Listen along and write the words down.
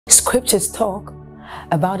Scriptures talk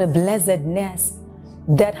about a blessedness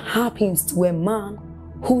that happens to a man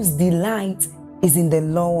whose delight is in the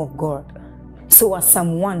law of God. So as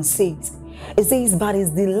Psalm 1 says, it says, but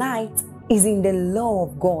his delight is in the law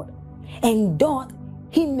of God, and doth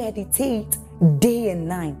he meditate day and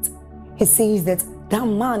night. He says that that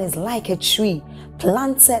man is like a tree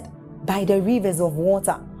planted by the rivers of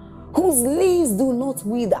water, whose leaves do not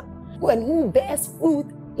wither, and who bears fruit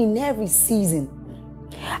in every season.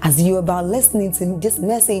 As you're about listening to this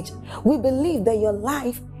message, we believe that your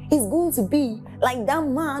life is going to be like that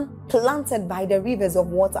man planted by the rivers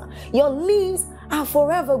of water. Your leaves are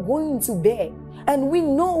forever going to bear. And we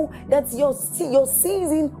know that your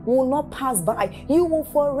season will not pass by. You will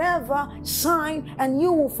forever shine and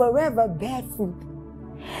you will forever bear fruit.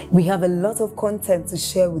 We have a lot of content to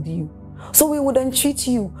share with you. So we would entreat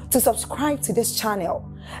you to subscribe to this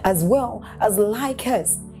channel, as well as like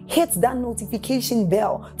us. Hit that notification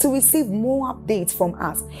bell to receive more updates from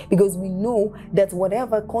us, because we know that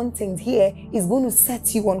whatever content here is going to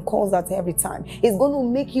set you on course at every time. It's going to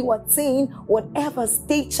make you attain whatever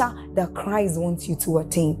stature that Christ wants you to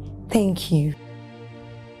attain. Thank you.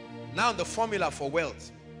 Now the formula for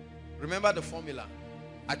wealth. Remember the formula.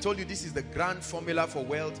 I told you this is the grand formula for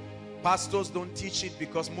wealth. Pastors don't teach it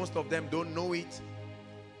because most of them don't know it.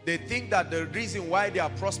 They think that the reason why they are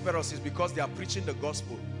prosperous is because they are preaching the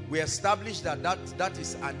gospel. We established that that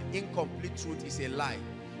is an incomplete truth, is a lie.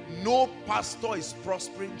 No pastor is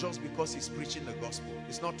prospering just because he's preaching the gospel.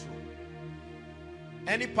 It's not true.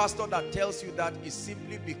 Any pastor that tells you that is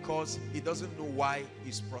simply because he doesn't know why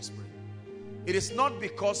he's prospering. It is not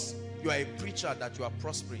because you are a preacher that you are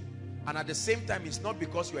prospering. And at the same time, it's not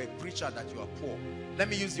because you are a preacher that you are poor. Let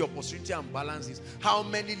me use the opportunity and balance this. How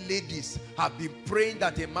many ladies have been praying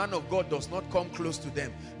that a man of God does not come close to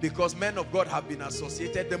them because men of God have been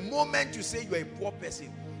associated? The moment you say you are a poor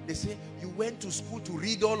person, they say you went to school to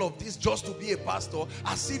read all of this just to be a pastor,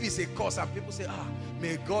 as if it's a curse. And people say,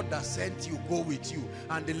 may God that sent you go with you.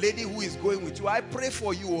 And the lady who is going with you, I pray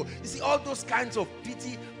for you. You see all those kinds of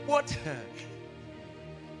pity.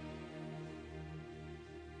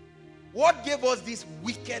 What gave us this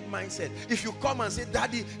wicked mindset? If you come and say,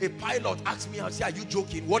 Daddy, a pilot asked me, I'll say, are you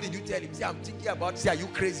joking? What did you tell him? Say, I'm thinking about it. Say, are you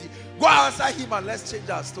crazy? Go answer him and let's change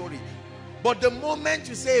our story. But the moment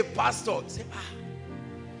you say a pastor, say,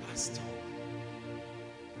 pastor.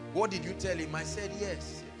 What did you tell him? I said,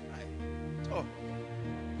 yes. Right. Oh,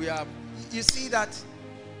 we are, you see that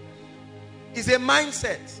is a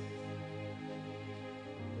mindset.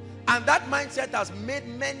 And that mindset has made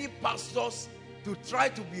many pastors to try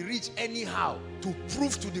to be rich anyhow, to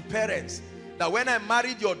prove to the parents that when I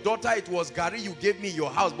married your daughter, it was Gary, you gave me your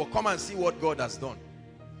house, but come and see what God has done.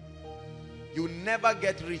 You never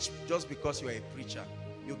get rich just because you are a preacher.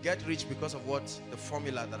 You get rich because of what the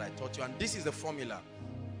formula that I taught you. And this is the formula.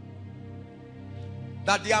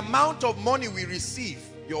 That the amount of money we receive,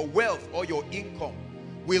 your wealth or your income,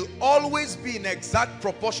 will always be in exact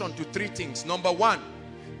proportion to three things. Number one,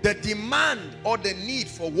 the demand or the need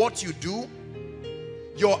for what you do,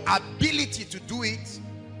 your ability to do it,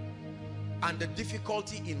 and the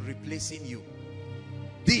difficulty in replacing you.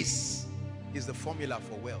 This is the formula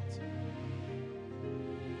for wealth.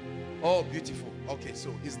 Oh, beautiful. Okay,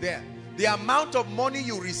 so it's there. The amount of money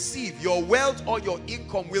you receive, your wealth or your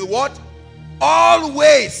income, will what?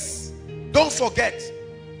 Always, don't forget,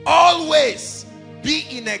 always be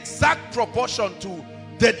in exact proportion to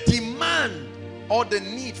the demand or the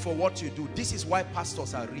need for what you do. This is why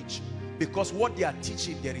pastors are rich. Because what they are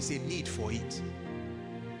teaching, there is a need for it.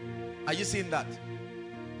 Are you seeing that?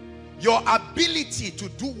 Your ability to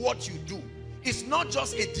do what you do is not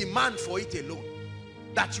just a demand for it alone.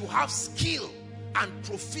 That you have skill and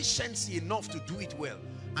proficiency enough to do it well.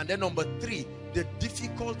 And then number three, the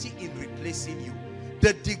difficulty in replacing you.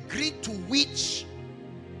 The degree to which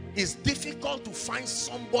it's difficult to find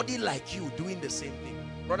somebody like you doing the same thing.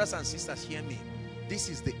 Brothers and sisters, hear me. This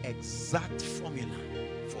is the exact formula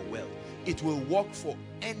for wealth. It will work for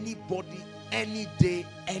anybody, any day,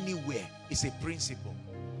 anywhere. It's a principle.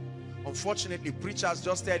 Unfortunately, preachers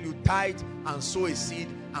just tell you tithe and sow a seed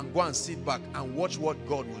and go and sit back and watch what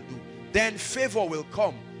God will do. Then favor will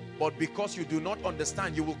come. But because you do not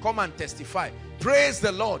understand, you will come and testify. Praise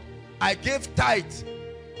the Lord. I gave tithe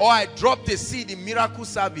or I dropped a seed in miracle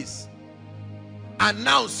service. And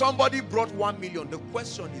now somebody brought 1 million. The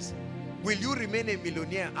question is, will you remain a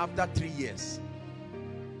millionaire after 3 years?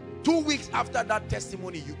 2 weeks after that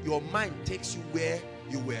testimony, your mind takes you where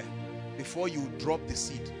you were before you drop the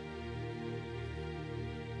seed.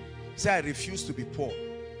 Say, I refuse to be poor.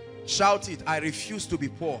 Shout it, I refuse to be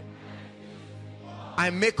poor.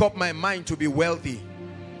 I make up my mind to be wealthy.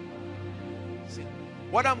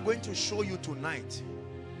 What I'm going to show you tonight,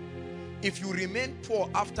 if you remain poor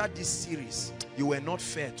after this series, you were not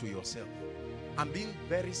fair to yourself. I'm being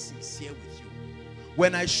very sincere with you.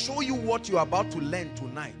 When I show you what you're about to learn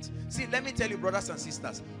tonight, see, let me tell you, brothers and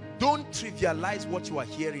sisters, don't trivialize what you are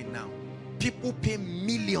hearing now. People pay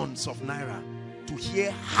millions of naira to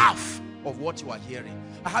hear half of what you are hearing.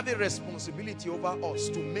 I have a responsibility over us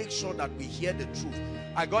to make sure that we hear the truth.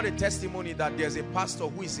 I got a testimony that there's a pastor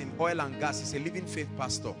who is in oil and gas. He's a living faith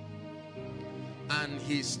pastor. And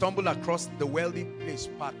he stumbled across The Wealthy Place,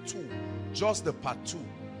 part 2. Just the part 2.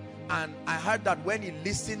 And I heard that when he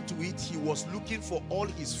listened to it, he was looking for all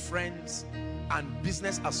his friends and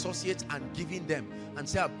business associates and giving them. And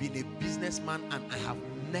say, I've been a businessman and I have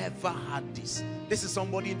never had this. This is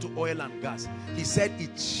somebody into oil and gas. He said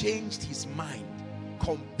it changed his mind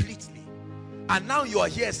completely. And now you are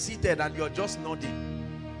here seated and you're just nodding.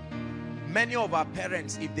 Many of our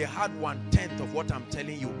parents, if they had 1/10 of what I'm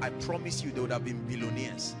telling you, I promise you they would have been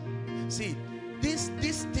billionaires. See, this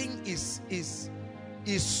thing is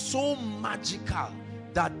so magical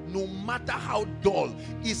that no matter how dull,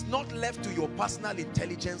 it's not left to your personal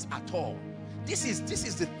intelligence at all. This is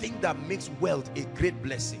the thing that makes wealth a great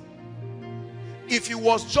blessing. If it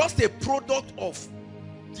was just a product of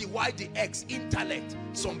the Y, the X, intellect,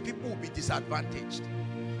 some people will be disadvantaged.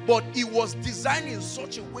 But it was designed in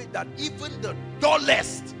such a way that even the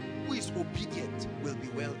dullest who is obedient will be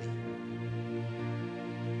wealthy.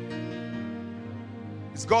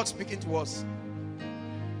 Is God speaking to us?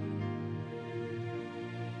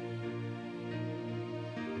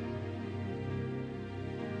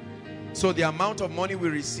 So the amount of money we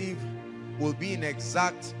receive will be in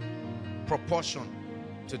exact proportion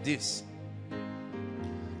to this.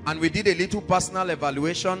 And we did a little personal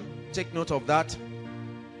evaluation. Take note of that.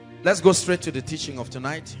 Let's go straight to the teaching of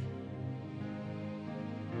tonight.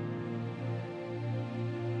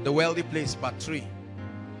 The Wealthy Place, part 3.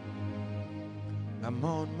 I'm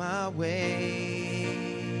on my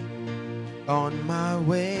way, on my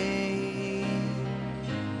way,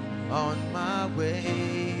 on my way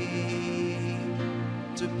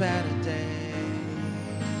to better days.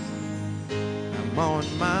 I'm on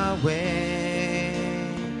my way,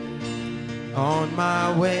 on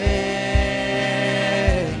my way,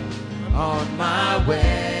 on my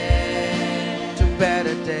way to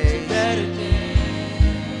better days.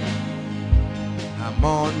 I'm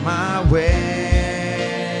on my way,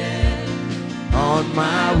 on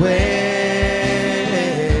my way,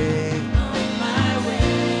 on my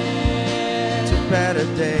way to better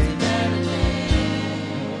days.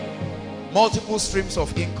 Multiple streams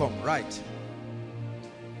of income, right?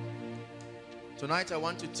 Tonight I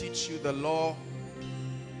want to teach you the law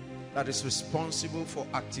that is responsible for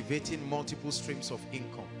activating multiple streams of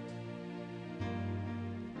income.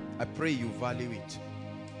 I pray you value it.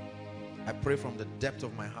 I pray from the depth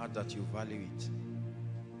of my heart that you value it.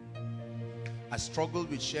 I struggled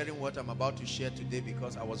with sharing what I'm about to share today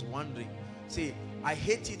because I was wondering. See, I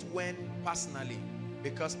hate it when personally,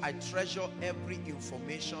 because I treasure every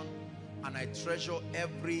information and I treasure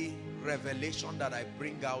every revelation that I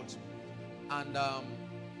bring out. And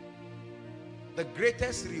the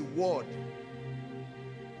greatest reward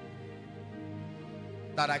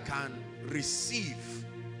that I can receive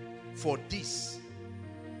for this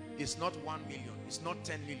is not 1 million, it's not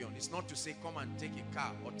 10 million, it's not to say come and take a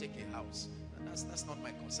car or take a house. That's not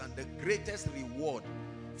my concern. The greatest reward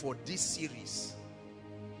for this series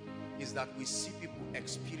is that we see people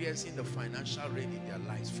experiencing the financial rain in their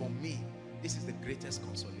lives. For me, this is the greatest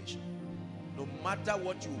consolation. No matter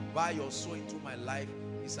what you buy or sow into my life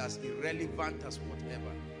is as irrelevant as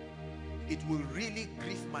whatever. It will really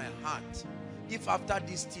grieve my heart if after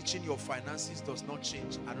this teaching your finances does not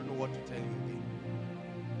change. I don't know what to tell you again.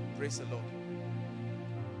 Praise the Lord.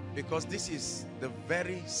 Because this is the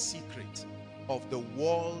very secret of the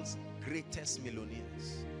world's greatest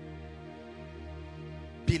millionaires.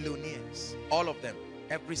 Billionaires. All of them.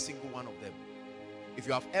 Every single one of them. If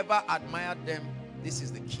you have ever admired them, this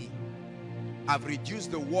is the key. I've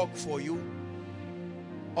reduced the work for you.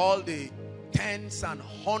 All the tens and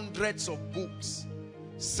hundreds of books,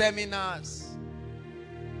 seminars,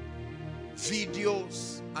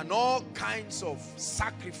 videos, and all kinds of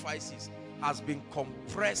sacrifices has been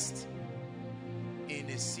compressed in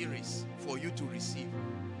a series for you to receive.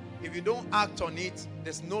 If you don't act on it,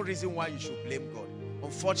 there's no reason why you should blame God.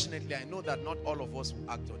 Unfortunately, I know that not all of us will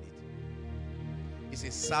act on it. It's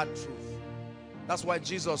a sad truth. That's why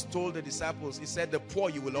Jesus told the disciples, he said, the poor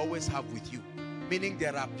you will always have with you. Meaning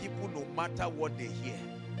there are people, no matter what they hear,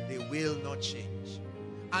 they will not change.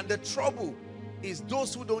 And the trouble is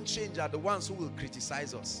those who don't change are the ones who will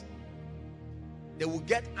criticize us. They will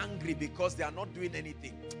get angry because they are not doing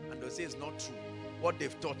anything. And they'll say it's not true. What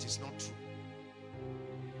they've taught is not true.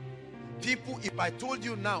 People, if I told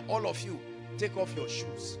you now, all of you, take off your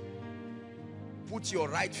shoes. Put your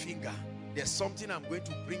right finger. There's something I'm going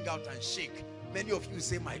to bring out and shake. Many of you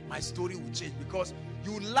say my story will change because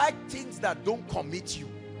you like things that don't commit you.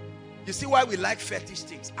 You see why we like fetish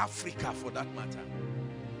things? Africa, for that matter.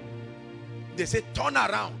 They say turn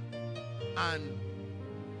around and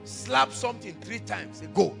slap something 3 times. Say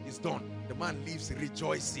go, it's done. The man leaves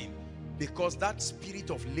rejoicing because that spirit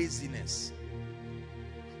of laziness.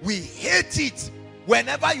 We hate it.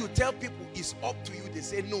 Whenever you tell people it's up to you, they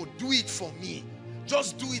say no, do it for me.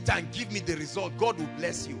 Just do it and give me the result. God will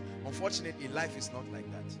bless you. Unfortunately, life is not like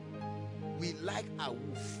that. We like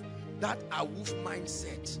awoof. That awoof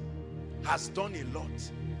mindset has done a lot.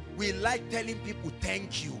 We like telling people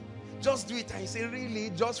thank you. Just do it and you say,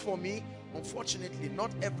 really, just for me? Unfortunately,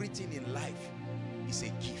 not everything in life is a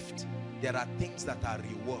gift. There are things that are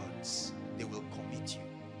rewards. They will commit you.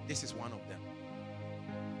 This is one of them.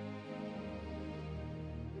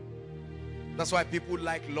 That's why people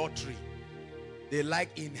like lottery. They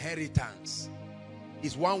like inheritance.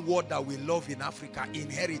 It's one word that we love in Africa,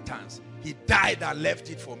 inheritance. He died and left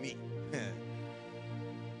it for me.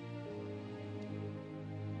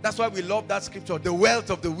 That's why we love that scripture, the wealth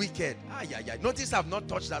of the wicked. Notice I've not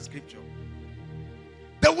touched that scripture.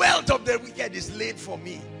 The wealth of the wicked is laid for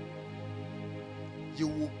me. You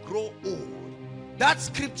will grow old. That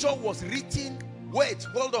scripture was written, wait,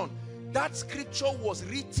 hold on. That scripture was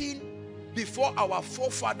written before our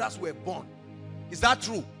forefathers were born. Is that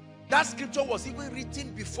true? That scripture was even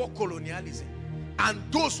written before colonialism. And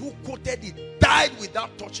those who quoted it died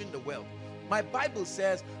without touching the wealth. My Bible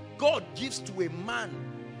says God gives to a man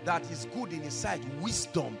that is good in his sight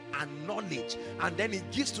wisdom and knowledge. And then he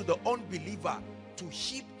gives to the unbeliever to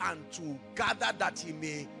heap and to gather that he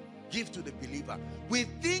may give to the believer. We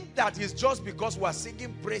think that is just because we are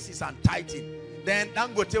singing praises and tithing. Then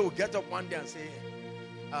Dangote will get up one day and say,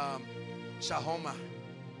 Shahoma,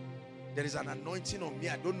 there is an anointing on me.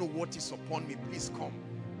 I don't know what is upon me. Please come.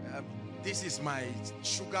 This is my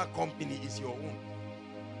sugar company. Is your own.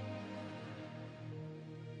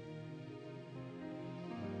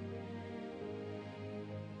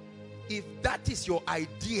 If that is your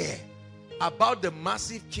idea about the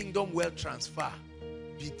massive kingdom wealth transfer,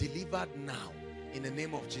 be delivered now in the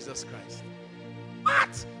name of Jesus Christ.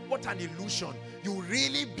 What an illusion. You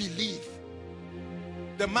really believe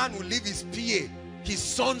the man will leave his PA, his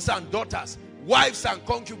sons and daughters, wives and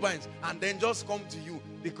concubines, and then just come to you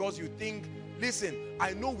because you think, listen,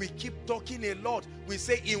 I know we keep talking a lot. We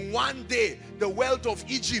say in one day the wealth of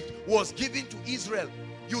Egypt was given to Israel.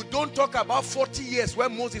 You don't talk about 40 years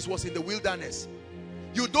when Moses was in the wilderness.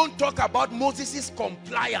 You don't talk about Moses'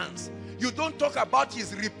 compliance. You don't talk about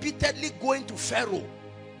his repeatedly going to Pharaoh.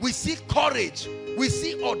 We see courage. We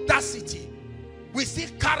see audacity. We see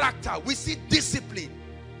character. We see discipline.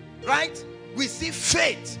 Right? We see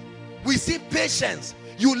faith. We see patience.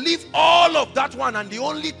 You leave all of that one and the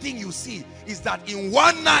only thing you see is that in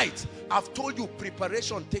one night, I've told you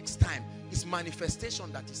preparation takes time. It's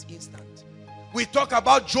manifestation that is instant. We talk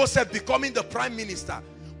about Joseph becoming the prime minister.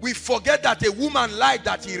 We forget that a woman lied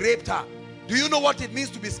that he raped her. Do you know what it means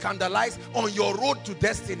to be scandalized on your road to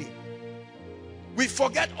destiny? We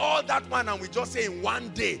forget all that one and we just say in one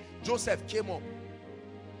day, Joseph came up.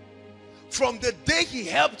 From the day he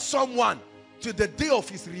helped someone to the day of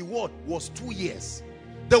his reward was 2 years.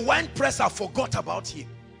 The wine presser forgot about him,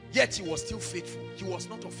 yet he was still faithful. He was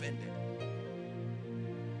not offended.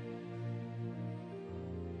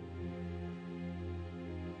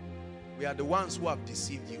 We are the ones who have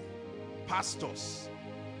deceived you. Pastors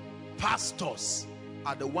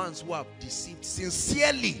are the ones who have deceived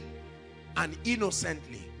sincerely and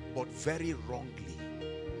innocently, but very wrongly.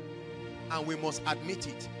 And we must admit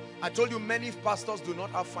it. I told you many pastors do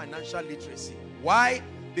not have financial literacy. Why?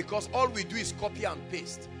 Because all we do is copy and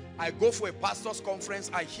paste. I go for a pastor's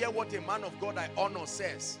conference, I hear what a man of God I honor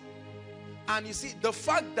says. And you see, the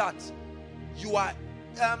fact that you are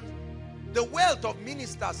the wealth of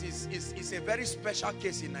ministers is a very special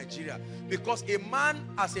case in Nigeria, because a man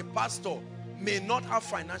as a pastor may not have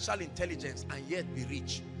financial intelligence and yet be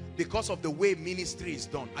rich because of the way ministry is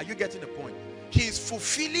done. Are you getting the point? He is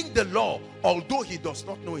fulfilling the law, although he does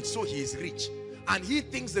not know it, so he is rich. And he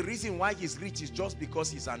thinks the reason why he's rich is just because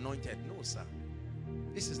he's anointed. No, sir.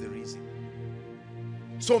 This is the reason.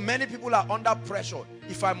 So many people are under pressure.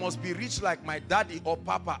 If I must be rich like my daddy or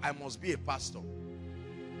papa, I must be a pastor.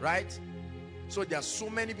 Right? So there are so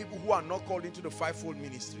many people who are not called into the fivefold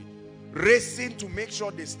ministry, racing to make sure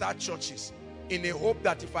they start churches. in a hope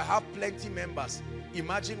that if I have plenty members,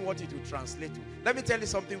 imagine what it will translate to. Let me tell you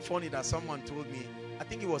something funny that someone told me. I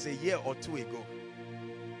think it was a year or two ago.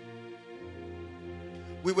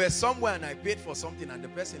 We were somewhere and I paid for something and the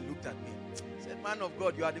person looked at me. Said, man of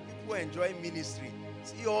God, you are the people who are enjoying ministry.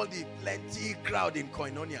 See all the plenty crowd in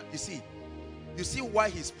Koinonia. You see why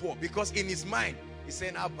he's poor? Because in his mind, he's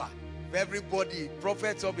saying, Abba, if everybody,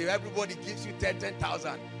 prophets of it, everybody gives you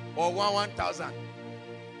 10,000 or 1,000.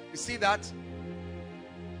 You see that?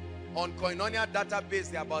 On Koinonia database,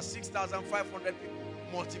 there are about 6,500 people.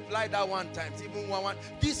 Multiply that one times, even one.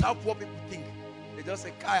 This is how poor people think. They just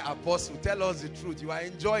say, Kai, apostle, tell us the truth. You are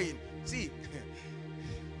enjoying. See,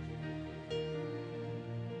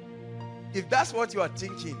 if that's what you are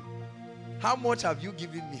thinking, how much have you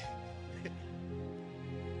given me?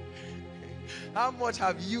 How much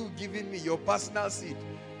have you given me, your personal seed?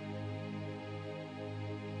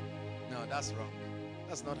 No, that's wrong.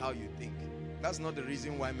 That's not how you think. That's not the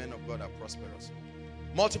reason why men of God are prosperous.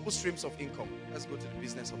 Multiple streams of income. Let's go to the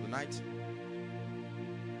business of the night.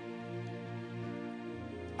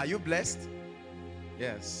 Are you blessed?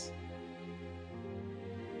 Yes.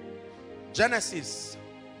 Genesis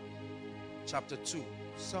chapter 2.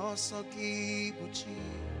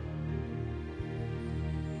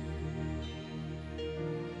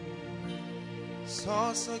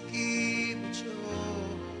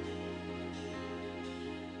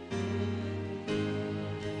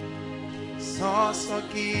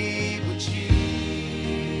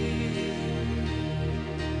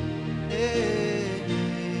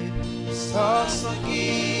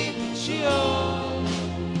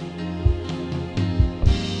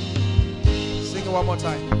 Sing it one more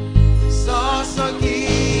time.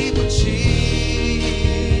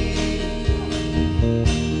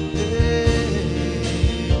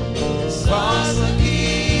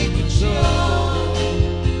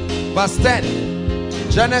 Verse 10.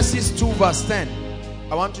 Genesis 2 verse 10.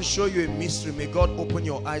 I want to show you a mystery. May God open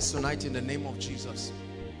your eyes tonight in the name of Jesus.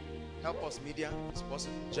 Help us, media, it's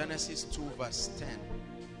possible. Genesis 2 verse 10.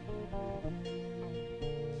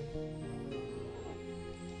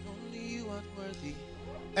 Only you are worthy.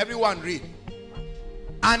 Everyone read.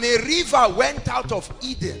 And a river went out of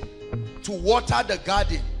Eden to water the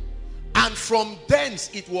garden, and from thence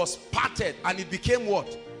it was parted, and it became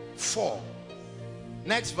what? 4.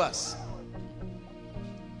 Next verse.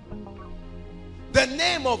 The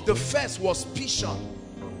name of the first was Pishon,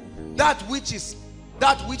 that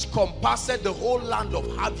which compassed the whole land of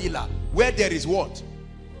Havilah, where there is what?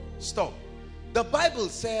 Stop. The Bible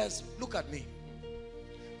says, look at me.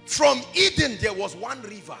 From Eden there was one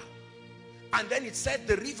river, and then it said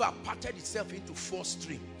the river parted itself into 4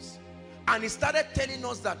 streams, and it started telling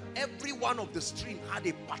us that every one of the streams had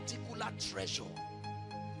a particular treasure.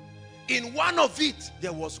 In one of it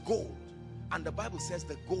there was gold, and the Bible says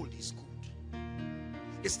the gold is good.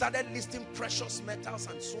 It started listing precious metals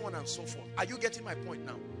and so on and so forth. Are you getting my point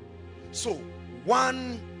now? So,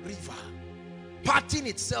 one river parting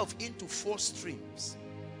itself into 4 streams.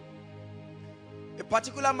 A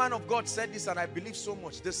particular man of God said this, and I believe so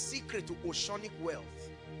much. The secret to oceanic wealth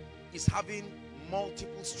is having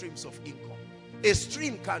multiple streams of income. A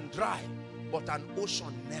stream can dry, but an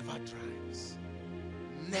ocean never dries.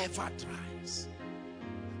 Never dries.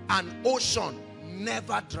 An ocean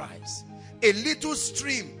never dries. A little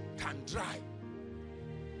stream can dry,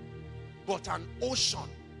 but an ocean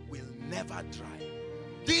will never dry.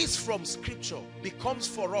 This from scripture becomes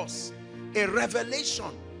for us a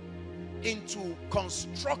revelation into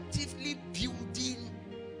constructively building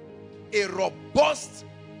a robust,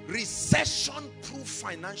 recession-proof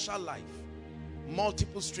financial life.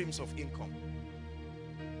 Multiple streams of income.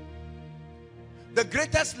 The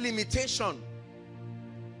greatest limitation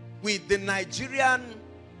with the Nigerian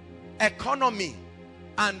economy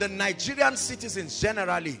and the Nigerian citizens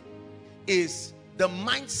generally is the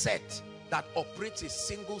mindset that operates a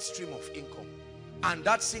single stream of income, and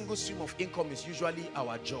that single stream of income is usually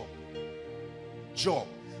our job.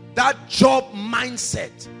 That job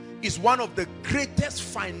mindset is one of the greatest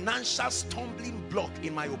financial stumbling block,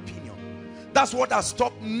 in my opinion. That's what has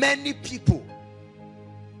stopped many people.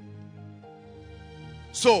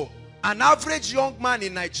 So an average young man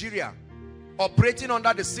in Nigeria operating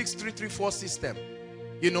under the 6334 system,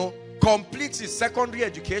 completes his secondary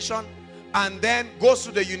education and then goes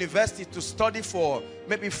to the university to study for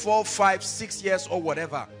maybe 4, 5, 6 years or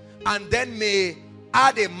whatever, and then may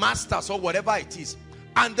add a master's or whatever it is.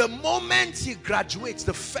 And the moment he graduates,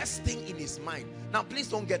 the first thing in his mind, now please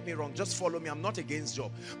don't get me wrong, just follow me, I'm not against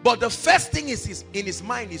job, but the first thing in his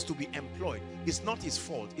mind is to be employed. It's not his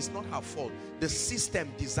fault, it's not her fault. The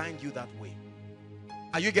system designed you that way.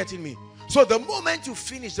 Are you getting me? So the moment you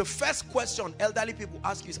finish, the first question elderly people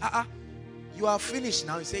ask you is, you are finished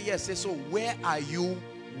now. You say, yes. Say, so where are you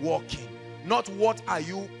working? Not what are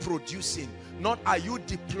you producing? Not are you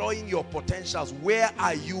deploying your potentials? Where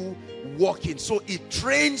are you working? So it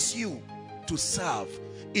trains you to serve.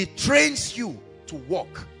 It trains you to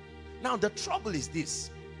work. Now the trouble is this.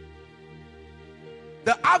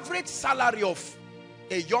 The average salary of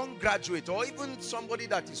a young graduate or even somebody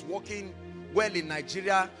that is working well in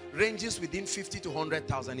Nigeria ranges within 50 to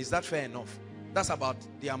 100,000. Is that fair enough? That's about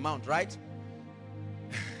the amount, right?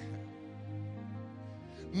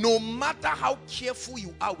 No matter how careful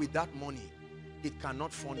you are with that money, it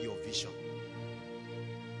cannot fund your vision.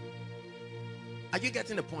 Are you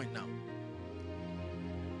getting the point now?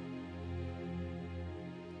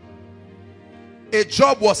 A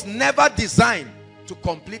job was never designed to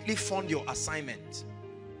completely fund your assignment.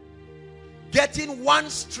 Getting one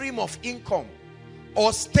stream of income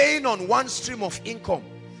or staying on one stream of income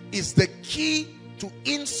is the key to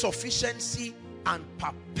insufficiency and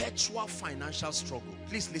perpetual financial struggle.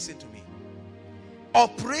 Please listen to me.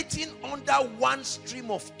 Operating under one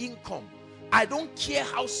stream of income, I don't care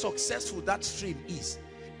how successful that stream is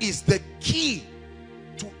the key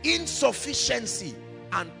to insufficiency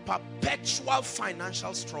and perpetual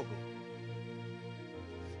financial struggle.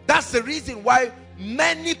 That's the reason why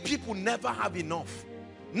many people never have enough.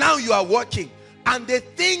 Now you are working and they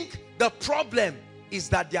think the problem is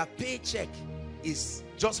that their paycheck is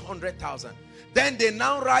just 100,000. Then they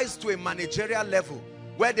now rise to a managerial level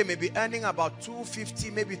where they may be earning about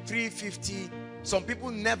 250, maybe 350. Some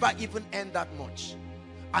people never even earn that much.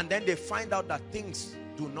 And then they find out that things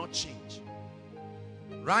do not change.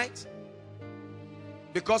 Right?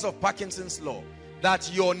 Because of Parkinson's law,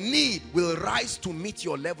 that your need will rise to meet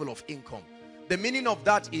your level of income. The meaning of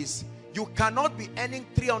that is you cannot be earning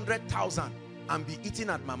 300,000 and be eating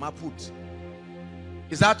at Mama Put.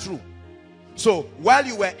 Is that true? So while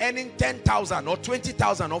you were earning 10,000 or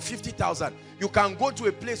 20,000 or 50,000, you can go to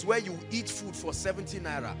a place where you eat food for 70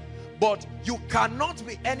 naira. But you cannot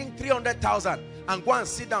be earning 300,000 and go and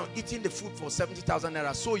sit down eating the food for 70,000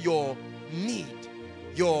 naira. So your need,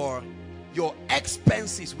 your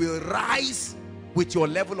expenses will rise with your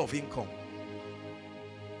level of income.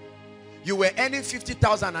 You were earning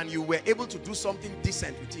 50,000 and you were able to do something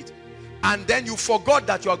decent with it. And then you forgot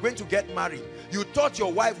that you are going to get married. You thought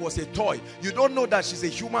your wife was a toy. You don't know that she's a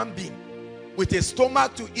human being with a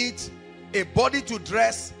stomach to eat, a body to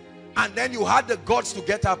dress, and then you had the guts to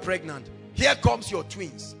get her pregnant. Here comes your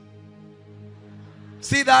twins.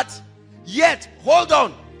 See that? Yet, hold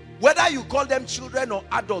on. Whether you call them children or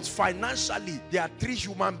adults, financially, they are three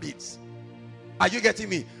human beings. Are you getting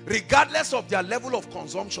me? Regardless of their level of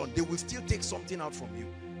consumption, they will still take something out from you.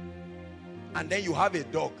 And then you have a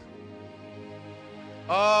dog.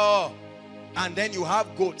 Oh, and then you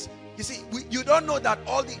have goats. You see, you don't know that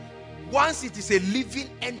once it is a living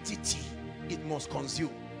entity, it must consume.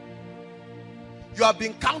 You have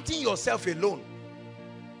been counting yourself alone.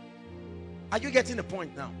 Are you getting the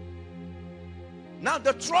point now? Now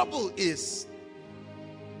the trouble is,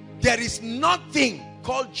 there is nothing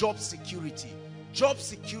called job security. Job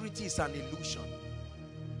security is an illusion.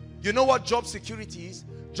 You know what job security is?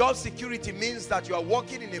 Job security means that you are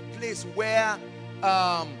working in a place where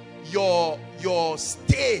your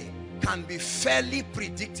stay can be fairly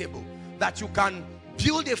predictable, that you can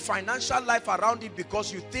build a financial life around it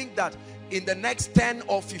because you think that in the next 10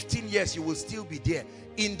 or 15 years you will still be there.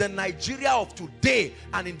 In the Nigeria of today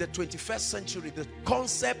and in the 21st century, the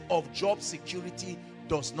concept of job security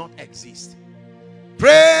does not exist.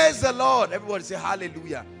 Praise the Lord. Everybody say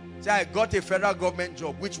hallelujah. Say, I got a federal government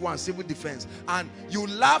job. Which one? Civil defense. And you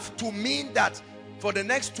laugh to mean that for the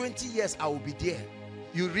next 20 years I will be there.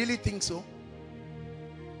 You really think so?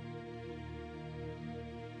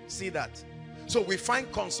 See that? So we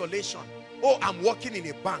find consolation. Oh, I'm working in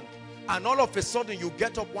a bank. And all of a sudden you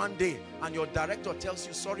get up one day and your director tells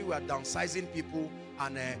you, sorry, we are downsizing people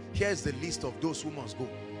and here's the list of those who must go.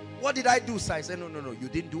 What did I do, sir? I said, no, you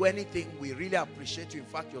didn't do anything. We really appreciate you. In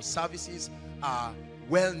fact, your services are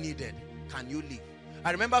well needed. Can you leave?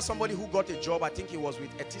 I remember somebody who got a job. I think he was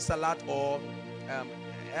with Etisalat or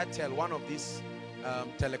Airtel, one of these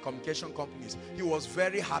telecommunication companies. He was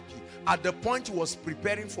very happy. At the point he was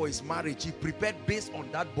preparing for his marriage, he prepared based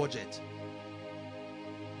on that budget.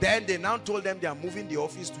 Then they now told them they are moving the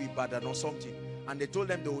office to Ibadan or something. And they told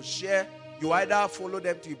them they will share. You either follow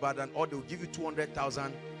them to Ibadan or they will give you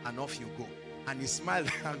 200,000 and off you go. And he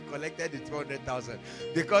smiled and collected the 200,000.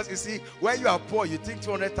 Because you see, when you are poor, you think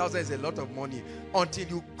 200,000 is a lot of money. Until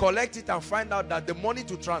you collect it and find out that the money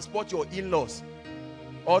to transport your in-laws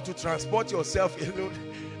or to transport yourself alone.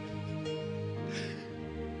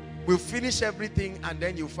 We'll finish everything and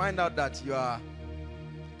then you find out that you are...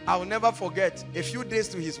 I'll never forget, a few days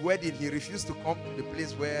to his wedding, he refused to come to the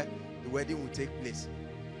place where the wedding would take place.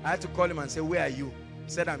 I had to call him and say, where are you? He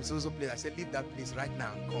said, I'm so place. I said, leave that place right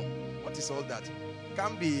now and come. What is all that?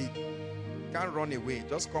 Can't run away.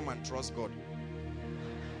 Just come and trust God.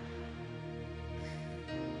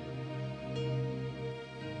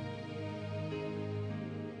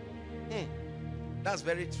 That's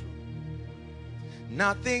very true.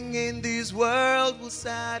 Nothing in this world will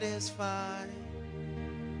satisfy.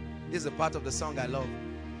 This is a part of the song I love.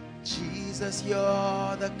 Jesus,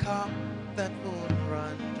 you're the cup that won't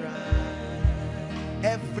run dry.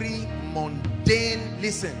 Every mundane,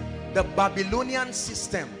 listen, the Babylonian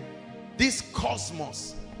system, this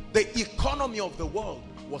cosmos, the economy of the world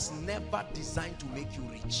was never designed to make you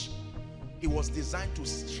rich. It was designed to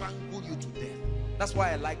strangle you to death. That's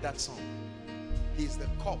why I like that song. He's the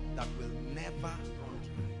cup that will never run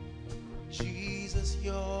dry. Jesus,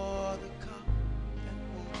 you're the cup that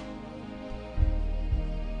won't run dry.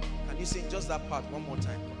 Can you sing just that part one more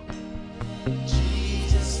time?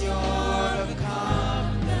 Jesus, you're the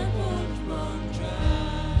cup that won't run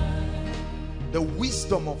dry. The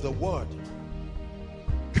wisdom of the word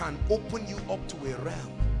can open you up to a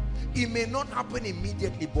realm. It may not happen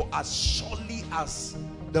immediately, but as surely as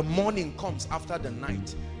the morning comes after the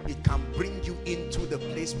night, it can bring you into the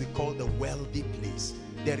place we call the wealthy place.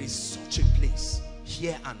 There is such a place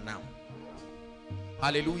here and now.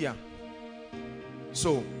 Hallelujah.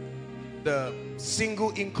 So the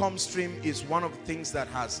single income stream is one of the things that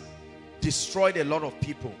has destroyed a lot of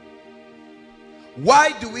people.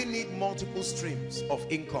 Why do we need multiple streams of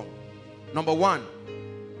income? Number one,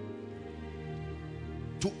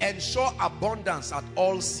 to ensure abundance at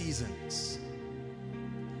all seasons.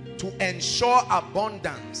 To ensure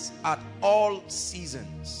abundance at all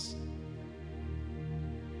seasons.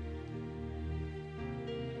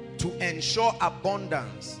 To ensure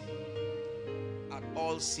abundance at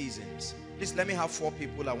all seasons. Please let me have 4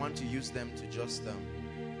 people. I want to use them to just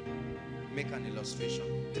make an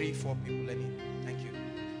illustration. 3, 4 people. Thank you.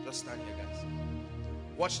 Just stand here, guys.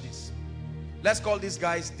 Watch this. Let's call these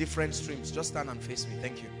guys different streams. Just stand and face me.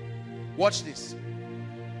 Thank you. Watch this.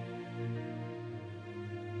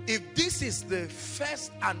 If this is the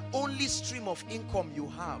first and only stream of income you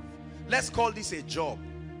have, let's call this a job,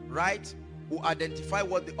 right? We'll identify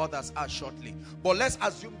what the others are shortly. But let's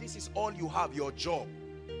assume this is all you have, your job.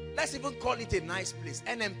 Let's even call it a nice place,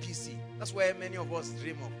 NMPC. That's where many of us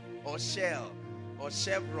dream of. Or Shell, or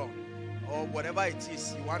Chevron, or whatever it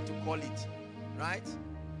is you want to call it, right?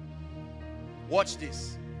 Watch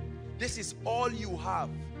this. This is all you have.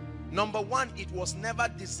 Number one, it was never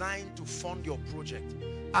designed to fund your project.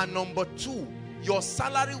 And number two, your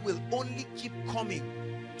salary will only keep coming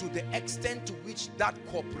to the extent to which that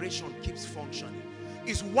corporation keeps functioning.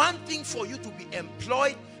 It's one thing for you to be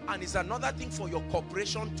employed, and it's another thing for your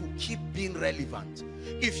corporation to keep being relevant.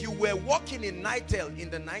 If you were working in Nitel in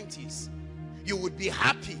the 90s, you would be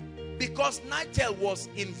happy because Nitel was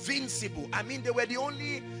invincible. I mean, they were the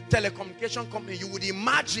only telecommunication company. You would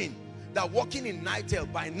imagine that working in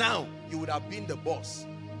Nitel, by now, you would have been the boss.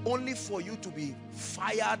 Only for you to be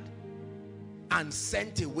fired and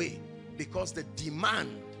sent away because the demand,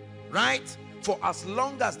 right? For as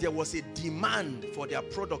long as there was a demand for their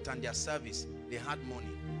product and their service, they had money.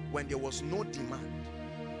 When there was no demand.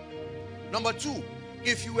 Number two,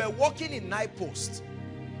 if you were working in NIPOST,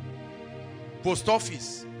 post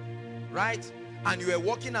office, right? And you were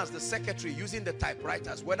working as the secretary using the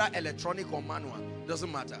typewriters, whether electronic or manual,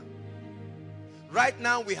 doesn't matter. Right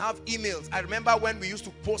now we have emails. I remember when we used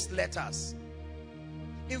to post letters.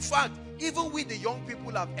 In fact, even we the young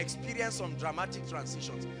people have experienced some dramatic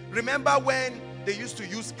transitions. Remember when they used to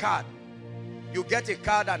use card? You get a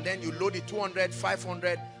card and then you load it 200,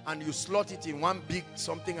 500 and you slot it in one big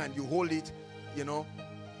something and you hold it, you know,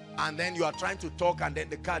 and then you are trying to talk and then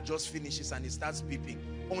the card just finishes and it starts beeping,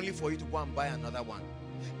 only for you to go and buy another one.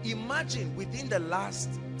 Imagine within the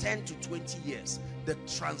last 10 to 20 years, the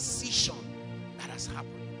transition that has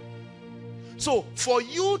happened. So for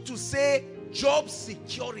you to say job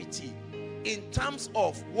security in terms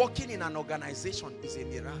of working in an organization is a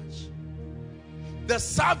mirage. The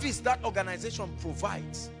service that organization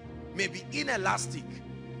provides may be inelastic,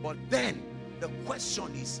 but then the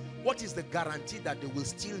question is, what is the guarantee that they will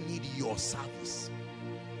still need your service?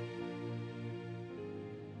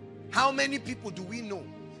 How many people do we know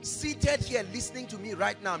seated here listening to me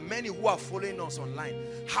right now, many who are following us online?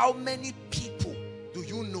 How many people do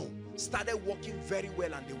you know started working very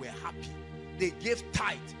well and they were happy? They gave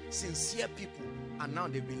tithe, sincere people, and now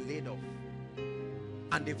they've been laid off.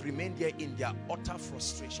 And they've remained there in their utter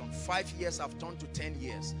frustration. 5 years have turned to 10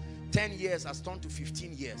 years. 10 years has turned to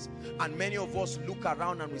 15 years. And many of us look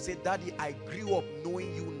around and we say, Daddy, I grew up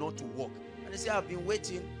knowing you not to work. And they say, I've been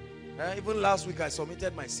waiting. Even last week I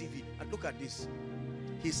submitted my CV. And look at this.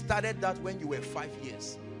 He started that when you were 5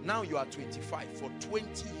 years. Now you are 25. For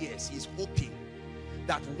 20 years he's hoping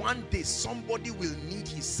that one day somebody will need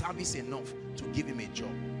his service enough to give him a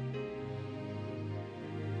job.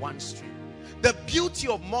 One stream. The beauty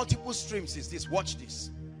of multiple streams is this. Watch this.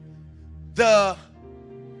 The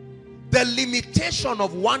limitation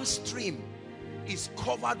of one stream is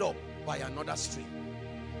covered up by another stream.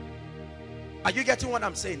 Are you getting what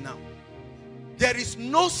I'm saying now? There is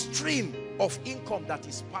no stream of income that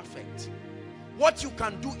is perfect. What you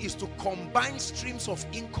can do is to combine streams of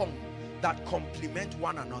income that complement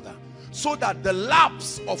one another, so that the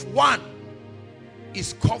lapse of one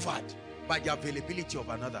is covered by the availability of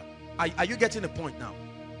another. Are you getting the point now?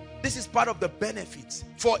 This is part of the benefits.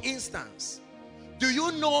 For instance, do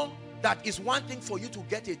you know that it's one thing for you to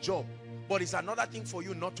get a job, but it's another thing for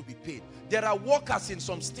you not to be paid? There are workers in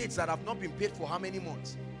some states that have not been paid for how many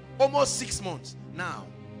months? Almost 6 months. Now,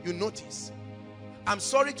 you notice, I'm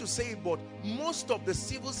sorry to say it, but most of the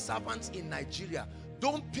civil servants in Nigeria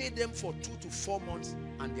don't pay them for 2 to 4 months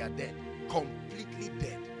and they are dead. Completely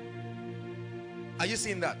dead. Are you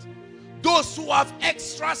seeing that? Those who have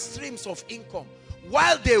extra streams of income,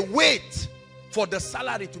 while they wait for the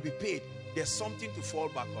salary to be paid, there's something to fall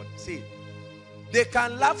back on. See, they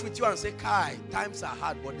can laugh with you and say, Kai, times are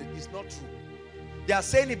hard, but it's not true. They are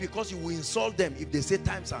saying it because you will insult them if they say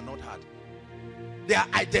times are not hard. They are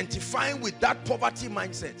identifying with that poverty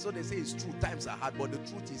mindset. So they say it's true, times are hard, but the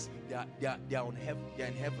truth is they are on heaven. They are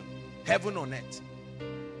in heaven. Heaven on earth.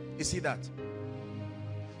 You see that?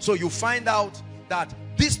 So you find out that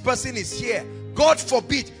this person is here. God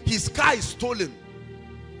forbid his car is stolen.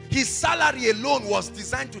 His salary alone was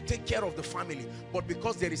designed to take care of the family. But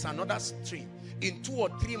because there is another stream, in 2 or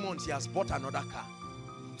 3 months he has bought another car.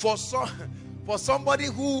 For somebody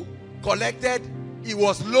who collected, it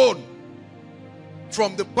was loan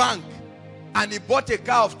from the bank, and he bought a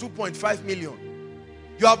car of 2.5 million.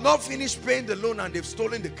 You have not finished paying the loan and they've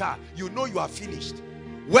stolen the car. You know you are finished.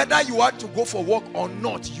 Whether you want to go for work or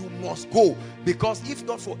not, you must go, because if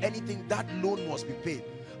not for anything, that loan must be paid.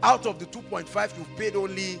 Out of the 2.5, you've paid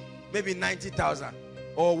only maybe 90,000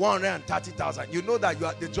 or 130,000. You know that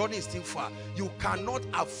the journey is still far. You cannot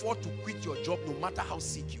afford to quit your job no matter how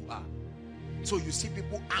sick you are. So you see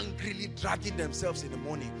people angrily dragging themselves in the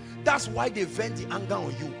morning. That's why they vent the anger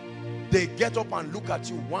on you. They get up and look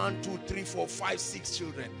at you. 1, 2, 3, 4, 5, 6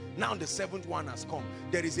 children. Now the 7th one has come.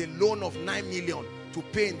 There is a loan of 9 million to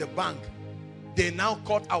pay in the bank. They now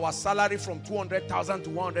cut our salary from 200,000 to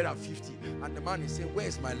 150. And the man is saying, where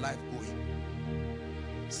is my life going?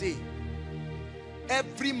 See,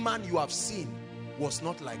 every man you have seen was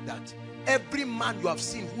not like that. Every man you have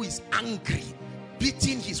seen who is angry,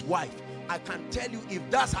 beating his wife, I can tell you, if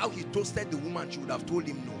that's how he toasted the woman, she would have told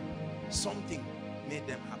him no. Something made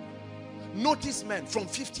them happy. Notice men from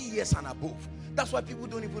 50 years and above. That's why people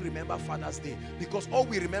don't even remember Father's Day, because all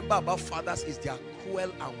we remember about fathers is they are cruel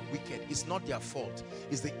and wicked. It's not their fault.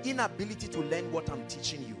 It's the inability to learn what I'm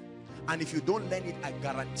teaching you. And if you don't learn it, I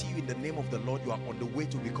guarantee you in the name of the Lord, you are on the way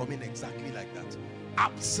to becoming exactly like that.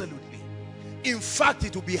 Absolutely. In fact,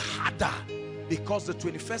 it will be harder, because the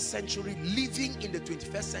 21st century, living in the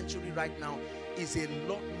 21st century right now, is a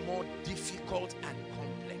lot more difficult and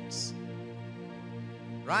complex.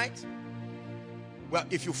 Right? Well,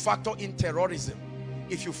 if you factor in terrorism,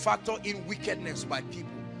 if you factor in wickedness by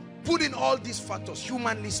people, put in all these factors,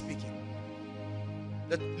 humanly speaking,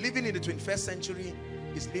 that living in the 21st century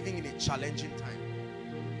is living in a challenging time.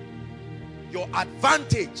 Your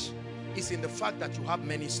advantage is in the fact that you have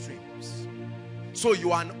many streams. So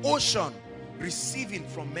you are an ocean receiving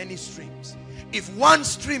from many streams. If one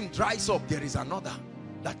stream dries up, there is another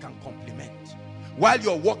that can complement. While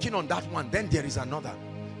you're working on that one, then there is another.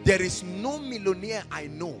 There is no millionaire I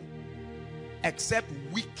know except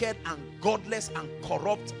wicked and godless and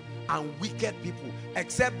corrupt and wicked people,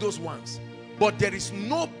 except those ones. But there is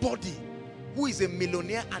nobody who is a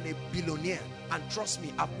millionaire and a billionaire. And trust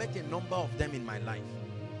me, I've met a number of them in my life.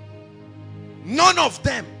 None of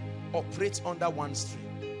them operates under one stream.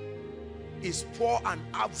 It's poor and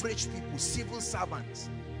average people, civil servants,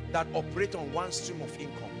 that operate on one stream of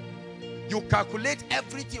income. You calculate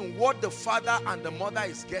everything, what the father and the mother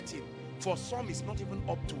is getting. For some, it's not even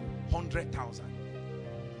up to 100,000.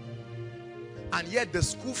 And yet the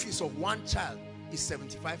school fees of one child is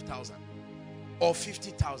 75,000 or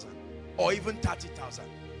 50,000 or even 30,000.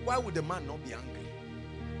 Why would the man not be angry?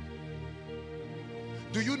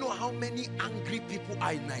 Do you know how many angry people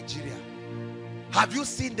are in Nigeria? Have you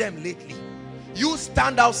seen them lately? You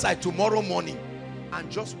stand outside tomorrow morning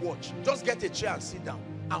and just watch. Just get a chair and sit down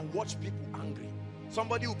and watch people angry.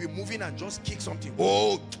 Somebody will be moving and just kick something.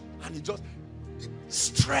 Oh, and it just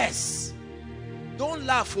stress. Don't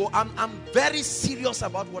laugh. Oh, I'm very serious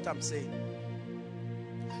about what I'm saying.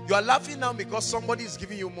 You are laughing now because somebody is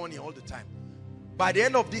giving you money all the time. By the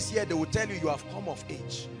end of this year, they will tell you you have come of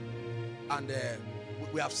age. And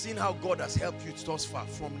we have seen how God has helped you thus far.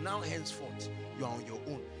 From now henceforth, you are on your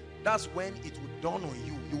own. That's when it will dawn on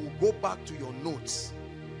you. You will go back to your notes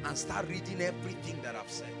and start reading everything that I've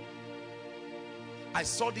said. I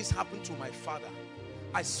saw this happen to my father.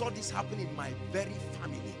 I saw this happen in my very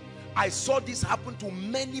family. I saw this happen to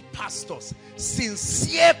many pastors,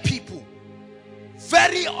 sincere people,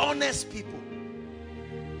 very honest people.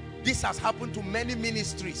 This has happened to many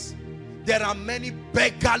ministries. There are many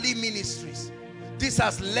beggarly ministries. This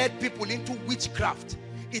has led people into witchcraft.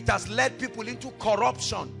 It has led people into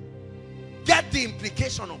corruption. Get the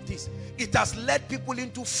implication of this. It has led people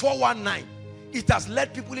into 419. It has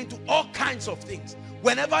led people into all kinds of things.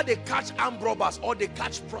 Whenever they catch armed robbers or they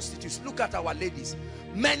catch prostitutes, look at our ladies.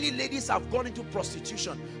 Many ladies have gone into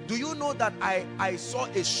prostitution. Do you know that I saw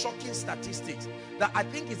a shocking statistics that I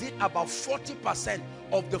think is it about 40%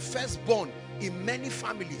 of the firstborn in many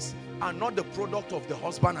families are not the product of the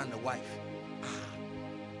husband and the wife.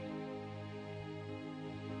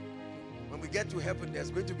 When we get to heaven, there's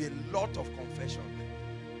going to be a lot of confession.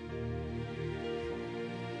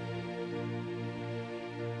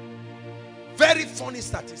 Very funny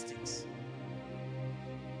statistics.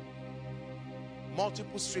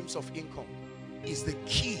 Multiple streams of income is the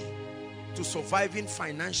key to surviving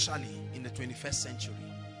financially in the 21st century.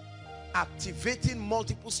 Activating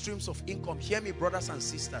multiple streams of income, hear me brothers and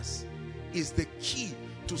sisters, is the key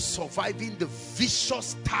to surviving the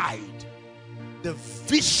vicious tide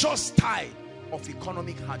of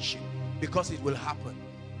economic hardship, because it will happen.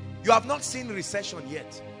 You have not seen recession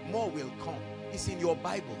yet. More will come. It's in your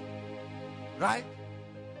Bible, right?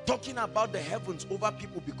 Talking about the heavens over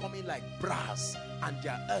people becoming like brass and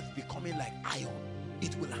their earth becoming like iron.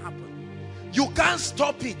 It will happen. You can't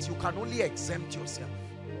stop it. You can only exempt yourself.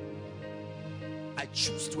 I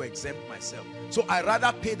choose to exempt myself. So I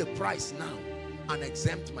rather pay the price now and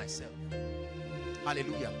exempt myself.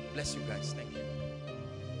 Hallelujah. Bless you guys. Thank you.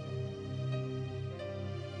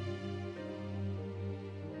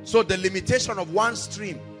 So the limitation of one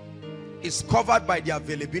stream is covered by the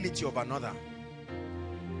availability of another.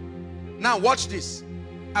 Now watch this.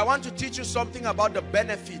 I want to teach you something about the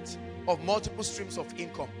benefit of multiple streams of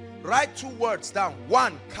income. Write two words down.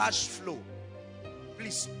 One, cash flow.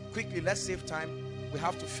 Please, quickly, let's save time. We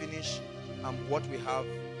have to finish what we have.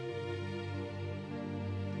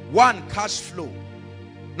 One, cash flow.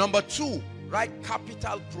 Number two, write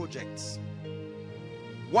capital projects.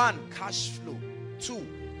 One, cash flow. Two,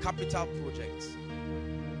 capital projects.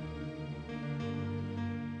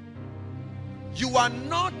 You are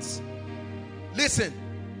not, listen,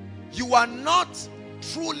 you are not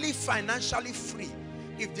truly financially free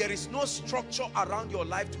if there is no structure around your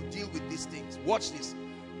life to deal with these things. Watch this.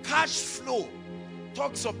 Cash flow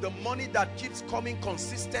talks of the money that keeps coming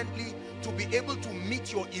consistently to be able to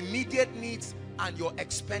meet your immediate needs and your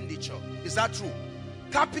expenditure. Is that true?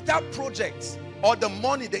 Capital projects, or the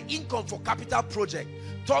money, the income for capital project,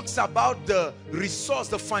 talks about the resource,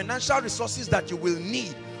 the financial resources that you will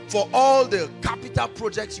need for all the capital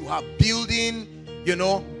projects you have, building, you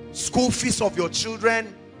know, school fees of your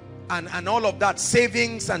children, and all of that,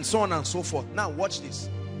 savings and so on and so forth. Now watch this.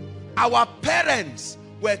 Our parents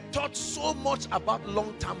were taught so much about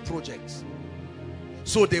long-term projects.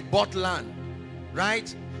 So they bought land,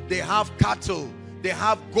 right? They have cattle, they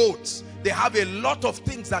have goats, they have a lot of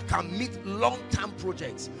things that can meet long-term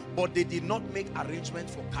projects, but they did not make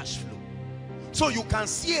arrangements for cash flow. So you can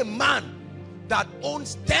see a man that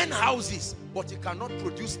owns 10 houses, but he cannot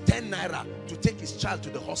produce 10 naira to take his child to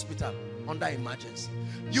the hospital under emergency.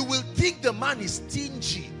 You will think the man is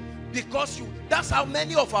stingy, because that's how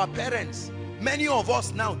many of our parents, many of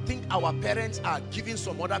us now think our parents are giving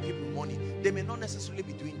some other people money. They may not necessarily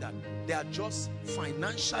be doing that. They are just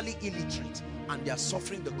financially illiterate and they are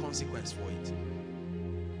suffering the consequence for it.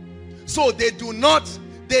 So they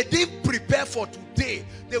didn't prepare for today.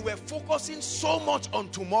 They were focusing so much on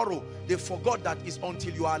tomorrow. They forgot that it's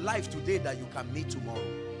until you are alive today that you can meet tomorrow.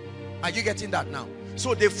 Are you getting that now?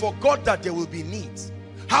 So they forgot that there will be needs.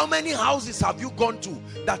 How many houses have you gone to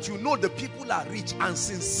that you know the people are rich and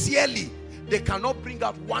sincerely they cannot bring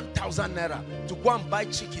out 1,000 naira to go and buy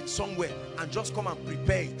chicken somewhere and just come and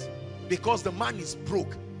prepare it because the man is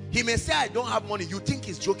broke? He may say, I don't have money. You think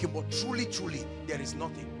he's joking, but truly, truly, there is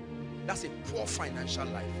nothing. That's a poor financial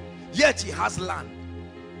life. Yet he has land,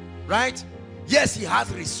 right? Yes, he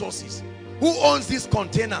has resources. Who owns this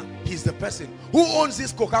container? He's the person. Who owns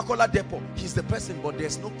this Coca-Cola depot? He's the person, but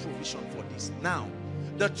there's no provision for this. Now,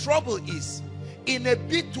 the trouble is, in a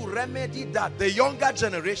bid to remedy that, the younger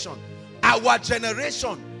generation, our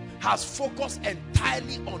generation, has focused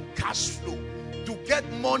entirely on cash flow, to get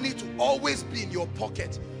money to always be in your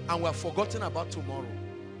pocket, and we're forgotten about tomorrow.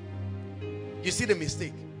 You see the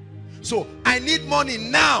mistake? So, I need money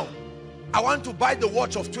now. I want to buy the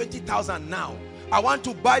watch of 20,000 now. I want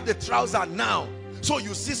to buy the trouser now. So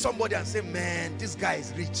you see somebody and say, man, this guy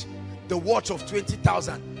is rich. The watch of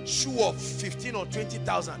 20,000, shoe of 15 or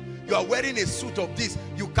 20,000. You are wearing a suit of this.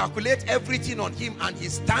 You calculate everything on him and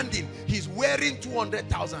he's standing. He's wearing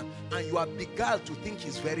 200,000 and you are beguiled to think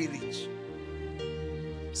he's very rich.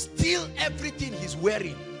 Steal everything he's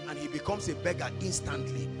wearing and he becomes a beggar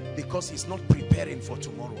instantly because he's not preparing for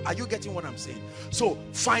tomorrow. Are you getting what I'm saying? So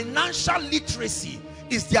financial literacy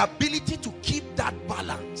is the ability to keep that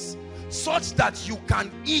balance such that you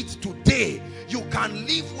can eat today, you can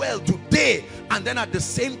live well today, and then at the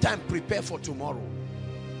same time prepare for tomorrow.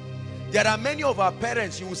 There are many of our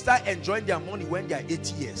parents, you will start enjoying their money when they are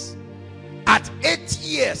 80 years. At 8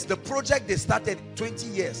 years, the project they started 20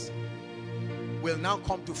 years will now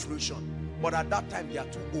come to fruition. But at that time, they are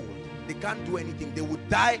too old. They can't do anything. They would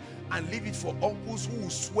die and leave it for uncles who will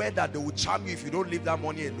swear that they will charm you if you don't leave that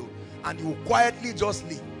money alone. And you will quietly just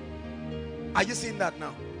leave. Are you seeing that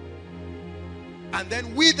now? And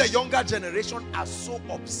then we, the younger generation, are so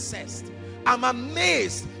obsessed. I'm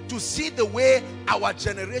amazed to see the way our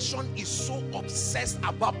generation is so obsessed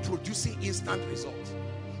about producing instant results.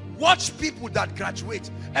 Watch people that graduate.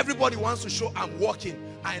 Everybody wants to show, I'm working.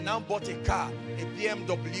 I now bought a car, a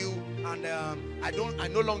BMW, and I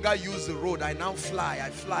no longer use the road. I now fly. I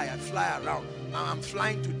fly around. I'm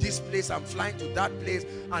flying to this place, I'm flying to that place,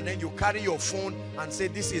 and then you carry your phone and say,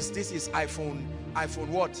 this is iPhone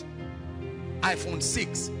what? iPhone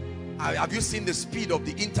 6. Have you seen the speed of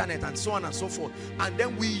the internet and so on and so forth? And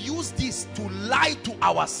then we use this to lie to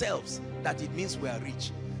ourselves that it means we are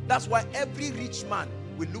rich. That's why every rich man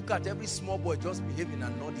will look at every small boy just behaving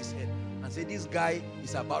and nod his head and say, this guy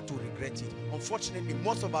is about to regret it. Unfortunately,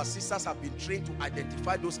 most of our sisters have been trained to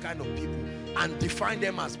identify those kind of people and define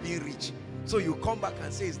them as being rich. So you come back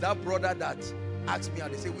and say, is that brother that asked me?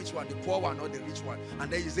 And they say, which one, the poor one or the rich one?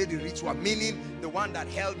 And then you say the rich one, meaning the one that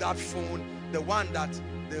held that phone, the one that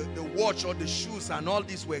the watch or the shoes and all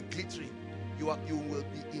these were glittering. You will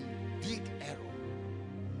be in big error.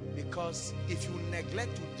 Because if you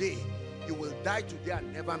neglect today, you will die today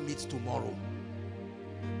and never meet tomorrow.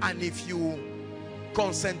 And if you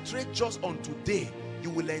concentrate just on today, you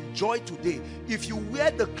will enjoy today. If you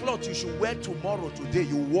wear the clothes you should wear tomorrow, today,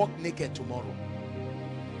 you walk naked tomorrow.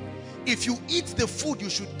 If you eat the food you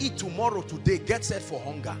should eat tomorrow, today, get set for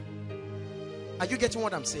hunger. Are you getting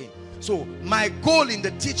what I'm saying? So my goal in the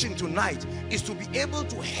teaching tonight is to be able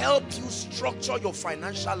to help you structure your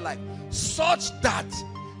financial life such that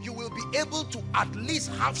you will be able to at least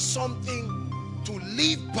have something to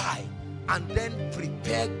live by and then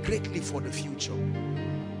prepare greatly for the future.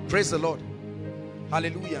 Praise the Lord.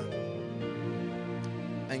 Hallelujah.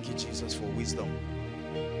 Thank you, Jesus, for wisdom.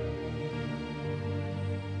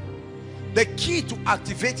 The key to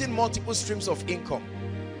activating multiple streams of income.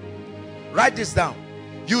 Write this down.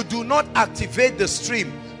 You do not activate the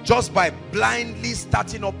stream just by blindly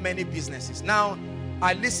starting up many businesses. Now,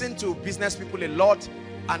 I listen to business people a lot,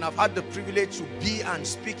 and I've had the privilege to be and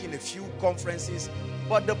speak in a few conferences.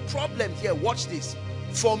 But the problem here, watch this.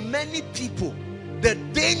 For many people, the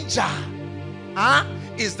danger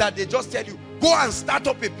is that they just tell you, go and start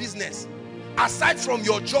up a business. Aside from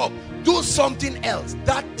your job, do something else.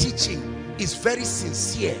 That teaching is very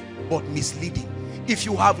sincere but misleading. If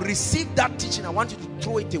you have received that teaching, I want you to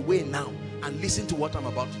throw it away now and listen to what I'm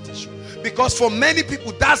about to teach you. Because for many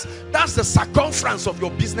people, that's the circumference of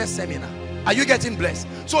your business seminar. Are you getting blessed?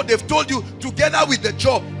 So they've told you, together with the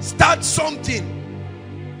job, start something.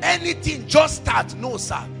 Anything, just start. No,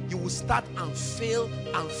 sir. You will start and fail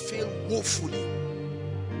woefully.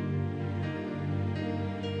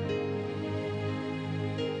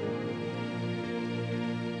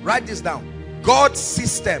 Write this down. God's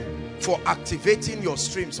system for activating your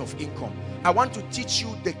streams of income. I want to teach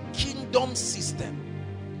you the kingdom system.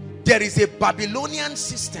 There is a Babylonian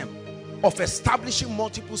system of establishing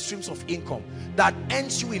multiple streams of income that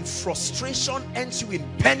ends you in frustration, ends you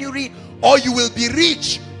in penury, or you will be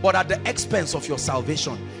rich but at the expense of your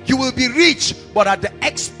salvation. You will be rich but at the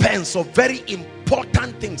expense of very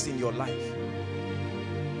important things in your life.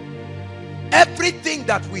 Everything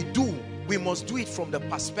that we do, we must do it from the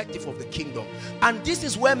perspective of the kingdom. And this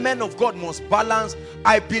is where men of God must balance.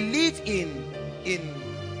 I believe in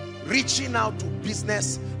reaching out to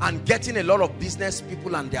business and getting a lot of business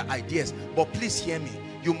people and their ideas. But please hear me.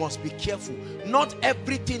 You must be careful. Not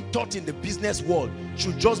everything taught in the business world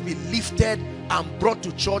should just be lifted and brought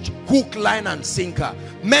to church, hook, line, and sinker.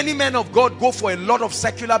 Many men of God go for a lot of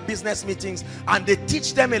secular business meetings and they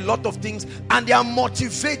teach them a lot of things and they are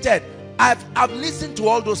motivated. I've listened to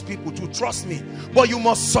all those people to trust me, but you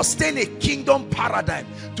must sustain a kingdom paradigm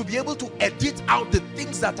to be able to edit out the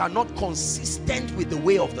things that are not consistent with the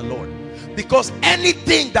way of the Lord. Because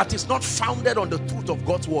anything that is not founded on the truth of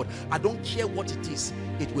God's word, I don't care what it is,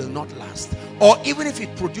 it will not last. Or even if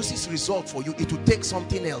it produces result for you, it will take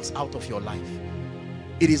something else out of your life.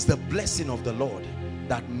 It is the blessing of the Lord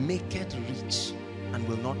that maketh rich and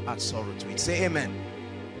will not add sorrow to it. Say amen.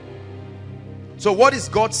 So what is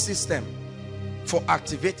God's system for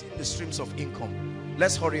activating the streams of income?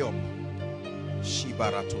 Let's hurry up.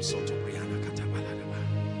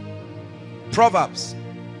 Proverbs.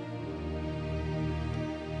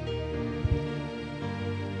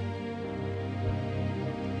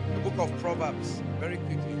 The book of Proverbs, very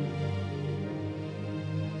quickly.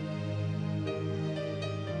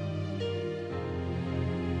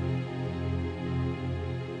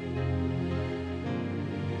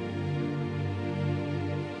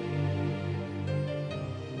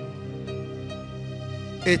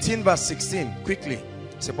 Verse 16, quickly.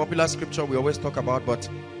 It's a popular scripture we always talk about, but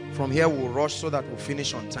from here we'll rush so that we'll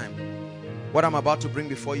finish on time. What I'm about to bring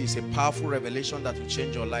before you is a powerful revelation that will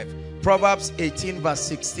change your life. Proverbs 18 verse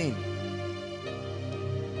 16.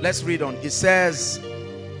 Let's read on. It says,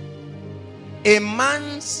 a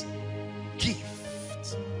man's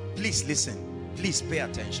gift. Please listen. Please pay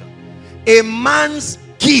attention. A man's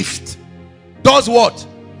gift does what?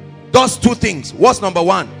 Does two things. What's number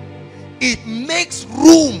one? It makes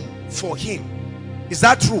room for him. Is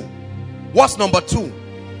that true? What's number two?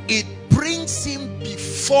 It brings him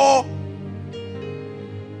before.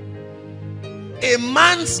 A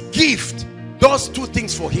man's gift does two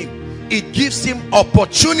things for him. It gives him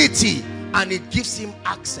opportunity and it gives him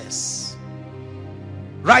access.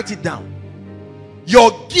 Write it down.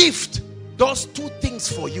 Your gift does two things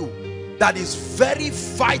for you that is very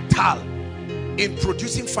vital in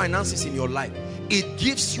producing finances in your life. It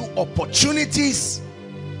gives you opportunities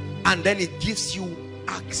and then it gives you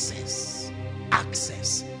access.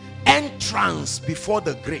 Access. Entrance before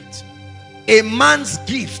the great. A man's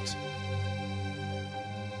gift.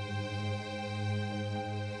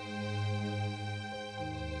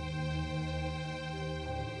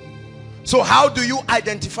 So how do you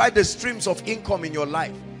identify the streams of income in your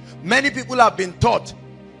life? Many people have been taught.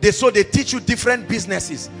 They teach you different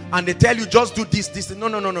businesses and they tell you just do this.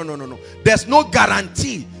 No. There's no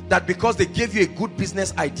guarantee that because they gave you a good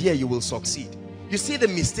business idea, you will succeed. You see the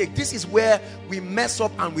mistake. This is where we mess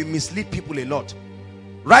up and we mislead people a lot.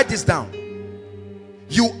 Write this down.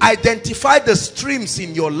 You identify the streams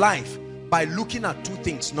in your life by looking at two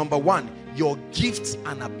things. Number one, your gifts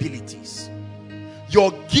and abilities.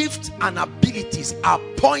 Your gifts and abilities are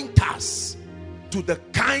pointers to the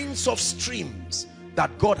kinds of streams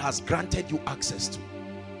that God has granted you access to.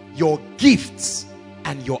 Your gifts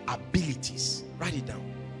and your abilities. Write it down.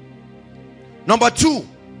 Number two,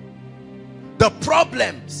 the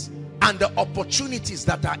problems and the opportunities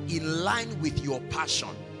that are in line with your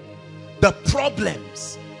passion. The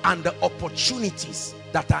problems and the opportunities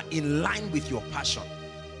that are in line with your passion.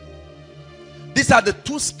 These are the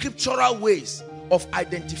two scriptural ways of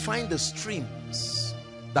identifying the streams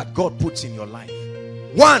that God puts in your life.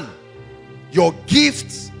 One, your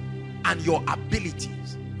gifts and your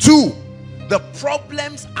abilities. Two, the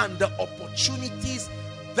problems and the opportunities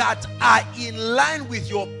that are in line with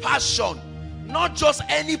your passion. Not just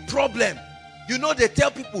any problem. You know, they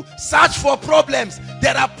tell people, search for problems.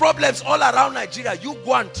 There are problems all around Nigeria. You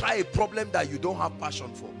go and try a problem that you don't have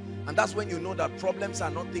passion for. And that's when you know that problems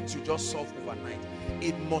are not things you just solve overnight.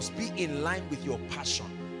 It must be in line with your passion.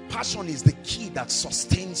 Passion is the key that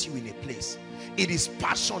sustains you in a place. It is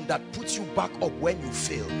passion that puts you back up when you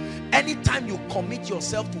fail. Anytime you commit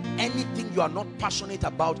yourself to anything you are not passionate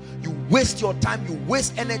about, you waste your time, you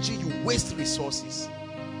waste energy, you waste resources.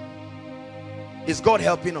 Is God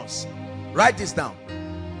helping us? Write this down.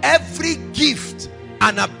 Every gift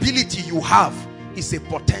and ability you have is a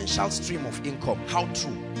potential stream of income. How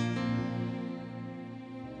true?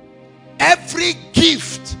 Every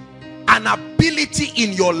gift and ability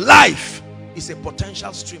in your life is a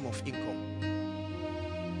potential stream of income.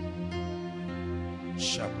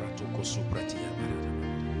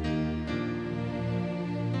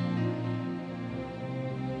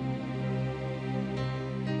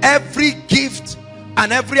 Every gift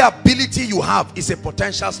and every ability you have is a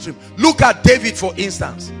potential stream. Look at David, for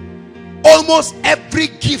instance. Almost every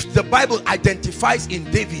gift the Bible identifies in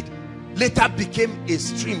David later became a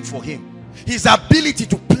stream for him. His ability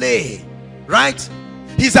to play, right?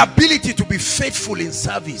 His ability to be faithful in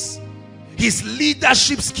service, his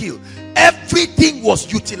leadership skill, everything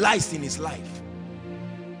was utilized in his life.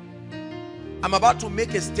 I'm about to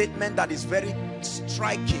make a statement that is very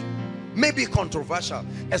striking, maybe controversial,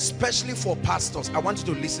 especially for pastors. I want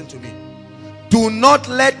you to listen to me. Do not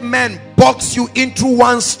let men box you into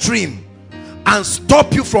one stream and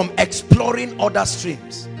stop you from exploring other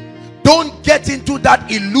streams. Don't get into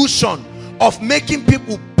that illusion of making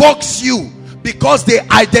people box you because they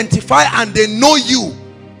identify and they know you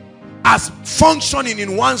as functioning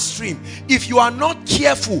in one stream. If you are not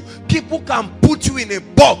careful, people can put you in a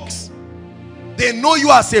box. They know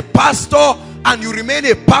you as a pastor and you remain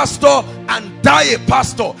a pastor and die a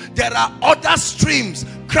pastor. There are other streams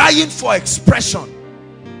crying for expression,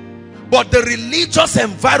 but the religious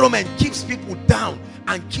environment keeps people down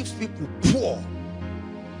and keeps people poor.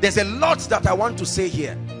 There's a lot that I want to say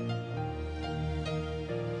here.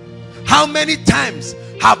 How many times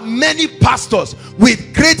have many pastors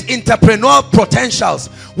with great entrepreneurial potentials,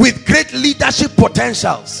 with great leadership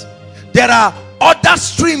potentials, there are other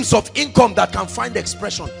streams of income that can find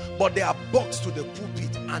expression, but they are boxed to the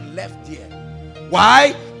pulpit and left there.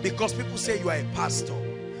 Why? Because people say you are a pastor,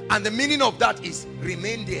 and the meaning of that is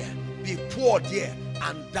remain there, be poor there,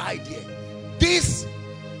 and die there. This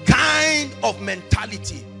kind of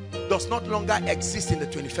mentality does not longer exist in the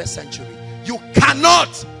 21st century. You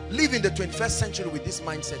cannot live in the 21st century with this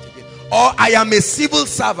mindset again. Or I am a civil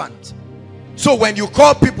servant. So when you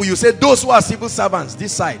call people, you say those who are civil servants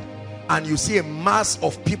this side, and you see a mass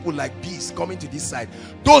of people like bees coming to this side.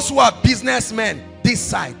 Those who are businessmen this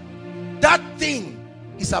side. That thing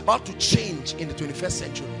is about to change in the 21st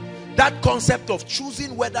century. That concept of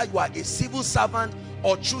choosing whether you are a civil servant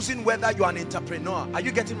or choosing whether you are an entrepreneur. Are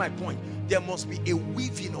you getting my point? There must be a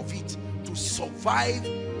weaving of it to survive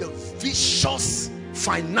the vicious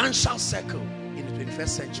financial circle in the 21st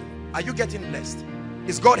century. Are you getting blessed?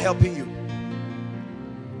 Is God helping you?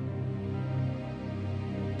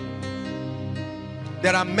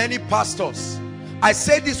 There are many pastors. I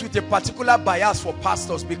say this with a particular bias for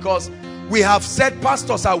pastors, because we have said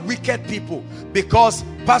pastors are wicked people, because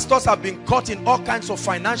pastors have been caught in all kinds of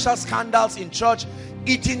financial scandals in church,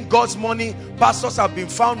 eating God's money. Pastors have been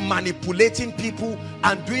found manipulating people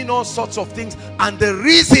and doing all sorts of things, and the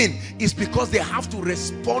reason is because they have to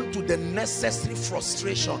respond to the necessary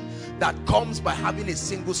frustration that comes by having a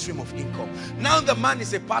single stream of income. Now the man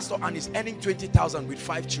is a pastor and is earning 20,000 with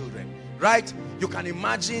 5 children, right? You can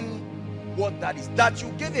imagine what that is. That you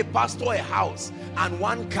give a pastor a house and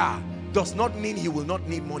 1 car does not mean he will not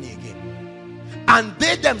need money again. And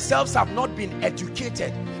they themselves have not been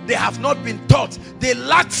educated. They have not been taught. They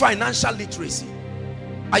lack financial literacy.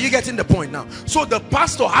 Are you getting the point now? So the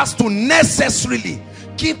pastor has to necessarily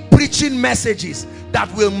keep preaching messages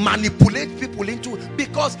that will manipulate people into,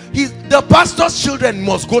 because the pastor's children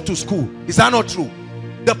must go to school. Is that not true?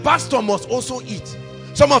 The pastor must also eat.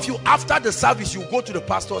 Some of you, after the service, you go to the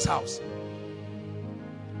pastor's house.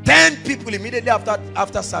 10 people immediately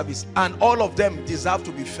after service, and all of them deserve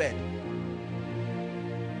to be fed.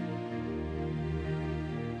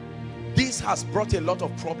 This has brought a lot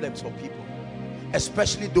of problems for people,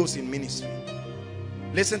 especially those in ministry.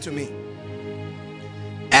 Listen to me.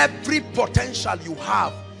 Every potential you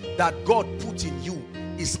have that God put in you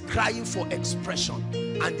is crying for expression,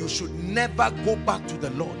 and you should never go back to the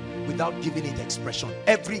Lord without giving it expression.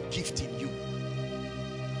 Every gift in you.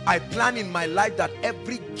 I plan in my life that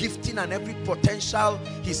every gifting and every potential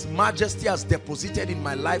His Majesty has deposited in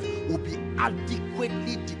my life will be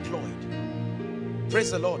adequately deployed.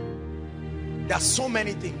 Praise the Lord. There are so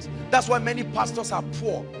many things. That's why many pastors are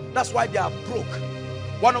poor. That's why they are broke.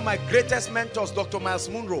 One of my greatest mentors, Dr. Miles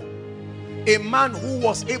Munro, a man who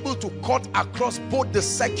was able to cut across both the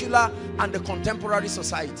secular and the contemporary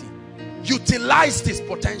society, utilized his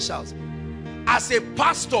potentials. As a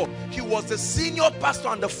pastor, he was the senior pastor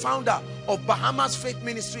and the founder of Bahamas Faith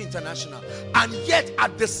Ministry International. And yet,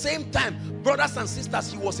 at the same time, brothers and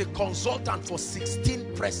sisters, he was a consultant for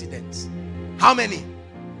 16 presidents. How many?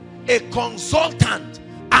 A consultant,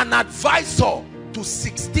 an advisor to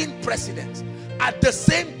 16 presidents. At the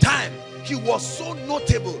same time, he was so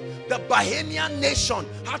notable, the Bahamian nation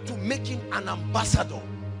had to make him an ambassador.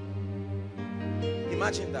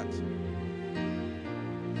 Imagine that.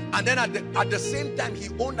 And then at the same time, he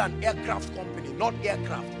owned an aircraft company, not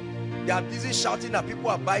aircraft. They are busy shouting that people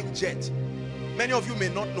are buying jets. Many of you may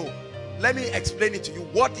not know. let me explain it to you.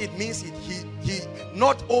 What it means, he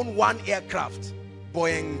not own one aircraft,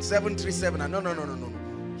 Boeing 737. No.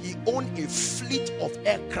 He owned a fleet of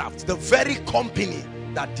aircraft, the very company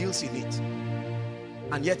that deals in it.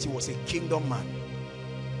 And yet he was a kingdom man.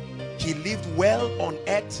 He lived well on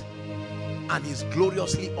earth and is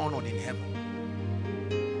gloriously honored in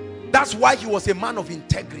heaven. That's why he was a man of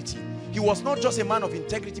integrity. He was not just a man of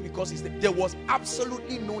integrity because there was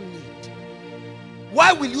absolutely no need.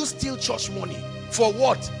 Why will you steal church money? For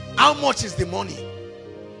what? How much is the money?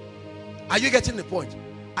 Are you getting the point?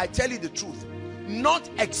 I tell you the truth. Not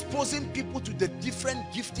exposing people to the different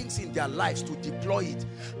giftings in their lives to deploy it,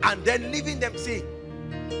 and then leaving them say,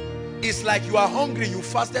 it's like you are hungry, you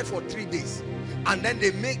fasted for 3 days, and then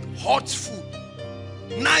they make hot food,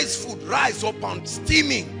 nice food, rice up and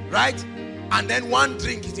steaming, right? And then one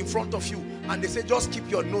drink is in front of you, and they say, just keep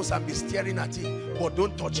your nose and be staring at it, but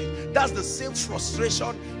don't touch it. That's the same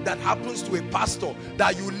frustration that happens to a pastor,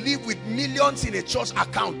 that you live with millions in a church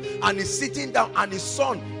account, and he's sitting down, and his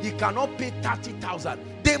son, he cannot pay 30,000.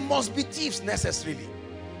 They must be thieves necessarily.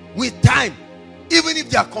 With time, even if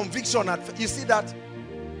their conviction, you see that?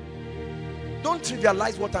 Don't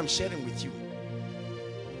trivialize what I'm sharing with you.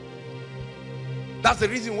 That's the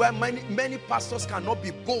reason why many pastors cannot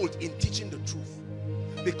be bold in teaching the truth,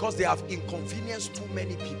 because they have inconvenienced too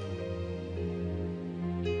many people.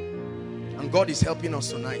 And God is helping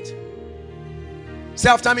us tonight. Say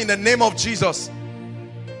after me, in the name of Jesus,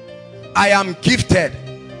 I am gifted.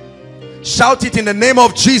 Shout it, in the name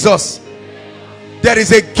of Jesus. There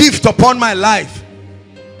is a gift upon my life.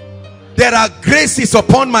 There are graces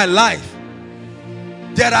upon my life.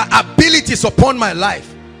 There are abilities upon my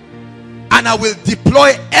life, and I will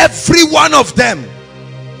deploy every one of them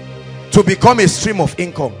to become a stream of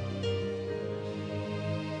income.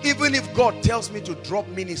 Even if God tells me to drop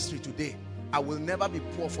ministry today, I will never be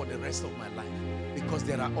poor for the rest of my life, because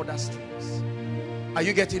there are other streams. Are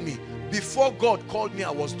you getting me? Before God called me,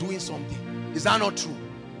 I was doing something. Is that not true?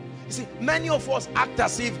 You see, many of us act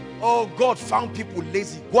as if, oh, God found people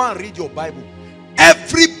lazy. Go and read your Bible.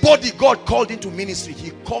 Everybody God called into ministry,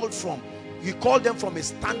 he called them from a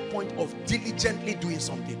standpoint of diligently doing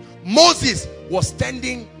something. Moses was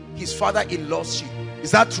tending his father-in-law's sheep.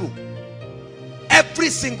 Is that true? Every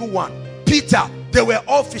single one. Peter, they were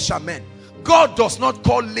all fishermen. God does not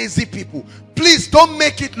call lazy people. Please don't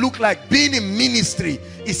make it look like being in ministry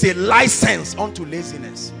is a license unto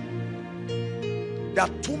laziness. There are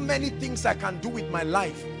too many things I can do with my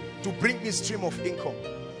life to bring me stream of income.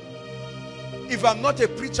 If I'm not a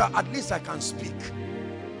preacher, at least I can speak.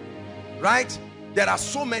 Right? There are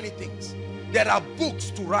so many things. There are books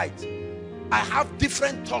to write. I have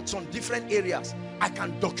different thoughts on different areas. I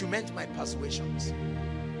can document my persuasions.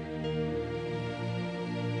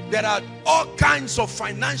 There are all kinds of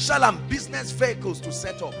financial and business vehicles to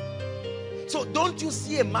set up. So don't you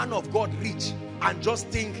see a man of God rich and just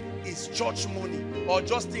think it's church money, or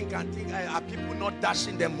just think and think, are people not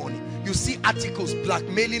dashing them money? You see articles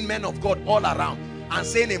blackmailing men of God all around and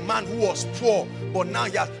saying a man who was poor, but now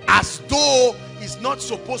he has, as though he's not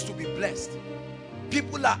supposed to be blessed.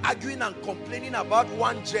 People are arguing and complaining about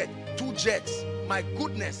 1 jet, 2 jets. My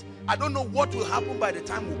goodness, I don't know what will happen by the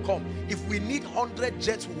time we come. If we need 100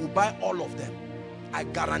 jets, we will buy all of them. I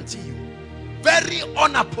guarantee you. Very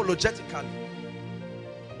unapologetically.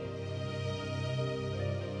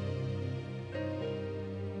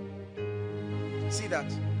 See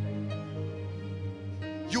that?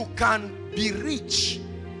 You can be rich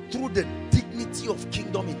through the dignity of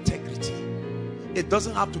kingdom integrity. It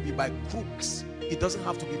doesn't have to be by crooks. It doesn't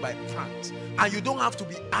have to be by pranks. And you don't have to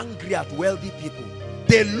be angry at wealthy people.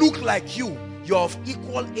 They look like you. You're of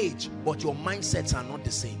equal age, but your mindsets are not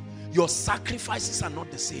the same. Your sacrifices are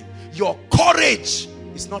not the same. Your courage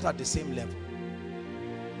is not at the same level.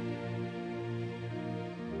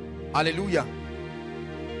 Hallelujah.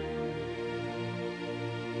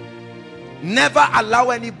 Never allow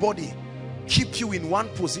anybody keep you in one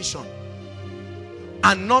position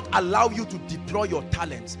and not allow you to deploy your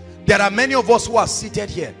talents. There are many of us who are seated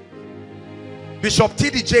here. Bishop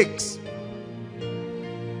T.D. Jakes,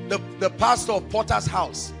 the pastor of Potter's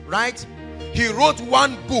House, right? He wrote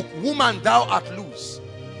one book, Woman Thou Art Loose.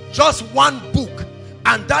 Just one book.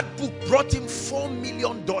 And that book brought him $4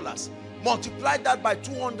 million. Multiply that by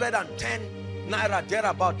 210 naira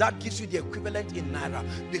thereabout. That gives you the equivalent in naira,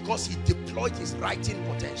 because he deployed his writing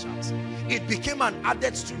potentials. It became an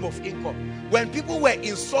added stream of income. When people were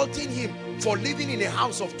insulting him for living in a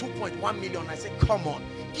house of 2.1 million, I said, come on,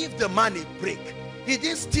 give the man a break. He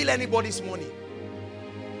didn't steal anybody's money.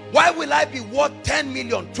 Why will I be worth 10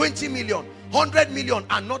 million, 20 million 100 million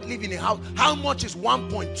and not live in a house. How much is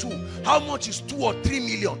 1.2? How much is 2 or 3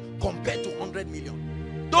 million compared to 100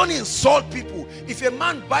 million? Don't insult people. If a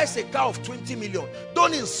man buys a car of 20 million,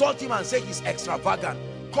 don't insult him and say he's extravagant.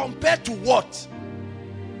 Compared to what?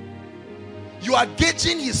 You are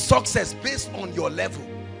gauging his success based on your level.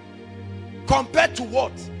 Compared to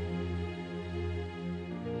what?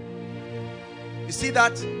 You see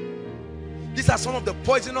that? These are some of the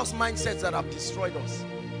poisonous mindsets that have destroyed us.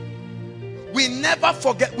 We never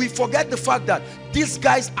forget, we forget the fact that these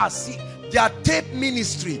guys are sick. Their tape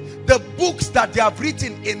ministry, the books that they have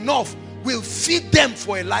written enough will feed them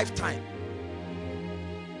for a lifetime.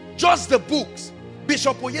 Just the books.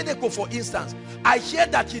 Bishop Oyedepo, for instance, I hear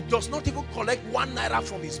that he does not even collect 1 naira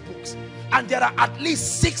from his books. And there are at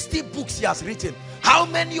least 60 books he has written. How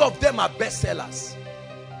many of them are bestsellers?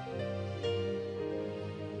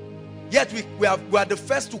 Yet we are the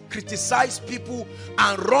first to criticize people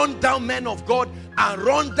and run down men of God and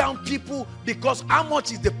run down people, because how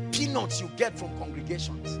much is the peanuts you get from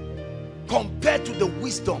congregations compared to the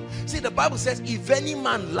wisdom? See, the Bible says, if any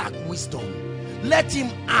man lack wisdom, let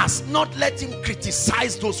him ask, not let him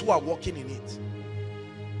criticize those who are walking in it.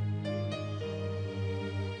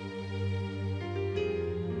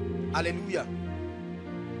 Hallelujah.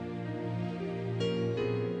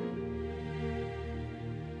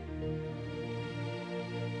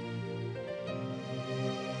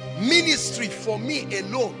 Ministry for me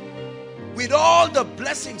alone, with all the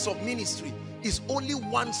blessings of ministry, is only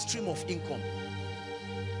one stream of income.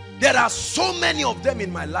 There are so many of them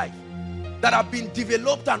in my life that have been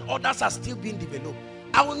developed and others are still being developed.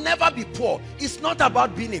 I will never be poor. It's not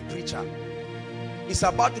about being a preacher. It's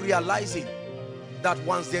about realizing that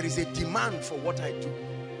once there is a demand for what I do,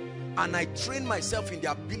 and I train myself in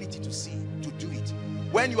the ability to see, to do it.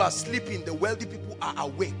 When you are sleeping, the wealthy people are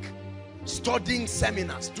awake, studying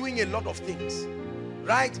seminars, doing a lot of things,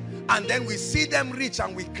 right? And then we see them rich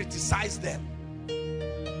and we criticize them.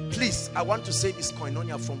 Please, I want to say this,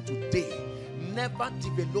 Koinonia, from today, never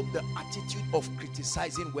develop the attitude of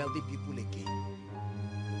criticizing wealthy people again.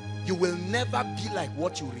 You will never be like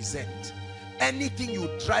what you resent. Anything you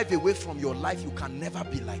drive away from your life, you can never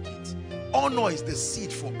be like it. Honor is the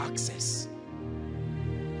seed for access.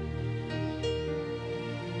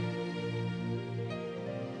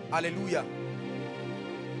 Hallelujah.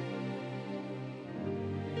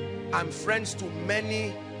 I'm friends to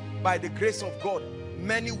many, by the grace of God,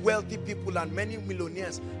 many wealthy people and many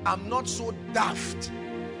millionaires. I'm not so daft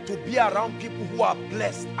to be around people who are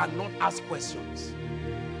blessed and not ask questions.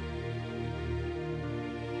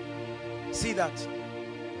 See that?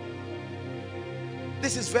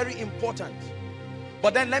 This is very important.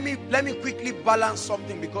 But then let me quickly balance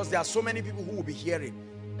something, because there are so many people who will be hearing.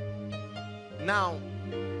 Now,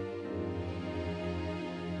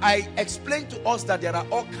 I explained to us that there are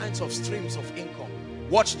all kinds of streams of income.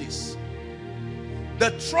 Watch this. The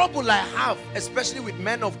trouble I have, especially with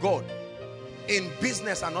men of God in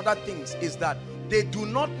business and other things, is that they do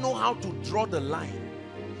not know how to draw the line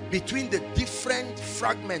between the different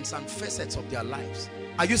fragments and facets of their lives.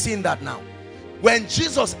 Are you seeing that now? When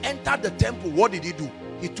Jesus entered the temple, what did he do?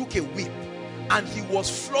 He took a whip and he was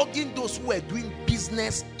flogging those who were doing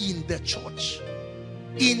business in the church.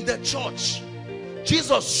 In the church.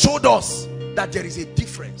 Jesus showed us that there is a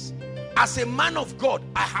difference. As a man of God,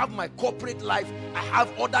 I have my corporate life, I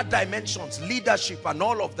have other dimensions, leadership and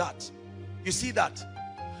all of that. You see that?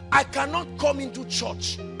 I cannot come into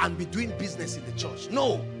church and be doing business in the church.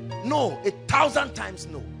 No, no, 1,000 times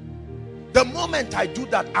no. The moment I do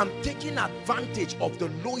that, I'm taking advantage of the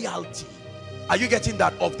loyalty. Are you getting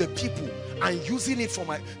that? Of the people, and using it for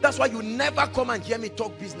my... That's why you never come and hear me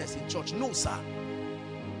talk business in church. No, sir.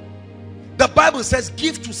 The Bible says,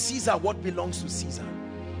 give to Caesar what belongs to Caesar.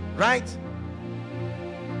 Right?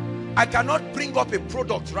 I cannot bring up a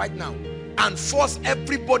product right now and force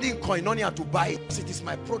everybody in Koinonia to buy it. It is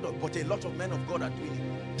my product, but a lot of men of God are doing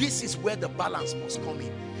it. This is where the balance must come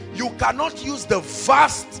in. You cannot use the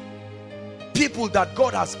vast people that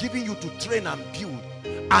God has given you to train and build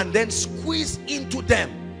and then squeeze into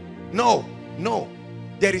them. No, no.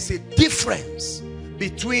 There is a difference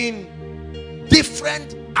between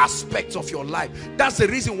different aspects of your life. That's the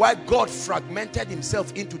reason why God fragmented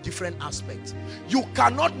himself into different aspects. You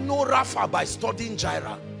cannot know Rapha by studying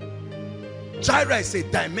Jireh. Jireh is a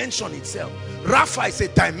dimension itself. Rapha is a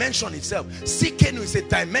dimension itself. Sikenu is a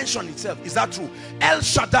dimension itself. Is that true? El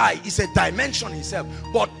Shaddai is a dimension itself.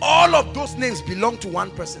 But all of those names belong to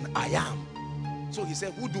one person. I am. So he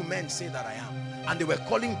said, who do men say that I am? And they were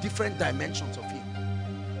calling different dimensions of him.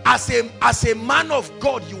 As a man of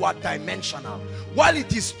God, you are dimensional. While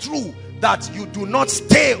it is true that you do not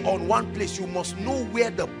stay on one place. You must know where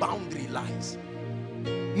the boundary lies.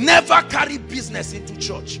 Never carry business into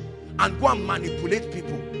church and go and manipulate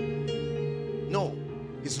people. No,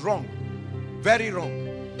 it's wrong. Very wrong.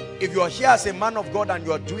 If you are here as a man of God and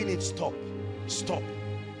you are doing it, stop. Stop.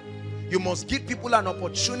 You must give people an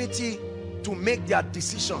opportunity to make their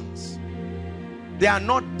decisions. They are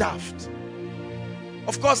not daft.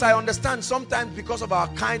 Of course, I understand sometimes because of our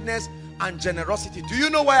kindness and generosity. Do you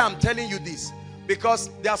know why I'm telling you this? Because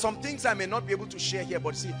there are some things I may not be able to share here,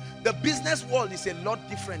 but see, the business world is a lot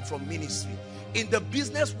different from ministry. In the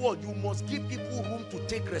business world, you must give people room to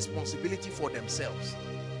take responsibility for themselves.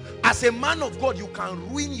 As a man of God, you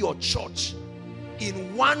can ruin your church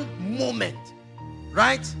in one moment,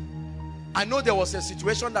 right? I know there was a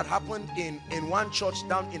situation that happened in one church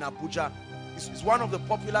down in Abuja. It's one of the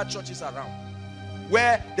popular churches around,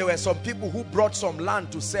 where there were some people who brought some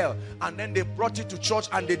land to sell, and then they brought it to church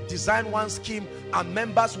and they designed one scheme and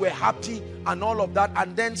members were happy and all of that,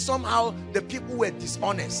 and then somehow the people were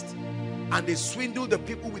dishonest and they swindled the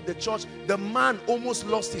people with the church. The man almost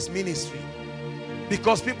lost his ministry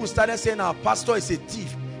because people started saying our pastor is a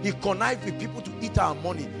thief. He connived with people to eat our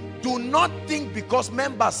money. Do not think because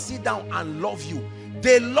members sit down and love you.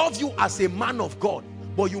 They love you as a man of God,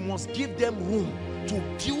 but you must give them room to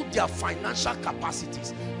build their financial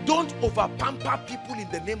capacities. Don't over pamper people in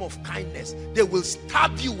the name of kindness. They will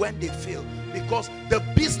stab you when they fail, because the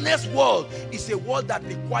business world is a world that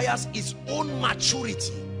requires its own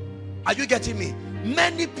maturity. Are you getting me?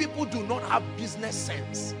 Many people do not have business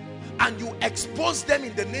sense, and you expose them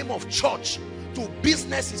in the name of church to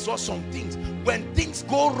businesses or some things. When things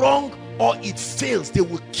go wrong or it fails, they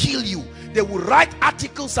will kill you. They will write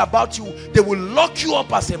articles about you. They will lock you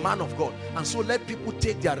up as a man of God. And so let people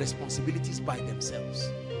take their responsibilities by themselves.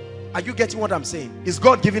 Are you getting what I'm saying? Is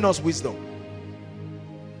God giving us wisdom?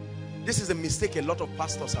 This is a mistake a lot of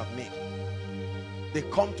pastors have made. They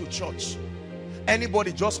come to church.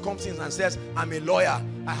 Anybody just comes in and says, I'm a lawyer,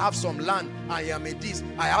 I have some land, I am a this,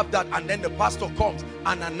 I have that, and then the pastor comes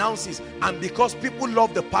and announces, and because people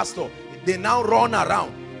love the pastor, they now run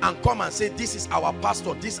around and come and say, this is our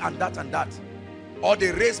pastor, this and that and that. Or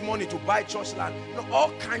they raise money to buy church land. You know,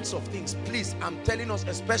 all kinds of things. Please, I'm telling us,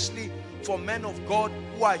 especially for men of God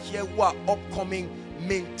who are here, who are upcoming,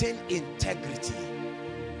 maintain integrity.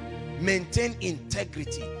 Maintain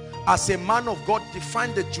integrity. As a man of God,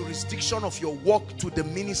 define the jurisdiction of your work to the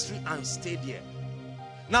ministry and stay there.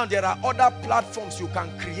 Now, there are other platforms you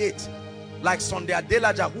can create, like Sunday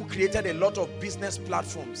Adelaja, who created a lot of business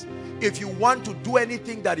platforms. If you want to do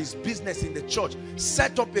anything that is business in the church,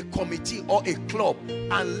 set up a committee or a club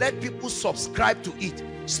and let people subscribe to it.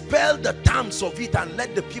 Spell the terms of it and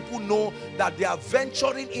let the people know that they are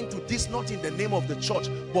venturing into this not in the name of the church,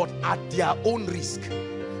 but at their own risk.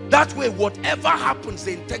 That way, whatever happens,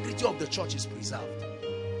 the integrity of the church is preserved.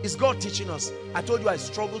 Is God teaching us? I told you I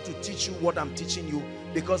struggle to teach you what I'm teaching you,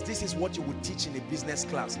 because this is what you would teach in a business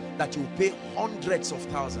class, that you pay hundreds of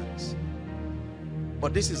thousands.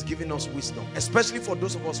 But this is giving us wisdom, especially for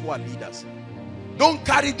those of us who are leaders. Don't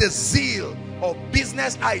carry the zeal of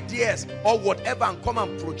business ideas or whatever and come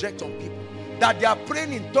and project on people. That they are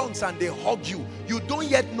praying in tongues and they hug you. You don't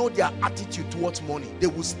yet know their attitude towards money. They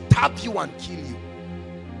will stab you and kill you.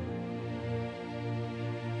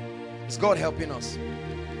 Is God helping us?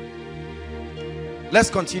 Let's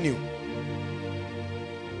continue.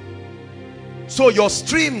 So your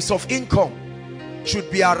streams of income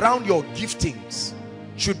should be around your giftings,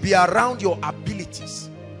 should be around your abilities,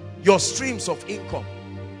 your streams of income.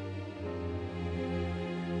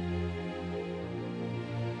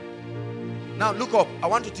 Now look up. I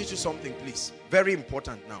want to teach you something, please. Very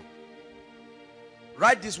important now.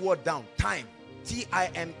 Write this word down. Time.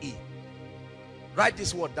 T-I-M-E. Write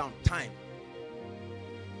this word down. Time.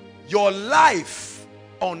 Your life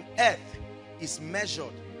on earth is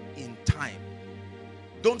measured in time.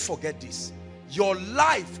 Don't forget this. Your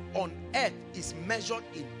life on earth is measured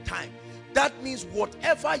in time. That means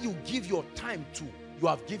whatever you give your time to, you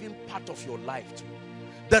have given part of your life to.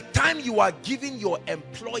 The time you are giving your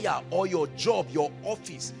employer or your job, your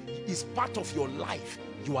office, is part of your life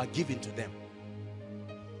you are giving to them.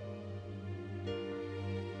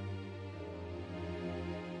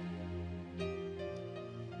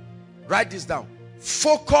 Write this down.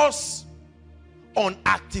 Focus on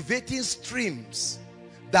activating streams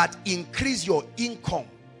that increase your income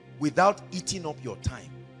without eating up your time.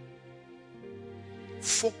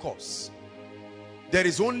 Focus. There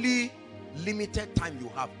is only limited time you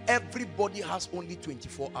have. Everybody has only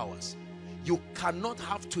 24 hours. You cannot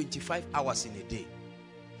have 25 hours in a day.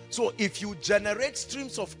 So if you generate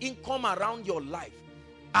streams of income around your life,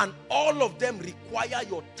 And all of them require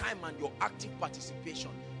your time and your active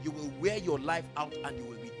participation. You will wear your life out and you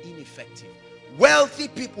will be ineffective. Wealthy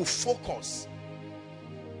people focus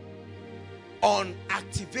on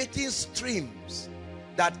activating streams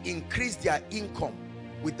that increase their income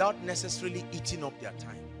without necessarily eating up their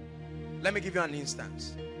time. Let me give you an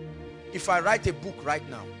instance. If I write a book right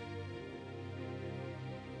now,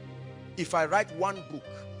 if I write one book,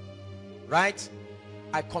 right,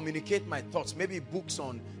 I communicate my thoughts. Maybe books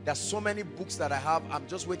on, there's so many books that I have. I'm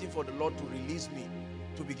just waiting for the Lord to release me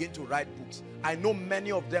to begin to write books. I know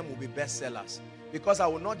many of them will be bestsellers because I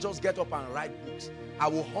will not just get up and write books. I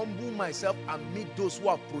will humble myself and meet those who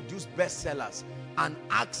have produced bestsellers and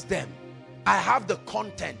ask them, I have the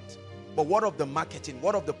content, but what of the marketing?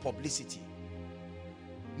 What of the publicity?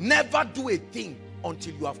 Never do a thing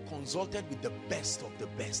until you have consulted with the best of the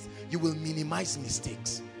best. You will minimize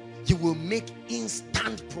mistakes. You will make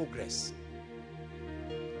instant progress.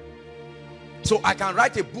 So I can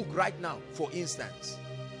write a book right now, for instance,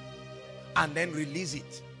 and then release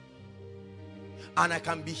it. And I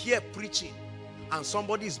can be here preaching and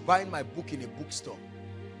somebody is buying my book in a bookstore.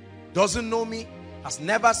 Doesn't know me, has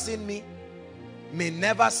never seen me, may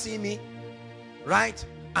never see me, right?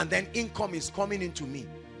 And then income is coming into me.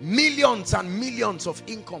 Millions and millions of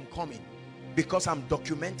income coming because I'm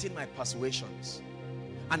documenting my persuasions.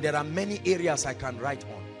 And there are many areas I can write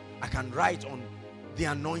on. I can write on the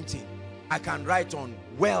anointing. I can write on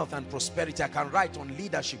wealth and prosperity. I can write on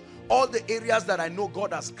leadership. All the areas that I know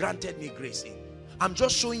God has granted me grace in. I'm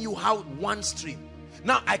just showing you how one stream.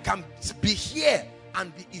 Now I can be here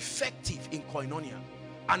and be effective in Koinonia.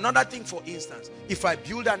 Another thing, for instance, if I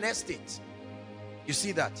build an estate, you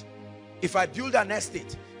see that? If I build an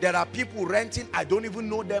estate, there are people renting, I don't even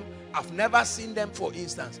know them, I've never seen them, for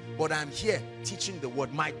instance, but I'm here teaching the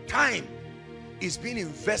word. My time is being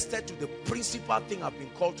invested to the principal thing I've been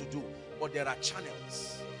called to do, but there are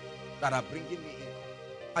channels that are bringing me income.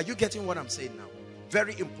 Are you getting what I'm saying now?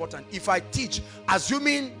 Very important. If I teach,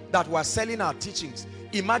 assuming that we're selling our teachings,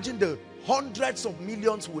 imagine the hundreds of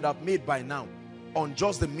millions we would have made by now on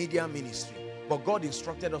just the media ministry. But God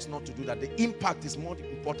instructed us not to do that. The impact is more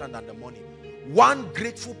important than the money. One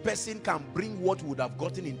grateful person can bring what we would have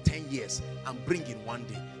gotten in 10 years and bring in one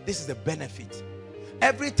day. This is the benefit.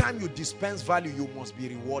 Every time you dispense value, you must be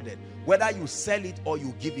rewarded. Whether you sell it or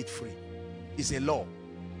you give it free. It's a law.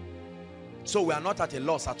 So we are not at a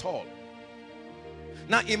loss at all.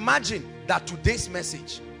 Now imagine that today's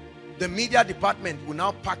message, the media department will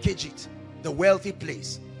now package it. The Wealthy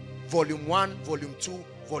Place. Volume 1, Volume 2,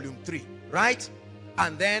 Volume 3. Right?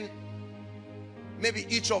 And then maybe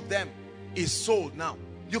each of them is sold now.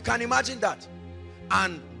 You can imagine that.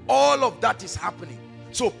 And all of that is happening.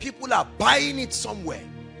 So people are buying it somewhere.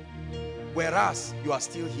 Whereas you are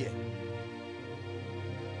still here.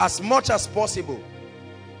 As much as possible,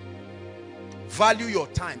 value your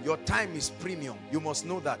time. Your time is premium. You must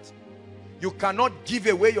know that. You cannot give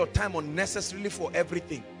away your time unnecessarily for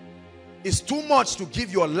everything. It's too much to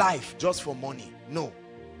give your life just for money. No.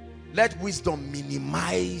 Let wisdom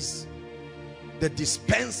minimize the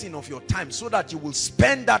dispensing of your time so that you will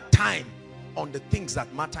spend that time on the things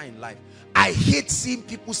that matter in life. I hate seeing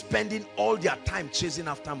people spending all their time chasing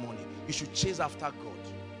after money. You should chase after God.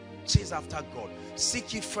 Chase after God.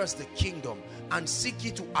 Seek ye first the kingdom, and seek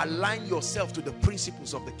ye to align yourself to the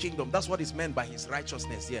principles of the kingdom. That's what is meant by his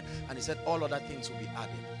righteousness here. And he said all other things will be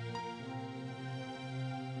added.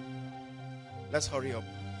 Let's hurry up.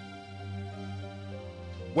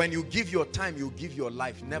 When you give your time, you give your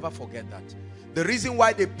life. Never forget that. The reason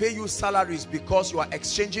why they pay you salary is because you are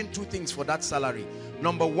exchanging two things for that salary.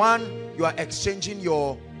 Number one, you are exchanging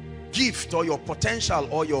your gift or your potential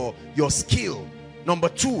or your skill. Number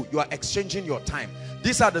two, you are exchanging your time.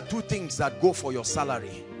 These are the two things that go for your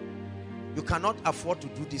salary. You cannot afford to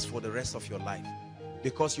do this for the rest of your life,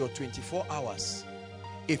 because your 24 hours,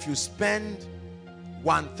 if you spend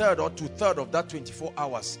 1/3 or 2/3 of that 24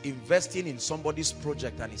 hours investing in somebody's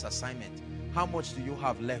project and his assignment, how much do you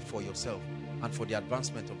have left for yourself and for the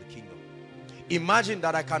advancement of the kingdom? Imagine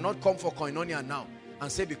that I cannot come for Koinonia now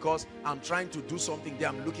and say, because I'm trying to do something there,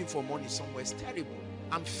 I'm looking for money somewhere. It's terrible.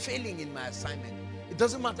 I'm failing in my assignment. It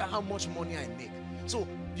doesn't matter how much money I make. So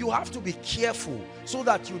you have to be careful so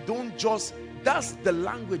that you don't just, that's the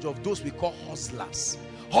language of those we call hustlers.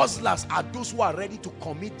 Hustlers are those who are ready to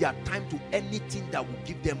commit their time to anything that will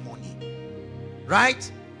give them money. Right?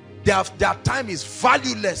 Their time is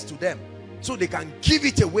valueless to them, so they can give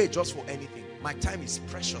it away just for anything. My time is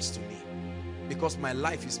precious to me because my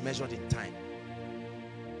life is measured in time.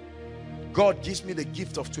 God gives me the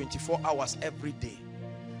gift of 24 hours every day,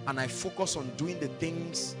 and I focus on doing the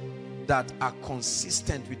things that are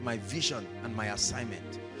consistent with my vision and my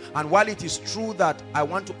assignment. And while it is true that I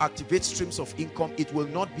want to activate streams of income, it will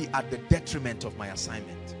not be at the detriment of my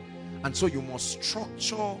assignment. And so you must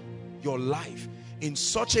structure your life in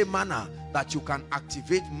such a manner that you can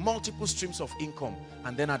activate multiple streams of income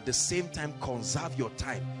and then at the same time conserve your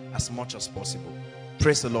time as much as possible.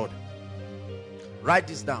 Praise the Lord. Write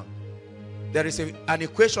this down. There is an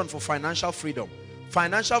equation for financial freedom.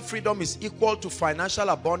 Financial freedom is equal to financial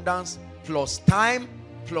abundance plus time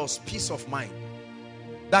plus peace of mind.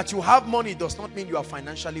 That you have money does not mean you are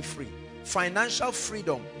financially free. Financial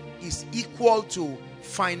freedom is equal to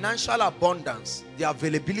financial abundance, the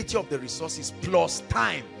availability of the resources, plus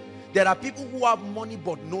time. There are people who have money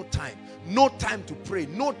but no time. No time to pray,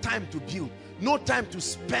 no time to build, no time to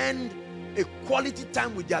spend a quality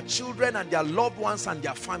time with their children and their loved ones and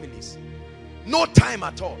their families. No time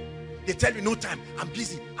at all. They tell you no time, I'm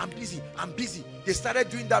busy, I'm busy, I'm busy. They started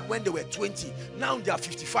doing that when they were 20. Now they are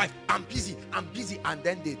 55, I'm busy, and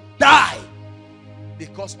then they die.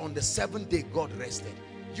 Because on the 7th day God rested.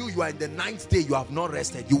 You are in the 9th day, you have not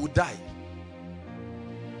rested, you will die.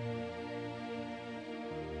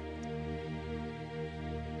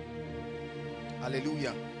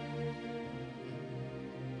 Hallelujah.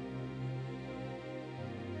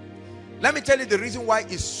 Let me tell you the reason why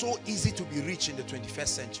it's so easy to be rich in the 21st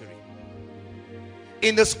century.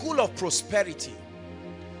 In the school of prosperity,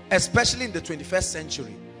 especially in the 21st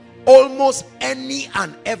century, almost any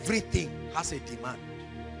and everything has a demand.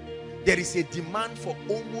 There is a demand for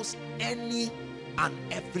almost any and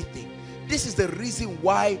everything. This is the reason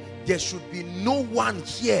why there should be no one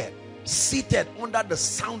here seated under the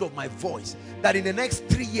sound of my voice that in the next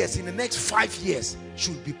 3 years, in the next 5 years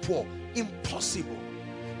should be poor. Impossible.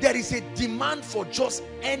 There is a demand for just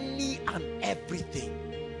any and everything.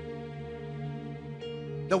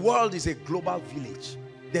 The world is a global village.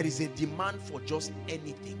 There is a demand for just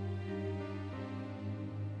anything.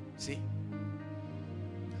 See?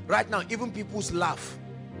 Right now, even people's laugh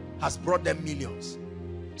has brought them millions.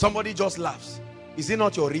 Somebody just laughs. Is it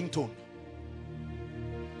not your ringtone?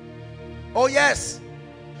 Oh yes.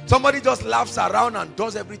 Somebody just laughs around and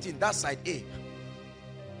does everything. That's side A.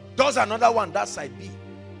 Does another one. That's side B.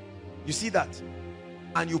 You see that?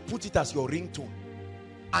 And you put it as your ringtone.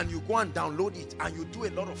 And you go and download it. And you do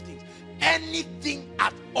a lot of things. Anything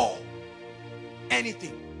at all.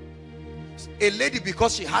 Anything. A lady,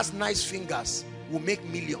 because she has nice fingers, will make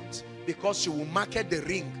millions. Because she will market the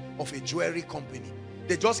ring of a jewelry company.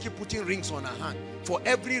 They just keep putting rings on her hand. For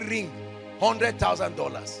every ring,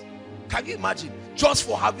 $100,000. Can you imagine? Just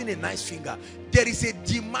for having a nice finger. There is a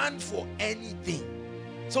demand for anything.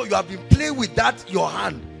 So you have been playing with that, your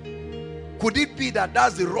hand. Could it be that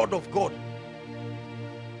that's the rod of God?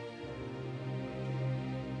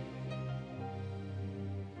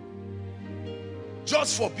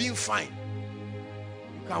 Just for being fine.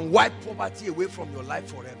 You can wipe poverty away from your life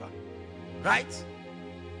forever. Right?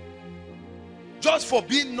 Just for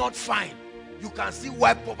being not fine, you can still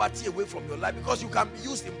wipe poverty away from your life, because you can be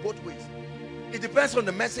used in both ways. It depends on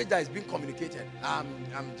the message that is being communicated. I'm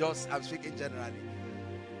speaking generally.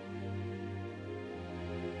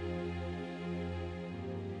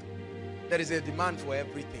 There is a demand for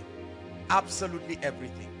everything. Absolutely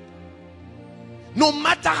everything. No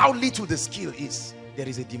matter how little the skill is, there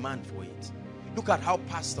is a demand for it. Look at how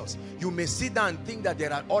pastors, you may sit down and think that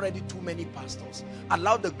there are already too many pastors.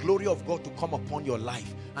 Allow the glory of God to come upon your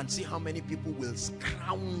life and see how many people will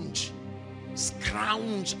scrounge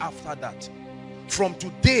after that. From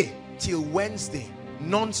today till Wednesday,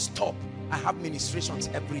 non-stop, I have ministrations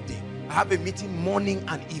every day. I have a meeting morning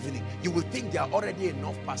and evening. You will think there are already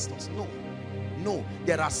enough pastors. No,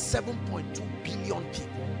 there are 7.2 billion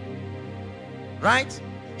people. Right?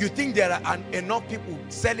 You think there are enough people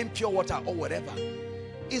selling pure water or whatever.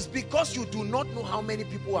 It's because you do not know how many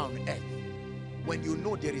people are on earth. When you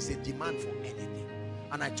know there is a demand for anything.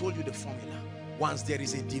 And I told you the formula. Once there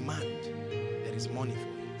is a demand, there is money for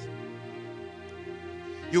it.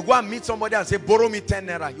 You go and meet somebody and say, borrow me 10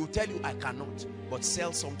 naira. He'll tell you, I cannot. But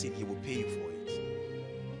sell something, he will pay you for it.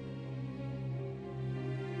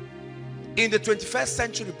 In the 21st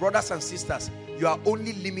century, brothers and sisters, you are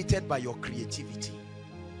only limited by your creativity.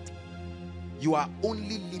 You are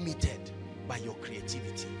only limited by your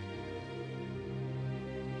creativity.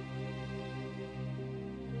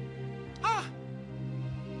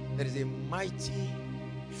 There is a mighty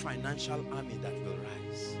financial army that will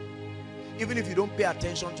rise. Even if you don't pay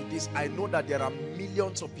attention to this, I know that there are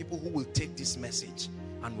millions of people who will take this message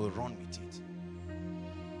and will run with it.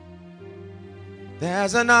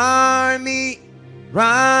 There's an army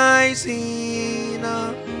rising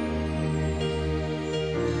up.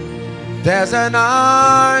 There's an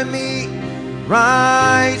army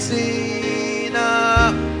rising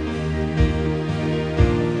up.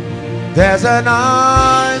 There's an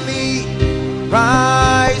army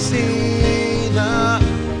rising up.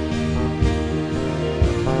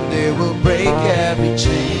 They will break every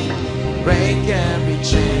chain, break every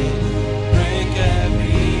chain, break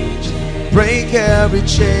every chain, break every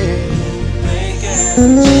chain, break every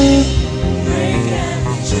chain, break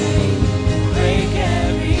every chain, break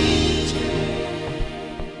every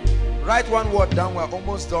chain. Write one word down, we're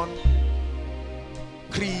almost done.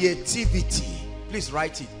 Creativity. Please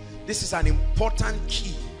write it. This is an important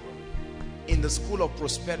key in the school of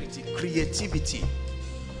prosperity. Creativity.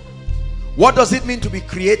 What does it mean to be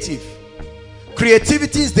creative?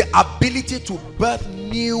 Creativity is the ability to birth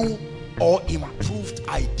new or improved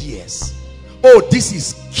ideas. Oh, this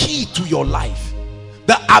is key to your life.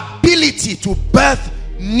 The ability to birth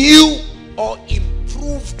new or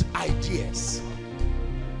improved ideas.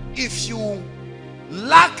 If you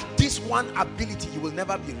lack this one ability, you will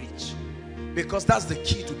never be rich. Because that's the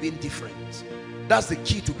key to being different. That's the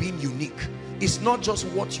key to being unique. It's not just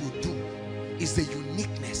what you do, it's the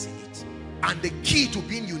uniqueness in it. And the key to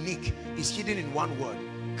being unique is hidden in one word: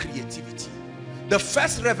 creativity. The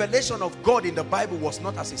first revelation of God in the Bible was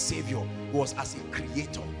not as a savior, it was as a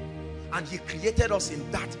creator. And he created us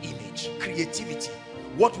in that image. Creativity,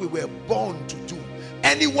 what we were born to do.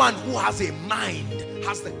 Anyone who has a mind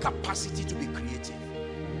has the capacity to be creative.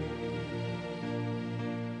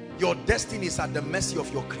 Your destiny is at the mercy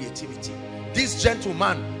of your creativity. This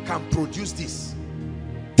gentleman can produce this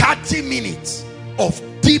 30 minutes of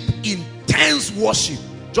deep, intense worship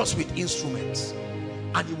just with instruments,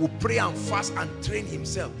 and he will pray and fast and train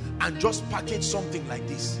himself and just package something like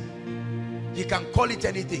this. He can call it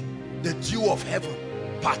anything. The Dew of Heaven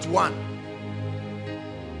Part 1.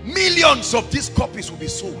 Millions of these copies will be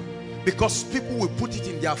sold because people will put it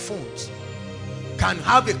in their phones. Can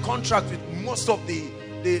have a contract with most of the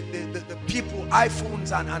people,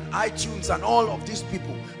 iPhones and iTunes and all of these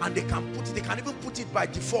people, and they can put it, they can even put it by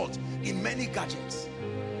default in many gadgets,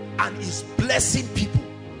 and is blessing people.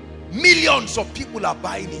 Millions of people are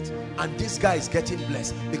buying it, and this guy is getting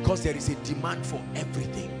blessed because there is a demand for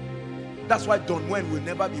everything. That's why Don Wen will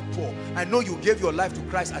never be poor. I know you gave your life to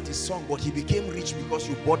Christ at his song, but he became rich because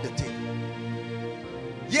you bought the thing.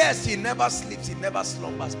 Yes, he never sleeps, he never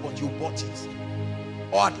slumbers, but you bought it,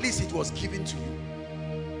 or at least it was given to you.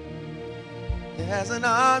 There's an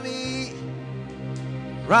army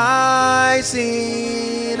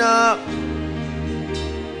rising up.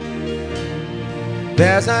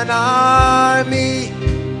 There's an army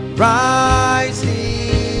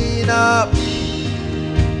rising up.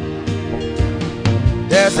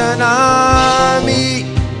 There's an army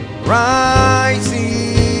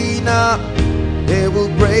rising up. They will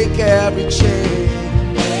break every chain.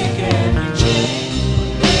 Break every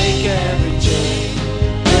chain. Break every chain.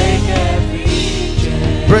 Break every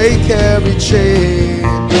chain. Break every chain.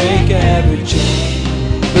 Break every chain.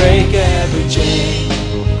 Break every chain.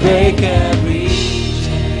 Break every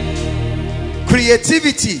chain.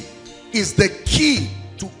 Creativity is the key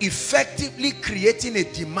to effectively creating a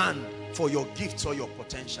demand for your gifts or your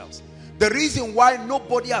potentials. The reason why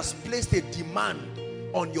nobody has placed a demand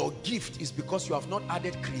on your gift is because you have not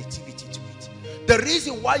added creativity to it. The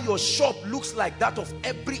reason why your shop looks like that of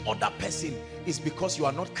every other person is because you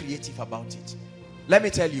are not creative about it. Let me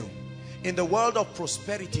tell you, in the world of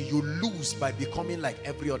prosperity, you lose by becoming like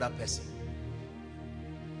every other person.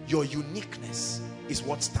 Your uniqueness is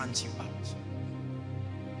what stands you out.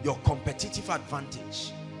 Your competitive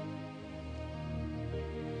advantage.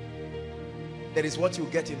 There is what you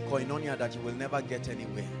get in Koinonia that you will never get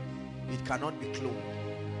anywhere. It cannot be cloned.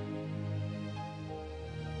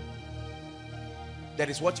 There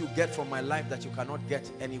is what you get from my life that you cannot get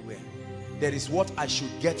anywhere. There is what I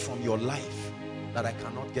should get from your life that I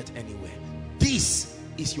cannot get anywhere. This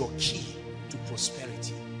is your key to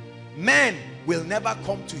prosperity. Men will never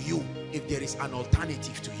come to you if there is an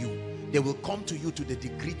alternative to you. They will come to you to the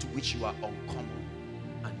degree to which you are uncommon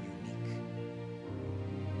and unique.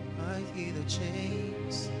 I hear the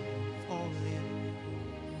chains falling,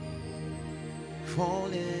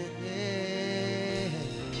 falling.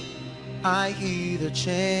 I hear the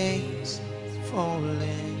chains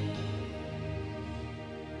falling.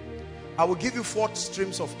 I will give you 4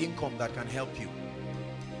 streams of income that can help you.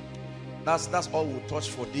 That's all we'll touch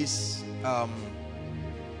for this.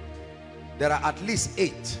 There are at least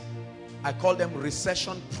 8. I call them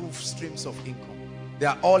recession-proof streams of income. They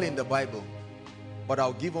are all in the Bible, but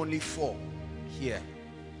I'll give only 4 here.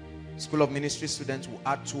 School of Ministry students will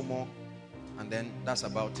add 2 more, and then that's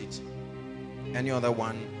about it. Any other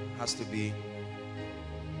one? Has to be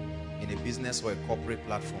in a business or a corporate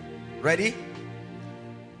platform. Ready?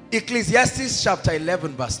 Ecclesiastes chapter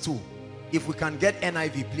 11 verse 2. If we can get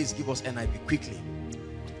NIV, please give us NIV quickly.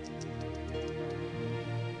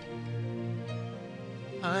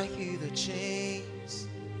 I hear the chains.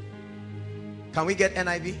 Can we get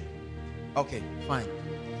NIV? Okay, fine.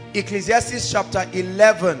 Ecclesiastes chapter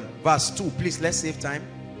 11 verse 2. Please, let's save time.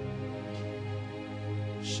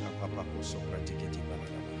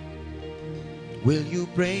 Will you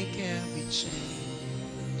break every chain?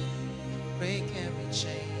 Break every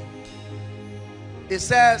chain. It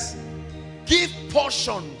says, give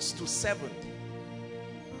portions to 7,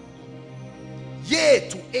 yea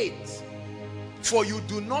to 8, for you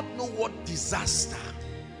do not know what disaster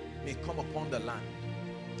may come upon the land.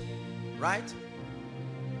 Right?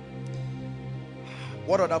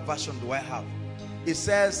 What other version do I have? It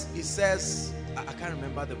says, I can't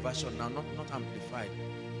remember the version now, not amplified.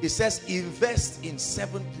 It says, invest in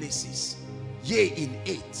 7 places, yea in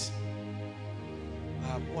 8.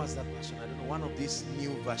 What was that version? I don't know, one of these new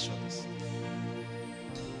versions.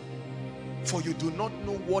 For you do not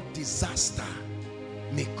know what disaster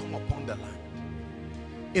may come upon the land.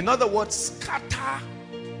 In other words, scatter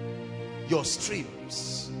your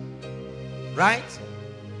streams. Right?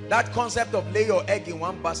 That concept of lay your egg in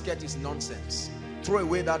one basket is nonsense. Throw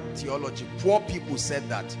away that theology. Poor people said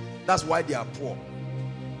that. That's why they are poor.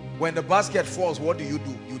 When the basket falls, what do? You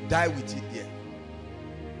die with it there.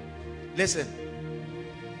 Listen.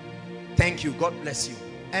 Thank you. God bless you.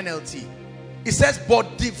 NLT. It says,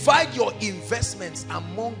 but divide your investments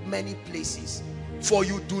among many places, for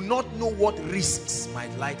you do not know what risks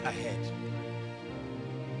might lie ahead.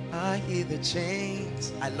 I hear the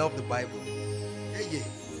chains. I love the Bible. Yeah,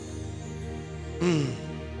 yeah.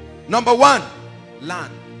 Number 1,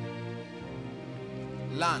 land.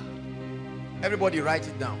 Land. Everybody write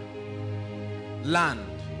it down. Land.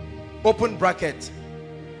 Open bracket.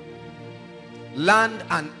 Land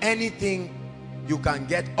and anything you can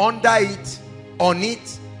get under it, on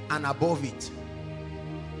it, and above it.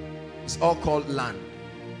 It's all called land.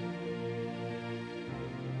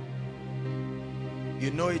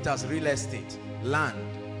 You know it as real estate. Land.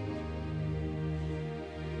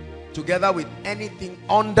 Together with anything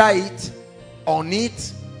under it, on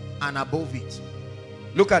it, and above it.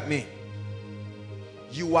 Look at me.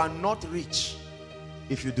 You are not rich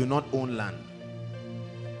if you do not own land.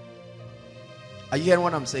 Are you hearing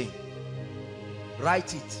what I'm saying?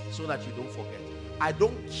 Write it so that you don't forget. I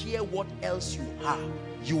don't care what else you are.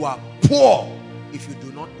 You are poor if you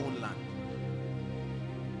do not own land.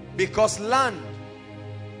 Because land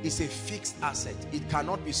is a fixed asset. It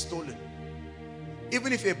cannot be stolen.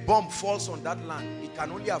 Even if a bomb falls on that land, it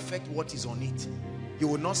can only affect what is on it. You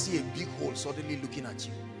will not see a big hole suddenly looking at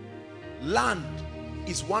you. Land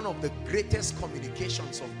is one of the greatest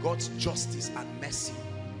communications of God's justice and mercy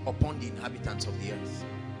upon the inhabitants of the earth.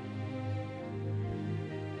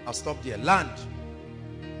 I'll stop there. Land.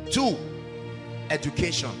 2,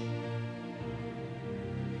 education.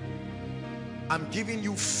 I'm giving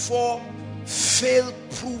you 4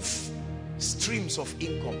 fail-proof streams of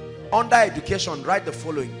income. Under education, write the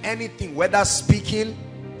following. Anything, whether speaking,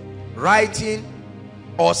 writing,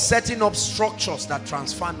 or setting up structures that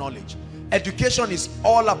transfer knowledge. Education is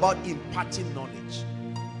all about imparting knowledge.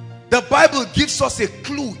 The Bible gives us a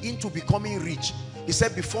clue into becoming rich. He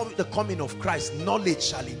said, before the coming of Christ, knowledge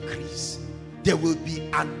shall increase. There will be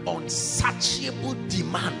an unsatiable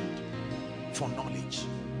demand for knowledge.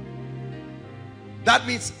 That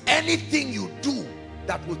means anything you do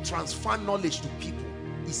that will transfer knowledge to people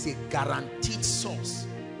is a guaranteed source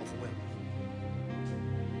of wealth.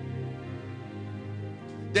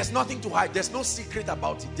 There's nothing to hide. There's no secret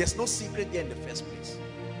about it. There's no secret there in the first place.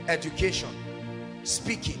 Education,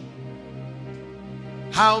 speaking.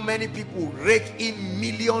 How many people rake in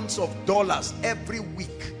millions of dollars every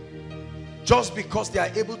week just because they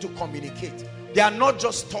are able to communicate? They are not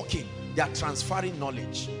just talking, they are transferring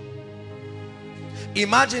knowledge.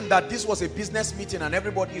 Imagine that this was a business meeting and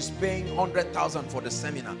everybody is paying 100,000 for the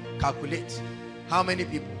seminar. Calculate how many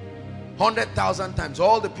people. 100,000 times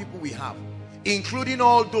all the people we have, including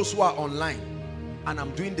all those who are online. And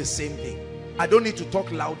I'm doing the same thing. I don't need to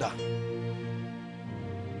talk louder.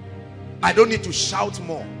 I don't need to shout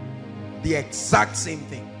more. The exact same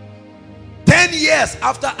thing. 10 years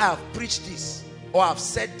after I have preached this, or I've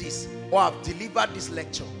said this, or I've delivered this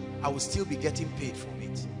lecture, I will still be getting paid from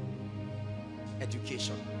it.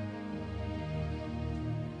 Education.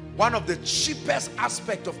 One of the cheapest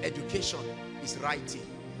aspects of education is writing.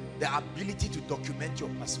 The ability to document your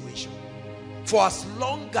persuasion. For as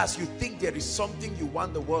long as you think there is something you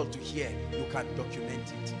want the world to hear, you can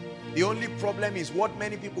document it. The only problem is what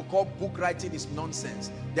many people call book writing is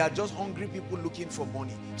nonsense. They are just hungry people looking for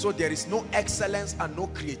money. So there is no excellence and no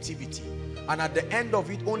creativity. And at the end of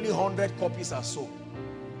it, only 100 copies are sold.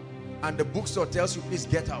 And the bookstore tells you, please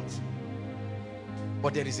get out.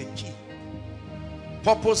 But there is a key.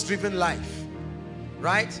 Purpose-driven life.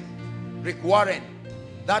 Right? Rick Warren,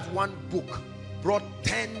 that one book brought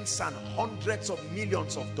tens and hundreds of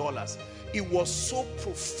millions of dollars. It was so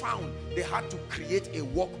profound, they had to create a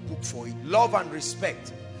workbook for it. Love and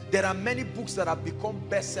Respect. There are many books that have become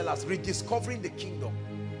bestsellers, Rediscovering the Kingdom,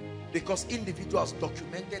 because individuals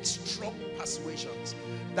documented strong persuasions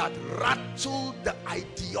that rattled the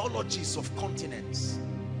ideologies of continents.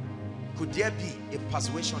 Could there be a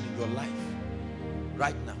persuasion in your life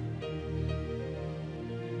right now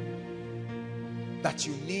that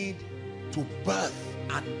you need to birth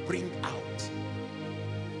and bring out?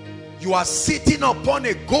 You are sitting upon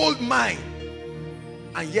a gold mine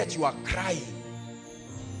and yet you are crying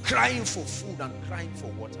for food and crying for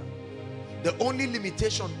water. The only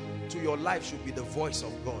limitation to your life should be the voice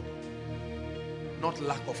of God, not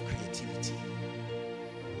lack of creativity.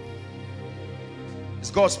 Is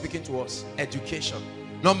God speaking to us? Education.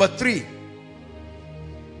 Number 3,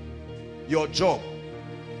 your job.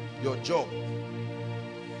 Your job.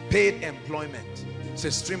 Paid employment. It's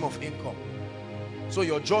a stream of income. So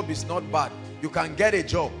your job is not bad. You can get a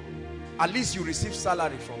job. At least you receive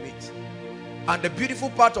salary from it. And the beautiful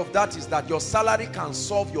part of that is that your salary can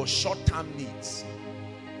solve your short-term needs.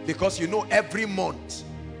 Because you know every month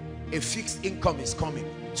a fixed income is coming.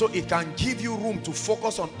 So it can give you room to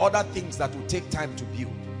focus on other things that will take time to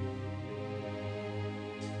build.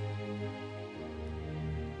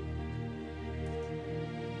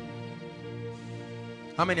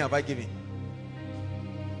 How many have I given?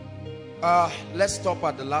 Let's stop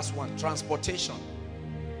at the last one. Transportation.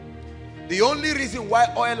 The only reason why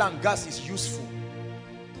oil and gas is useful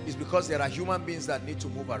is because there are human beings that need to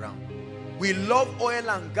move around. We love oil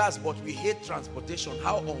and gas, but we hate transportation.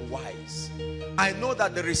 How unwise. I know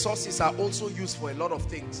that the resources are also used for a lot of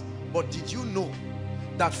things, but did you know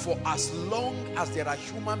that for as long as there are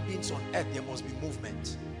human beings on earth, there must be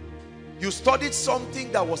movement? You studied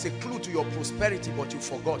something that was a clue to your prosperity, but you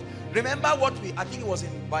forgot. Remember what I think it was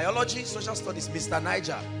in biology, social studies, Mr.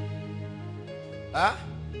 Niger. Huh?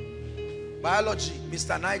 Biology,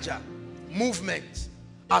 Mr. Niger. Movement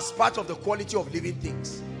as part of the quality of living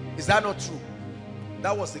things. Is that not true?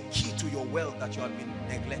 That was the key to your wealth that you have been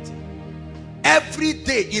neglecting. Every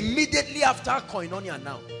day, immediately after Koinonia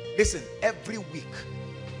now, listen, every week,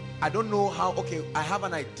 I don't know how, okay, I have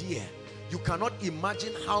an idea. You cannot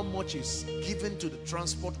imagine how much is given to the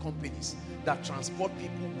transport companies that transport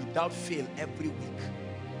people without fail every week.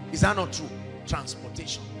 Is that not true?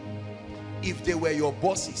 Transportation. If they were your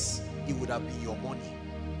bosses, it would have been your money.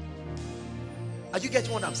 Are you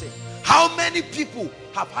getting what I'm saying? How many people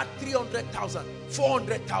have had 300,000,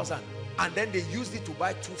 400,000, and then they used it to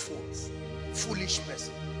buy 2 phones? Foolish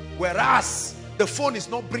person. Whereas the phone is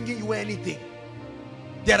not bringing you anything.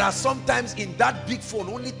 There are sometimes in that big phone,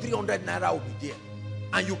 only 300 naira will be there.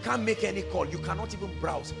 And you can't make any call. You cannot even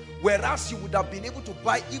browse. Whereas you would have been able to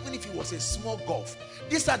buy even if it was a small Golf.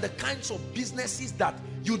 These are the kinds of businesses that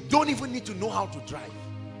you don't even need to know how to drive.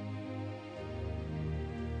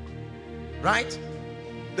 Right?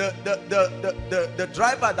 The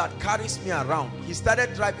driver that carries me around, he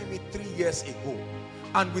started driving me 3 years ago.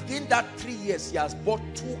 And within that 3 years, he has bought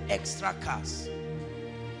 2 extra cars.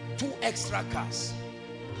 2 extra cars.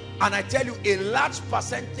 And I tell you, a large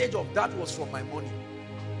percentage of that was from my money.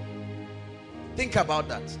 Think about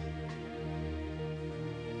that.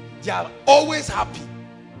 They are always happy.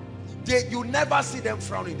 You never see them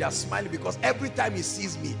frowning. They are smiling because every time he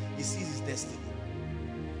sees me, he sees his destiny.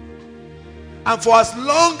 And for as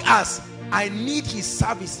long as I need his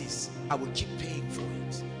services, I will keep paying for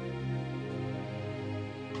it.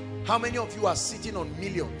 How many of you are sitting on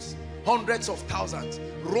millions, hundreds of thousands,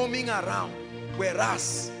 roaming around,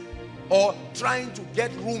 whereas, or trying to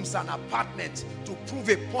get rooms and apartments to prove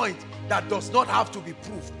a point that does not have to be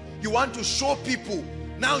proved? You want to show people,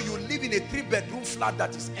 now you live in a 3-bedroom flat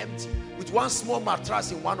that is empty with 1 small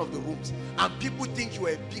mattress in one of the rooms, and people think you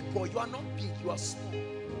are a big boy. You are not big, you are small.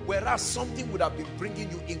 Whereas something would have been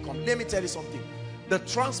bringing you income. Let me tell you something. The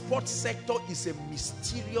transport sector is a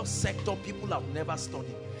mysterious sector people have never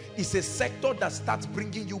studied. It's a sector that starts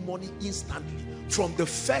bringing you money instantly. From the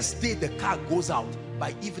first day the car goes out,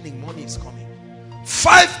 by evening money is coming.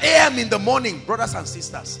 5 a.m. in the morning, brothers and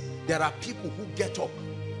sisters, there are people who get up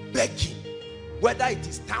begging, whether it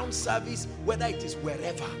is town service, whether it is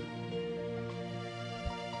wherever.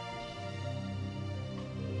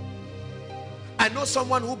 I know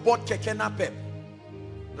someone who bought Keke Napep,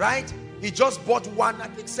 right? He just bought one, I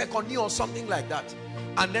think second year or something like that.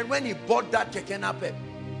 And then when he bought that Keke Napep,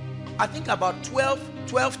 I think about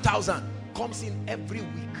 12,000 comes in every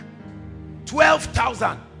week.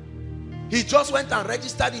 12,000. He just went and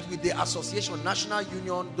registered it with the association, National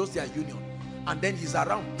Union, those their union. And then he's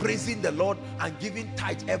around praising the Lord and giving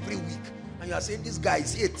tithe every week. And you are saying, this guy,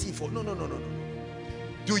 is he a thief? No.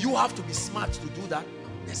 Do you have to be smart to do that?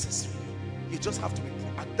 Not necessarily. You just have to be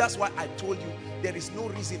poor. And that's why I told you, there is no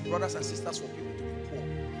reason, brothers and sisters, for people to be poor.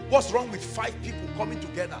 What's wrong with 5 people coming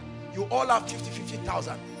together? You all have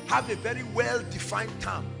 50,000. Have a very well-defined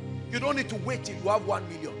term. You don't need to wait till you have 1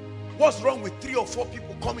 million. What's wrong with 3 or 4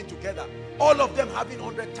 people coming together? All of them having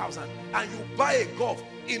 100,000. And you buy a golf.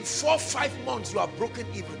 In 4-5 months, you are broken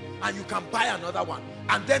even. And you can buy another one.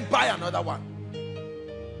 And then buy another one.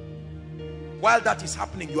 While that is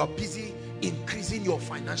happening, you are busy increasing your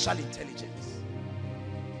financial intelligence.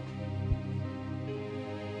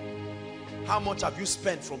 How much have you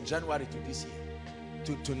spent from January to this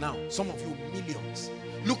year? To now? Some of you, millions.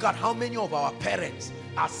 Look at how many of our parents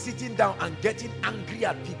are sitting down and getting angry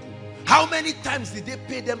at people. How many times did they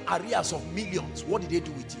pay them arrears of millions? What did they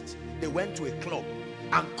do with it? They went to a club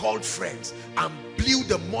and called friends and blew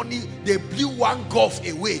the money. They blew one golf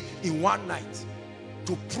away in one night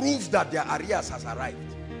to prove that their arrears has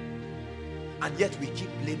arrived. And yet we keep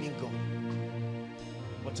blaming God.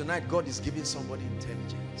 But tonight God is giving somebody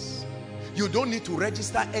intelligence. You don't need to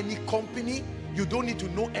register any company. You don't need to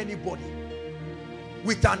know anybody.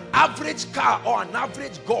 With an average car or an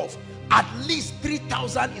average golf, at least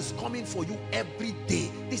 3,000 is coming for you every day.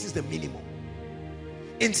 This is the minimum.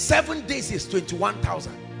 In 7 days is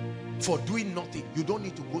 21,000 for doing nothing. You don't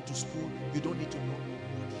need to go to school. You don't need to know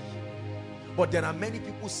nobody. But there are many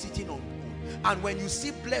people sitting on gold. And when you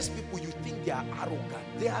see blessed people, you think they are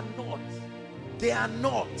arrogant. They are not. They are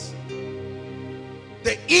not.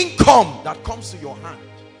 The income that comes to your hand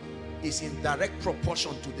is in direct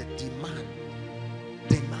proportion to the demand.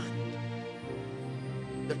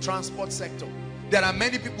 The transport sector. There are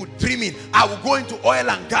many people dreaming, I will go into oil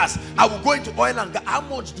and gas. I will go into oil and gas. How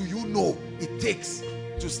much do you know it takes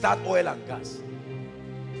to start oil and gas?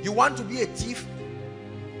 You want to be a thief?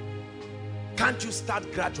 Can't you start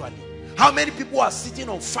gradually? How many people are sitting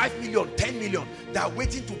on 5 million, 10 million? They are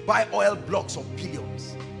waiting to buy oil blocks of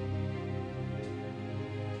billions.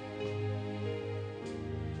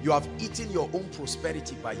 You have eaten your own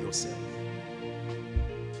prosperity by yourself.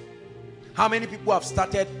 How many people have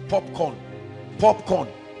started popcorn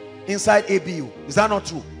inside ABU? Is that not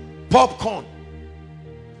true? Popcorn.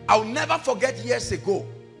 I'll never forget years ago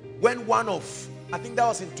when I think that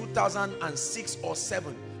was in 2006 or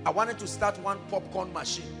 7, I wanted to start one popcorn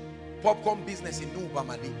business in New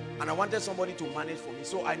Bamali, and I wanted somebody to manage for me.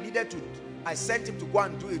 So I sent him to go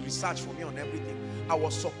and do a research for me on everything. I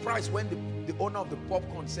was surprised when the owner of the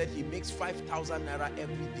popcorn said he makes 5,000 naira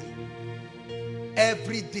every day.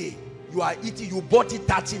 Every day. You are eating, you bought it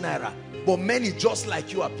 30 naira, but many just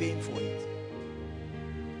like you are paying for it.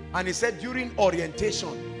 And he said during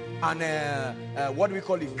orientation and what do we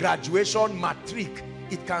call it, graduation, matric,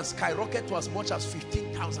 it can skyrocket to as much as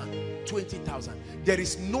 15,000, 20,000. There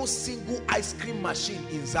is no single ice cream machine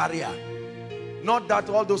in Zaria. Not that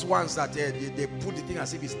all those ones that they put the thing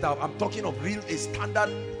as if it's tough. I'm talking of real, a standard.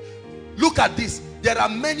 Look at this. There are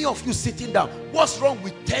many of you sitting down. What's wrong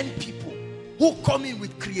with 10 people who come in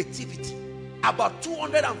with creativity? About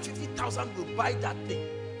 250,000 will buy that thing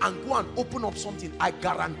and go and open up something. I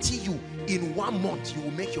guarantee you, in 1 month, you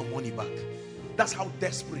will make your money back. That's how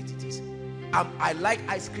desperate it is. I like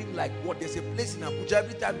ice cream like what? There's a place in Abuja,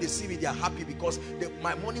 every time they see me, they are happy because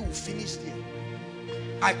my money will finish there.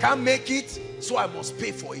 I can't make it, so I must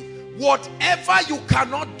pay for it. Whatever you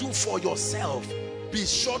cannot do for yourself, be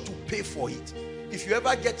sure to pay for it. If you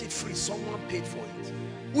ever get it free, someone paid for it.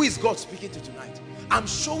 Who is God speaking to tonight? I'm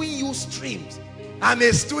showing you streams. I'm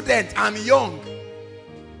a student, I'm young.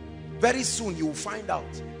 Very soon you will find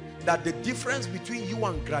out that the difference between you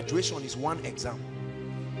and graduation is one exam.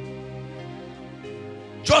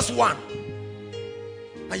 Just one.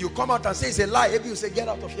 And you come out and say it's a lie. Maybe you say, get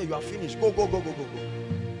out of here, you are finished. Go, go, go, go, go, go.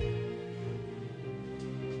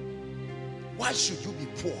 Why should you be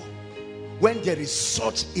poor when there is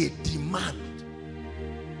such a demand?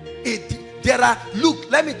 Look,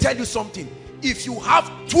 let me tell you something. If you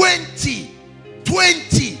have 20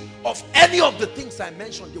 of any of the things I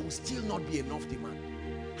mentioned, there will still not be enough demand.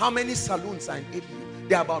 How many saloons are in ABU?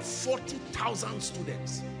 There are about 40,000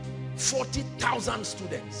 students. 40,000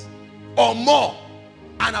 students or more.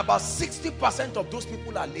 And about 60% of those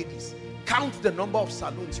people are ladies. Count the number of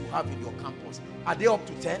saloons you have in your campus. Are they up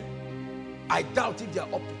to 10? I doubt if they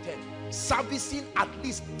are up to 10. Servicing at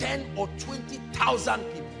least 10 or 20,000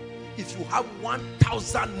 people. If you have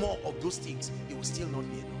 1,000 more of those things, it will still not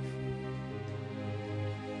be enough.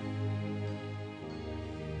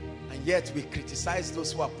 And yet we criticize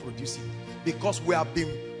those who are producing because we have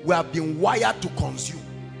been wired to consume.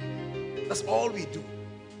 That's all we do.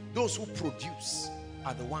 Those who produce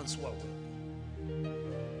are the ones who are wealthy.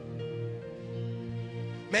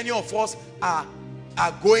 Many of us are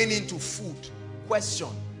going into food. Question: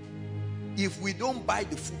 if we don't buy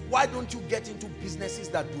the food, why don't you get into businesses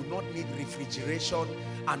that do not need refrigeration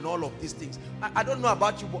and all of these things? I don't know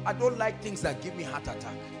about you, but I don't like things that give me heart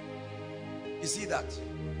attack. You see that?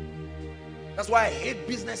 That's why I hate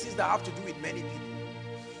businesses that have to do with many people.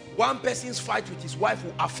 One person's fight with his wife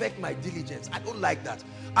will affect my diligence. I don't like that.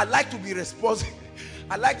 I like to be responsible.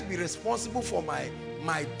 I like to be responsible for my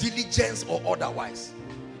diligence or otherwise.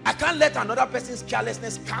 I can't let another person's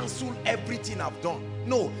carelessness cancel everything I've done.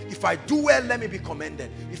 No, if I do well, let me be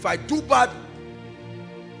commended. If I do bad,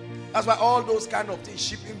 that's why all those kind of things,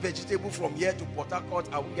 shipping vegetable from here to Port Harcourt,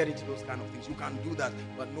 I won't get into those kind of things. You can do that,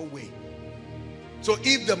 but no way. So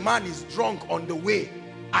if the man is drunk on the way,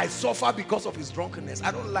 I suffer because of his drunkenness.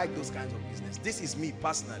 I don't like those kinds of business. This is me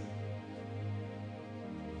personally.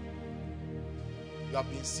 You have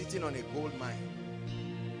been sitting on a gold mine,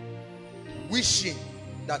 wishing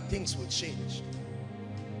that things will change.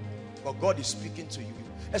 But God is speaking to you.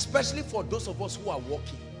 Especially for those of us who are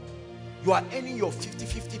working. You are earning your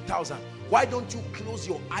 50,000. Why don't you close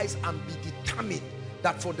your eyes and be determined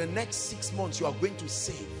that for the next 6 months you are going to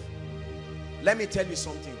save? Let me tell you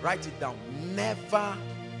something. Write it down. Never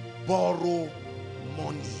borrow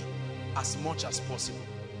money as much as possible.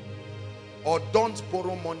 Or don't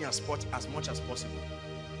borrow money as much as possible.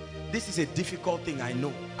 This is a difficult thing, I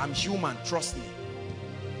know. I'm human, trust me.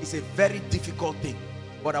 It's a very difficult thing.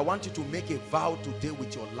 But I want you to make a vow today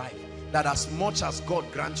with your life that as much as God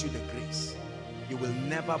grants you the grace, you will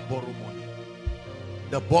never borrow money.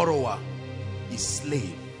 The borrower is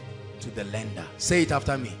slave to the lender. Say it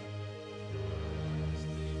after me.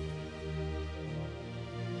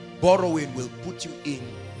 Borrowing will put you in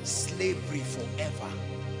slavery forever.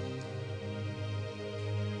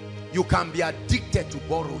 You can be addicted to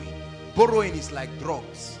borrowing. Borrowing is like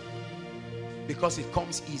drugs because it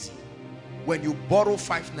comes easy. When you borrow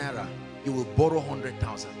 5 naira, you will borrow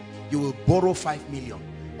 100,000. You will borrow 5 million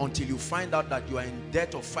until you find out that you are in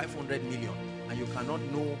debt of 500 million and you cannot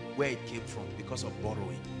know where it came from because of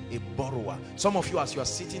borrowing. A borrower. Some of you, as you are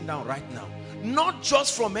sitting down right now, not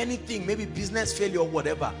just from anything, maybe business failure or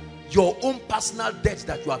whatever, your own personal debt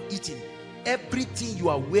that you have eaten, everything you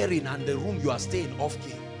are wearing and the room you are staying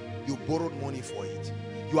off-key, you borrowed money for it.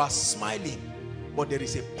 You are smiling, but there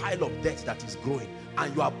is a pile of debt that is growing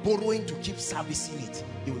and you are borrowing to keep servicing it.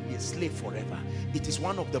 You will be a slave forever. It is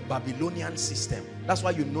one of the Babylonian system. That's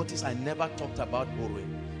why you notice I never talked about borrowing.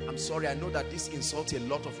 I'm sorry, I know that this insults a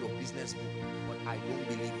lot of your business book, but I don't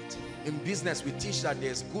believe it. In business, we teach that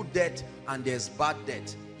there's good debt and there's bad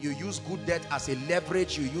debt. You use good debt as a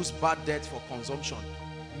leverage, you use bad debt for consumption.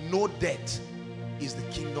 No debt is the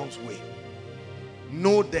kingdom's way.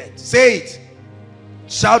 No debt. Say it.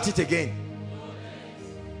 Shout it again.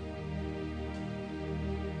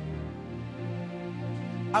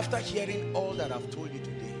 After hearing all that I've told you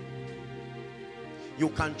today, you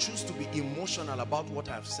can choose to be emotional about what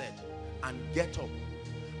I've said and get up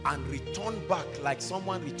and return back like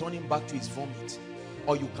someone returning back to his vomit.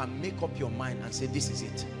 Or you can make up your mind and say, this is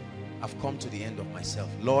it. I've come to the end of myself.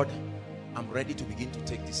 Lord, I'm ready to begin to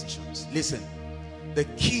take decisions. Listen, the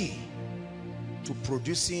key to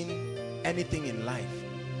producing anything in life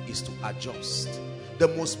is to adjust. The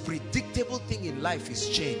most predictable thing in life is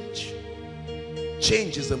change.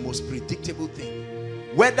 Change is the most predictable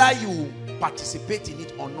thing. Whether you participate in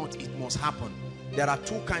it or not, it must happen. There are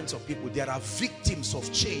two kinds of people. There are victims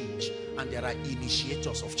of change and there are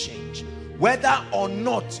initiators of change. Whether or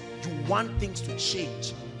not you want things to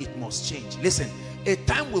change, it must change. Listen, a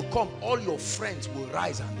time will come, all your friends will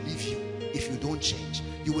rise and leave you if you don't change.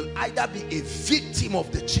 You will either be a victim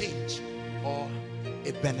of the change or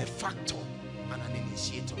a benefactor and an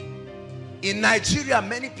initiator. In Nigeria,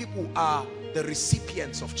 many people are the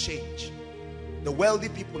recipients of change. The wealthy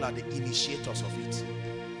people are the initiators of it.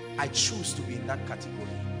 I choose to be in that category.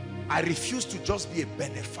 I refuse to just be a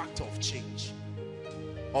benefactor of change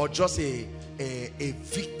or just a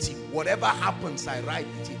victim. Whatever happens, I ride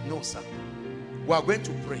with it. No, sir. We are going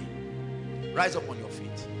to pray. Rise up on your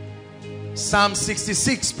feet. Psalm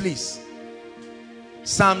 66, please.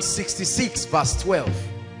 Psalm 66, verse 12.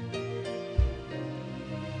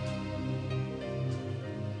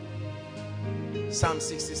 Psalm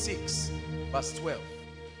 66, verse 12.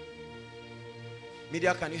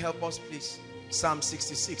 Media, can you help us, please? Psalm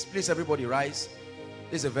 66. Please, everybody rise.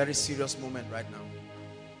 This is a very serious moment right now.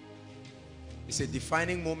 It's a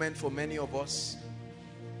defining moment for many of us.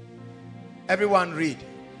 Everyone read.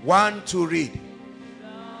 1, 2, read.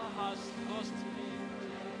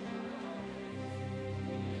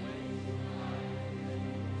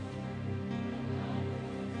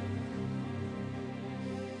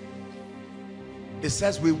 It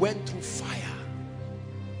says we went through fire.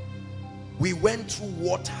 We went through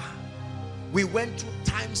water. We went through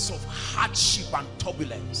times of hardship and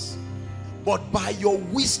turbulence. But by your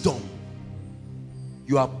wisdom,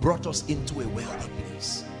 you have brought us into a wealthy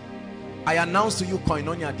place. I announce to you,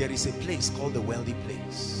 Koinonia, there is a place called the wealthy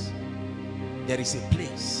place. There is a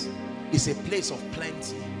place. It's a place of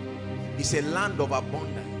plenty. It's a land of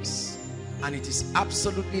abundance. And it is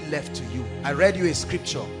absolutely left to you. I read you a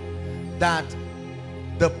scripture that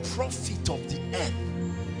the profit of the earth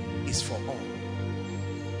is for all.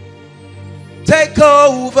 Take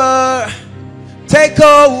over, take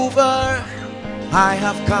over. I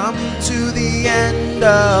have come to the end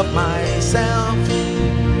of myself.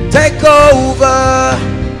 Take over,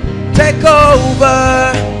 take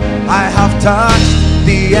over. I have touched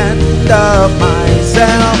the end of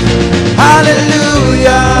myself.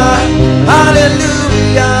 Hallelujah,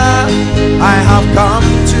 hallelujah. I have come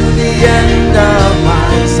to the end of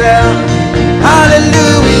myself.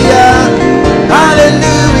 Hallelujah,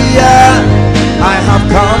 hallelujah. I have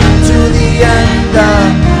come to the end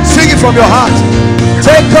of. Sing it from your heart.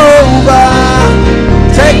 Take over,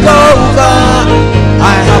 take over.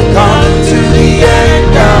 I have come to the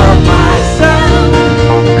end of myself.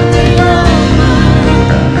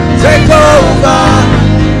 Take over.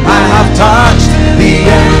 I have touched the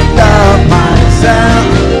end of myself.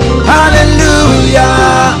 Hallelujah,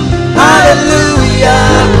 hallelujah.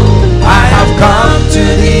 I have come to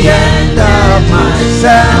the end of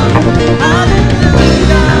myself.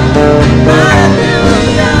 Hallelujah,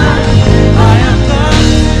 hallelujah. I have come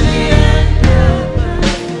to the end.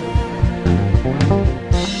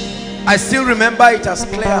 I still remember it as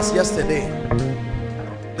clear as yesterday.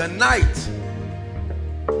 The night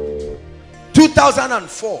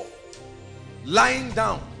 2004, lying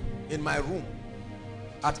down in my room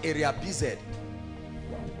at area BZ,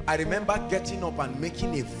 I remember getting up and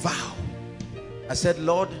making a vow. I said,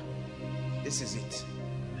 Lord, this is it.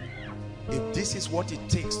 If this is what it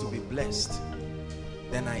takes to be blessed,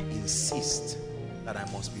 then I insist that I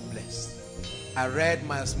must be blessed. I read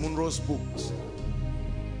Miles Monroe's books,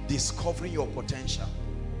 Discovering Your Potential.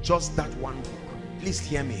 Just that one book. Please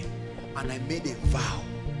hear me. And I made a vow.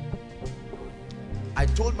 I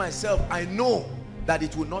told myself, I know that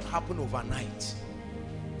it will not happen overnight,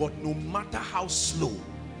 but no matter how slow,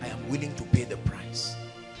 I am willing to pay the price.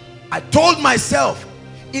 I told myself,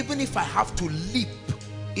 even if I have to leap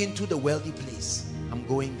into the wealthy place, I'm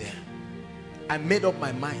going there. I made up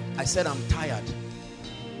my mind. I said, I'm tired.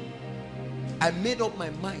 I made up my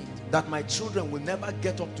mind that my children will never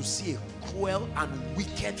get up to see a cruel and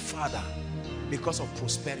wicked father because of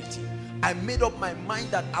prosperity. I made up my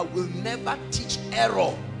mind that I will never teach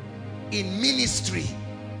error in ministry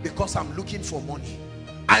because I'm looking for money.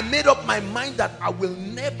 I made up my mind that I will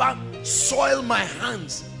never soil my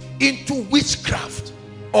hands into witchcraft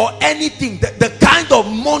or anything, the kind of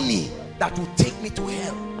money that will take me to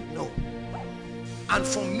hell. No. And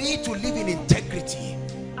for me to live in integrity,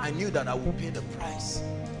 I knew that I would pay the price.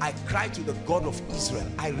 I cried to the God of Israel.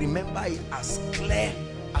 I remember it as clear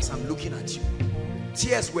as I'm looking at you.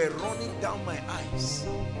 Tears were running down my eyes.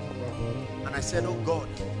 And I said, oh God,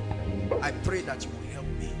 I pray that you will help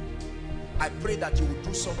me. I pray that you will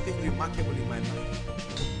do something remarkable in my life.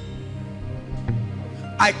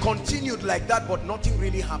 I continued like that, but nothing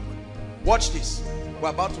really happened. Watch this. We're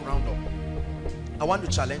about to round up. I want to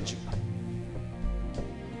challenge you.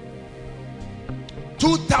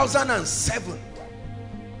 2007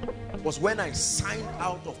 was when I signed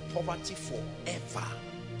out of poverty forever.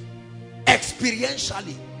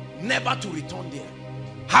 Experientially, never to return there.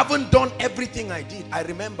 Haven't done everything I did. I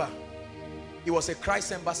remember it was a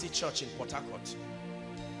Christ Embassy church in Port Harcourt.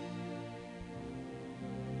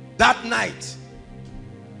 That night,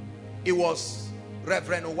 it was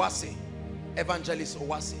Reverend Owase, Evangelist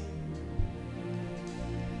Owase.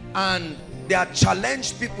 And they had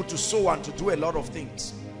challenged people to sow and to do a lot of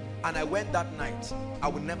things. And I went that night. I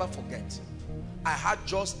will never forget. I had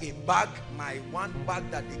just a bag, my one bag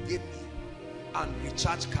that they gave me, and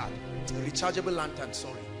recharge card, rechargeable lantern,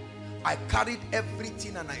 sorry. I carried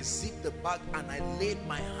everything and I zipped the bag and I laid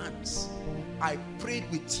my hands I prayed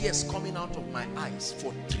with tears coming out of my eyes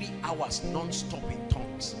for 3 hours non-stop in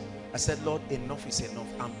tongues. I said, Lord, enough is enough.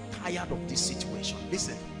 I'm tired of this situation.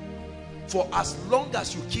 Listen, for as long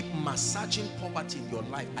as you keep massaging poverty in your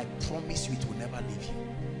life, I promise you it will never leave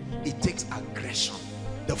you. It takes aggression,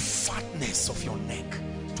 the fatness of your neck,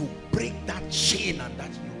 to break that chain and that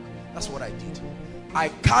yoke. That's what I did. I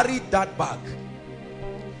carried that bag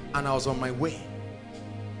and I was on my way.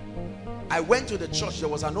 I went to the church. There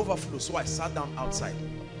was an overflow, so I sat down outside.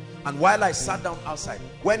 And while I sat down outside,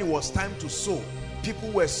 when it was time to sow, people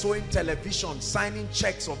were sowing television, signing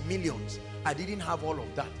checks of millions. I didn't have all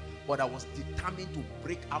of that, but I was determined to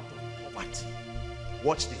break out of poverty.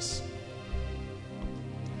 Watch this.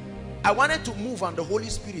 I wanted to move and the Holy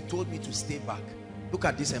Spirit told me to stay back. Look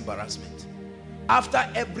at this embarrassment. After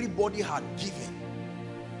everybody had given,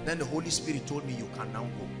 then the Holy Spirit told me, you can now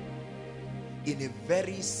go. In a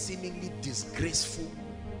very seemingly disgraceful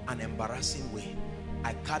and embarrassing way,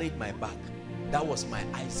 I carried my bag. That was my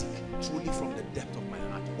Isaac, truly from the depth of my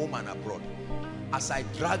heart, home and abroad. As I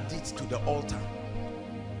dragged it to the altar,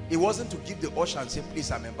 it wasn't to give the usher and say,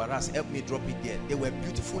 please, I'm embarrassed, help me drop it there. There were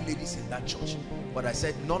beautiful ladies in that church, but I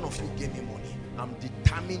said, none of you gave me money. I'm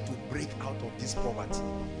determined to break out of this poverty.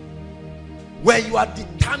 Where you are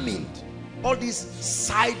determined, all these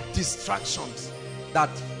side distractions that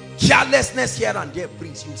carelessness here and there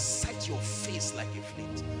brings, you set your face like a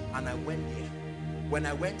flint. And I went there. When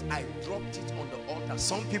I went, I dropped it on the altar.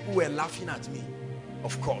 Some people were laughing at me,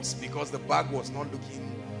 of course, because the bag was not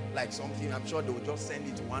looking like something. I'm sure they would just send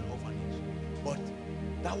it to one orphanage. But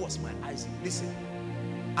that was my Isaac. Listen.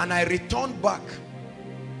 And I returned back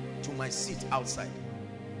to my seat outside.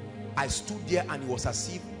 I stood there and it was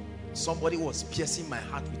as if somebody was piercing my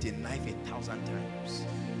heart with a knife 1,000 times.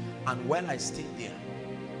 And while I stayed there,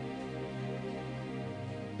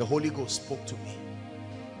 the Holy Ghost spoke to me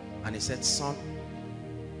and he said, son,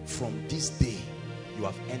 from this day you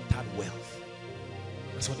have entered wealth.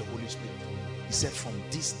 That's what the Holy Spirit told me. He said, from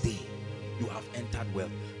this day you have entered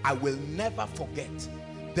wealth. I will never forget.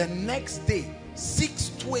 The next day,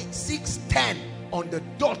 6:10 on the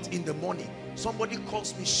dot in the morning, somebody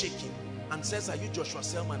calls me shaking and says, are you Joshua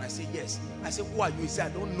Selman? I say, yes. I say, who are you? He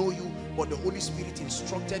said, I don't know you, but the Holy Spirit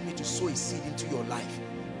instructed me to sow a seed into your life.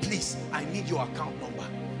 Please, I need your account number.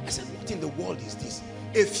 I said, what in the world is this?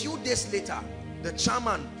 A few days later, the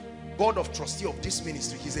chairman, board of trustee of this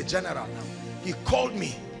ministry, he's a general now, he called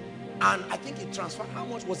me and I think he transferred, how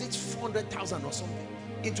much was it, 400,000 or something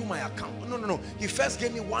into my account. No. He first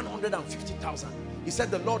gave me 150,000. He said,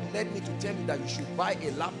 the Lord led me to tell you that you should buy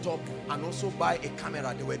a laptop and also buy a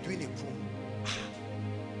camera. They were doing a promo.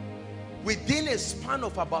 Within a span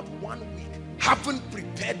of about 1 week, haven't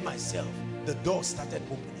prepared myself, the door started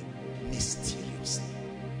opening mysteriously.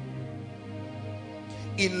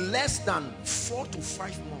 In less than 4 to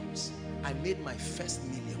 5 months, I made my first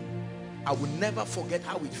million. I will never forget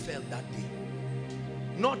how it felt that day.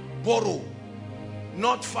 Not borrow,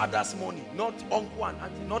 not father's money, not uncle and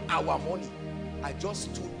auntie, not our money. I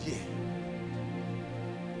just stood there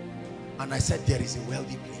and I said, there is a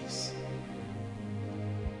wealthy place.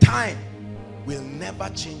 Time will never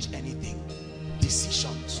change anything.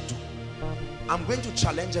 Decisions do. I'm going to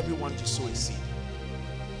challenge everyone to sow a seed.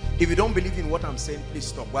 If you don't believe in what I'm saying, please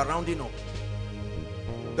stop. We're rounding up.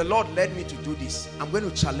 The Lord led me to do this. I'm going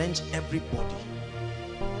to challenge everybody.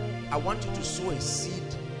 I want you to sow a seed.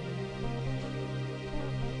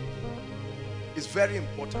 It's very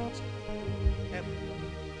important.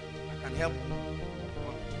 I can help.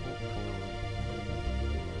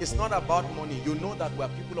 It's not about money. You know that we are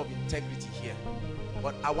people of integrity here.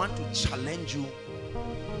 But I want to challenge you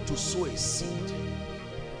to sow a seed.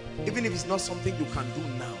 Even if it's not something you can do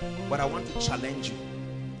now, but I want to challenge you.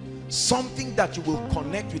 Something that you will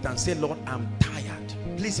connect with and say, Lord, I'm tired.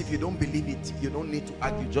 Please, if you don't believe it, you don't need to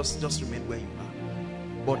argue. Just remain where you are.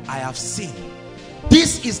 But I have seen.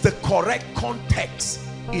 This is the correct context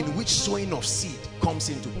in which sowing of seed comes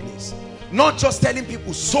into place. Not just telling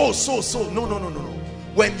people, sow. No.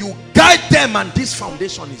 When you guide them and this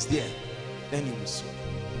foundation is there, then you will sow.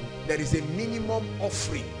 There is a minimum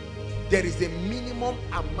offering. There is a minimum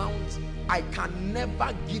amount. I can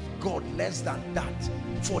never give God less than that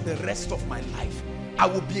for the rest of my life. I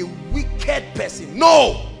will be a wicked person.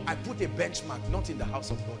 No! I put a benchmark, not in the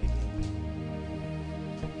house of God again.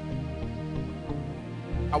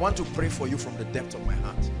 I want to pray for you from the depth of my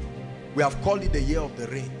heart. We have called it the year of the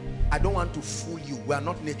rain. I don't want to fool you. We are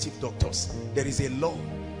not native doctors. There is a law.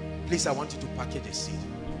 Please, I want you to package a seed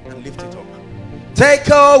and lift it up. Take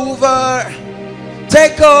over.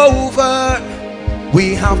 Take over.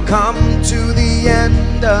 We have come to the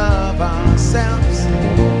end of ourselves.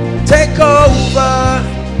 Take over,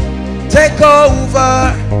 take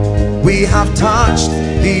over. We have touched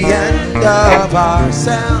the end of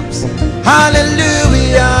ourselves.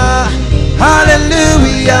 Hallelujah,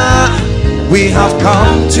 hallelujah. We have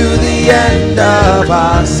come to the end of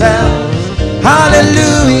ourselves.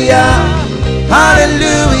 Hallelujah,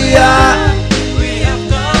 hallelujah.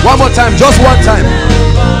 One more time, just one time.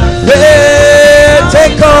 Yeah,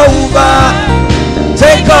 take over,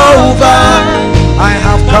 take over. I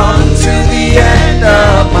have come to the end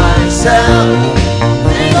of myself.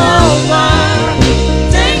 Take over,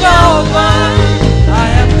 take over. I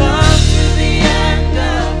have come to the end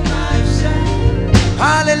of myself.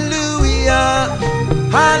 Hallelujah,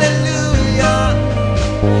 hallelujah.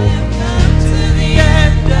 I have come to the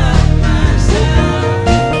end of myself.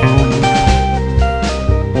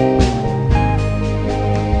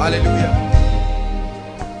 Hallelujah,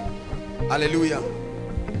 hallelujah.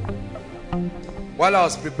 While I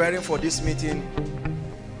was preparing for this meeting,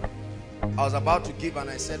 I was about to give,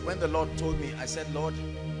 and I said, when the Lord told me, I said, Lord,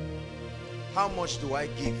 how much do I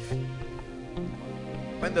give?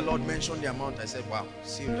 When the Lord mentioned the amount, I said, wow,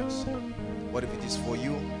 serious. But if it is for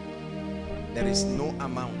you, there is no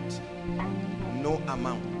amount, no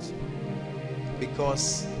amount,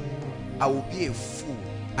 because I will be a fool.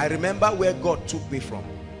 I remember where God took me from.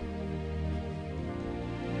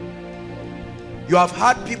 You have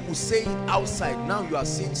heard people say it outside. Now you are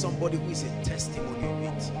seeing somebody who is a testimony of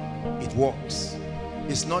it. It works.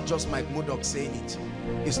 It's not just Mike Murdoch saying it.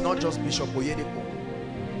 It's not just Bishop Oyedepo.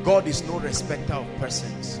 God is no respecter of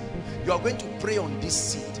persons. You are going to pray on this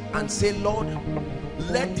seed and say, Lord,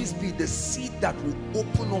 let this be the seed that will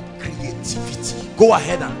open up creativity. Go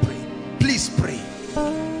ahead and pray. Please pray.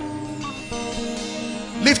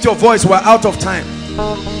 Lift your voice. We're out of time.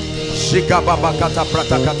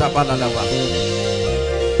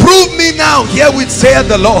 Prove me now, herewith saith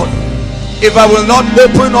the Lord, if I will not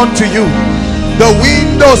open unto you the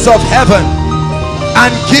windows of heaven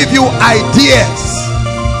and give you ideas,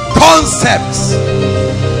 concepts,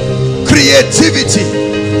 creativity.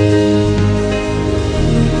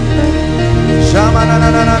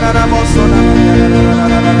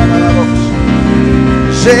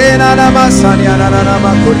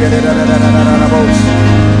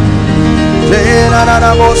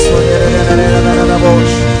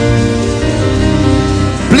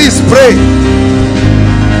 Please pray.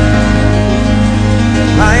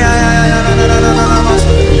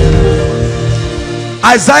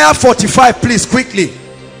 Isaiah 45, please, quickly.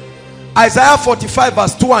 Isaiah 45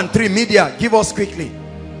 verse 2 and 3. Media, give us quickly.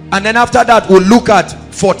 And then after that we'll look at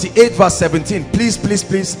 48 verse 17. Please, please,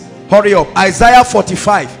 please hurry up. Isaiah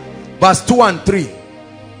 45 verse 2 and 3.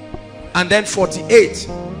 And then 48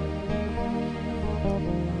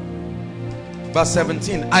 verse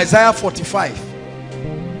 17. Isaiah 45.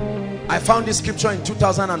 I found this scripture in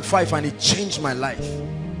 2005 and it changed my life.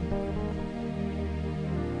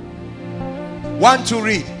 1 to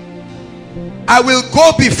read. I will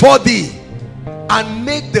go before thee and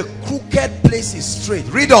make the crooked places straight.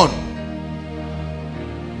 Read on.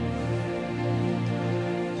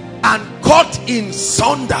 And cut in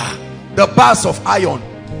sunder the bars of iron.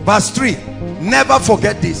 Verse 3. Never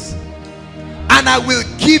forget this. And I will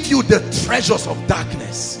give you the treasures of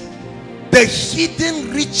darkness, the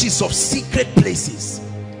hidden riches of secret places,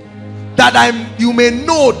 that you may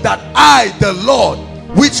know that I, the Lord,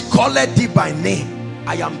 which calleth thee by name,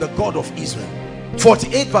 I am the God of Israel.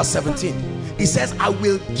 48 verse 17. He says, I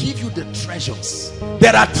will give you the treasures.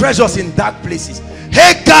 There are treasures in dark places.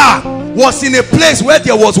 Hagar was in a place where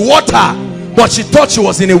there was water, but she thought she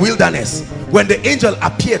was in a wilderness. When the angel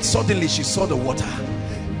appeared, suddenly she saw the water.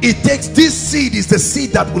 It takes, this seed is the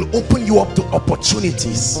seed that will open you up to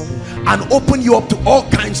opportunities and open you up to all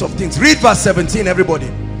kinds of things. Read verse 17, everybody.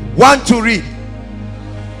 1 to read.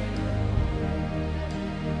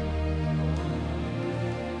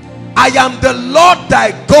 I am the Lord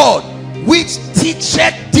thy God, which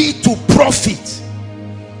teacheth thee to profit.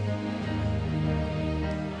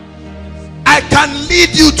 I can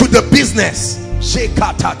lead you to the business.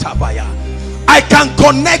 I can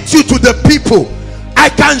connect you to the people. I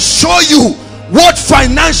can show you what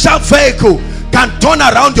financial vehicle can turn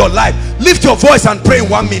around your life. Lift your voice and pray in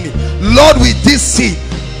 1 minute. Lord, with this seed,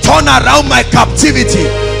 turn around my captivity.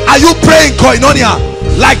 Are you praying, Koinonia?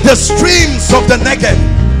 Like the streams of the Negev.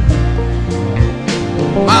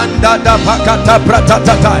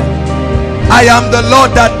 I am the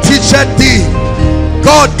Lord that teacheth thee.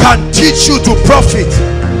 God can teach you to profit.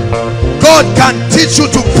 God can teach you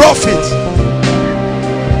to profit.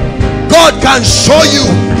 God can show you.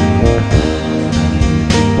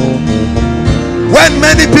 When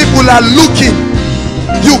many people are looking,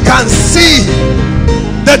 you can see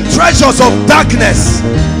the treasures of darkness.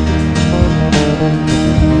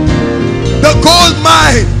 The gold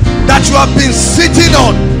mine that you have been sitting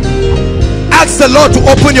on, ask the Lord to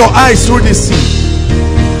open your eyes through this sea.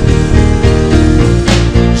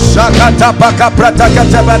 Shakata baka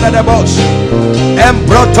pratakata banadabos.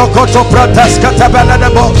 Embrotokoto prataskata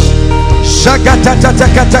banadabos. Shakata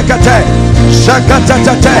tatakatakate. Shakata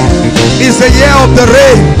tate. Is the year of the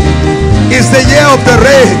rain. Is the year of the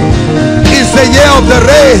rain. Is the year of the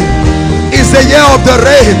rain. Is the year of the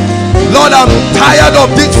rain. Lord, I'm tired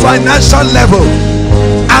of this financial level.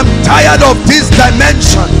 I'm tired of this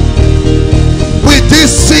dimension. With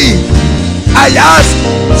this sea, I ask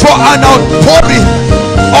for an outpouring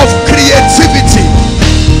of creativity,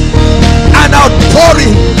 an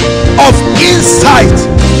outpouring of insight.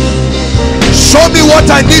 Show me what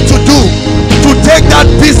I need to do to take that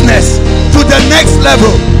business to the next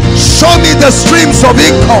level. Show me the streams of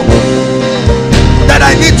income that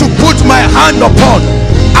I need to put my hand upon,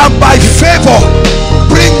 and by favor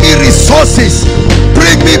bring me resources,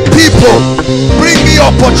 bring me people, bring me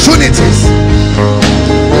opportunities.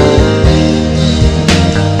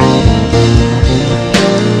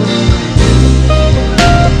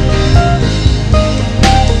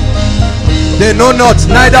 They know not,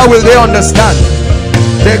 neither will they understand.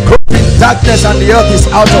 They grow in darkness, and the earth is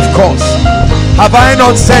out of course. Have I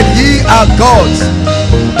not said, ye are gods,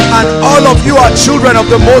 and all of you are children of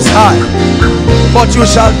the Most High? But you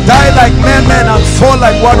shall die like men and fall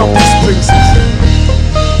like one of these princes.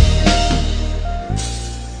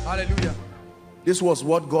 Hallelujah. This was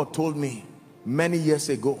what God told me many years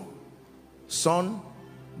ago. Son,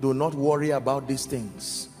 do not worry about these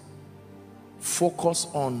things. Focus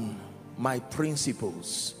on my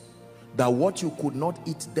principles, that what you could not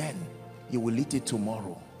eat then, you will eat it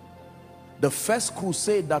tomorrow. The first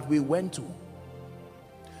crusade that we went to,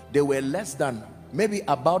 they were less than, maybe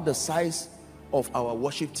about the size of our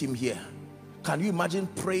worship team here. Can you imagine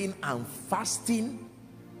praying and fasting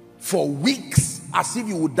for weeks as if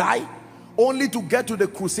you would die, only to get to the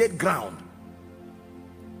crusade ground?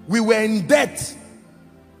 We were in debt.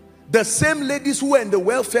 The same ladies who were in the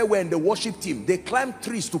welfare were in the worship team. They climbed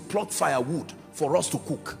trees to pluck firewood for us to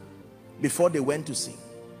cook before they went to sing.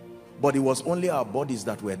 But it was only our bodies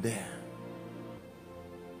that were there.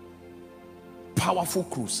 Powerful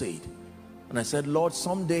crusade. And I said, Lord,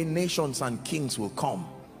 someday nations and kings will come.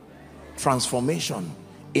 Transformation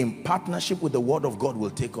in partnership with the word of God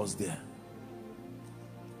will take us there.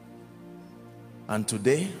 And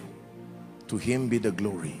today, to him be the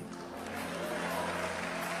glory.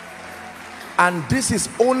 And this is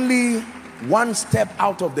only one step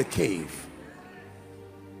out of the cave.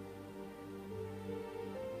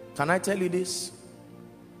 Can I tell you this?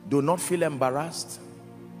 Do not feel embarrassed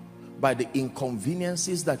by the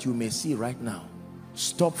inconveniences that you may see right now.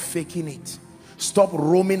 Stop faking it. Stop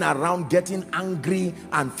roaming around getting angry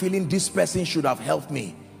and feeling this person should have helped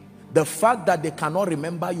me. The fact that they cannot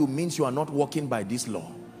remember you means you are not walking by this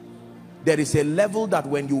law. There is a level that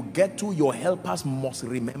when you get to, your helpers must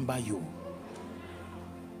remember you.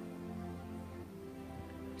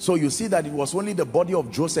 So you see that it was only the body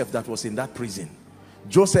of Joseph that was in that prison.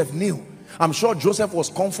 Joseph knew. I'm sure Joseph was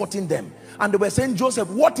comforting them. And they were saying, Joseph,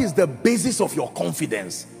 what is the basis of your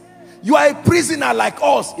confidence? You are a prisoner like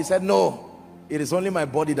us. He said, no, it is only my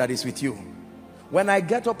body that is with you. When I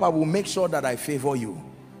get up, I will make sure that I favor you.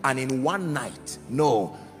 And in one night,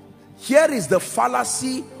 no. Here is the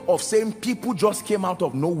fallacy of saying people just came out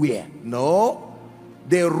of nowhere. No.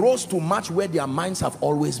 They rose to match where their minds have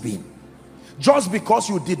always been. Just because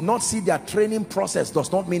you did not see their training process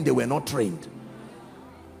does not mean they were not trained.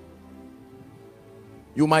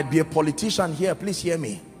 You might be a politician here, please hear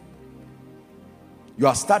me. You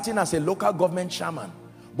are starting as a local government chairman,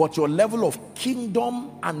 but your level of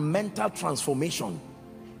kingdom and mental transformation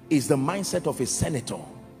is the mindset of a senator,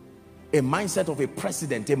 a mindset of a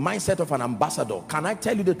president, a mindset of an ambassador. Can I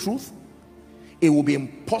tell you the truth? It will be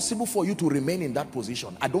impossible for you to remain in that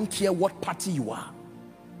position. I don't care what party you are.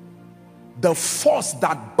 The force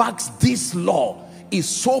that backs this law is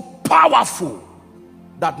so powerful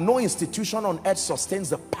that no institution on earth sustains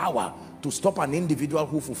the power to stop an individual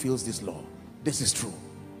who fulfills this law. This is true.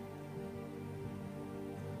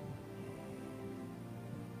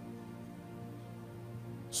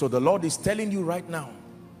 So the Lord is telling you right now,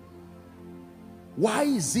 why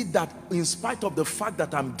is it that in spite of the fact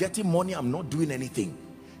that I'm getting money, I'm not doing anything?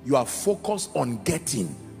 You are focused on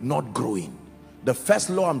getting, not growing. The first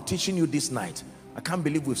law I'm teaching you this night, I can't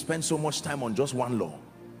believe we've spent so much time on just one law.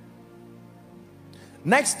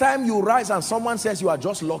 Next time you rise and someone says you are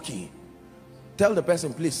just lucky, Tell the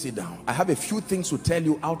person, please sit down. I have a few things to tell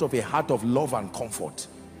you out of a heart of love and comfort.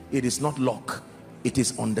 It is not luck, it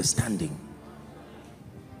is understanding.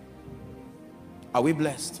 Are we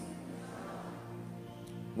blessed?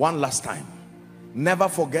 One last time. Never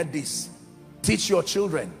forget this. Teach your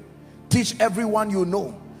children. Teach everyone you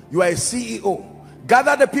know. You are a CEO.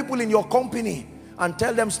 Gather the people in your company and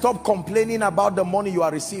tell them, stop complaining about the money you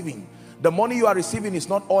are receiving. The money you are receiving is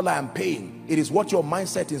not all I am paying. It is what your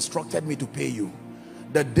mindset instructed me to pay you.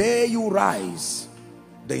 The day you rise,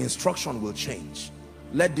 the instruction will change.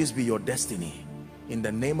 Let this be your destiny in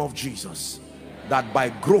the name of Jesus. That by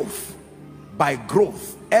growth,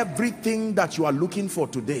 everything that you are looking for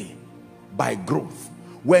today, by growth.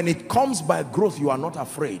 When it comes by growth, you are not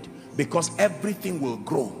afraid, because everything will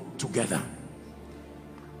grow together.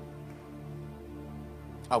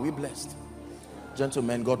 Are we blessed?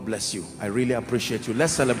 Gentlemen, God bless you. I really appreciate you.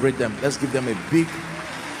 Let's celebrate them. Let's give them a big...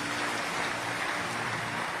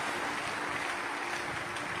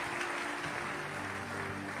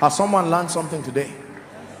 Has someone learned something today?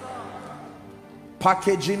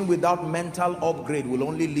 Packaging without mental upgrade will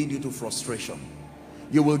only lead you to frustration.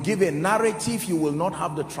 You will give a narrative, you will not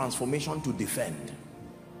have the transformation to defend.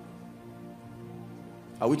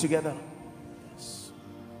 Are we together? Yes.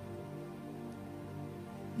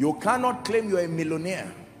 You cannot claim you're a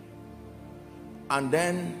millionaire and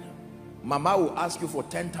then mama will ask you for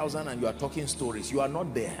 10,000 and you are talking stories. You are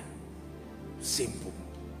not there. Simple.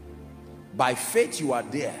 By faith you are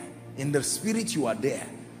there, in the spirit you are there,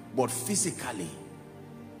 but physically,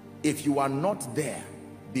 if you are not there,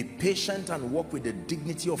 be patient and walk with the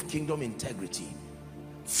dignity of kingdom integrity.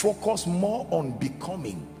 Focus more on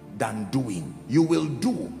becoming than doing. You will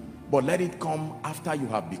do, but let it come after you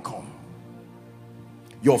have become.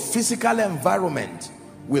 Your physical environment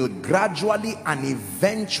will gradually and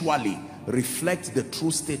eventually reflect the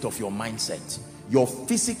true state of your mindset. Your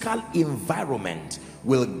physical environment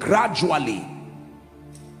will gradually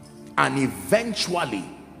and eventually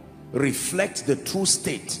reflect the true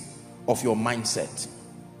state of your mindset.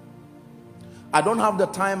 I don't have the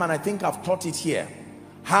time, and I think I've taught it here,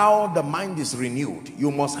 how the mind is renewed.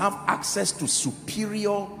 You must have access to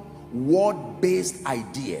superior word-based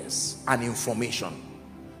ideas and information.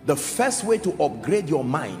 The first way to upgrade your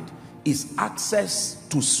mind is access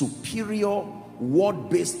to superior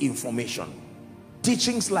word-based information.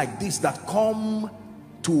 Teachings like this that come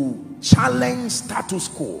to challenge status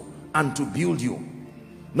quo and to build you.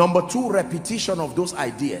 Number two, repetition of those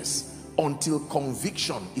ideas until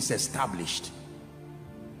conviction is established.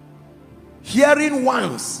 Hearing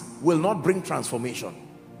once will not bring transformation.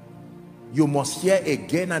 You must hear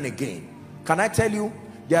again and again. Can I tell you,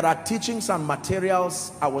 there are teachings and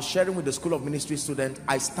materials I was sharing with the School of Ministry students.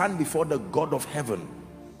 I stand before the God of heaven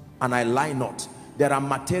and I lie not. There are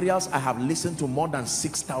materials I have listened to more than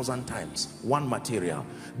 6,000 times. One material.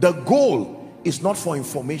 The goal is not for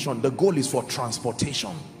information. The goal is for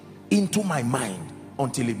transportation into my mind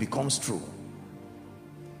until it becomes true.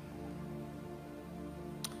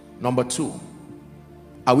 Number two,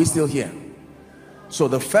 are we still here? So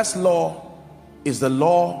the first law is the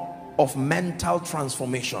law of mental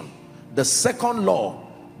transformation. The second law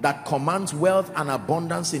that commands wealth and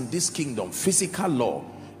abundance in this kingdom, physical law,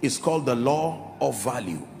 is called the law of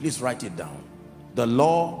value. Please write it down. The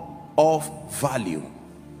law of value.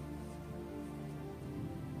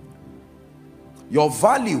 Your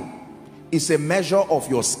value is a measure of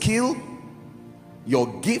your skill, your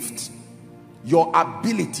gift, your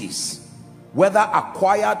abilities, whether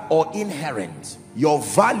acquired or inherent. Your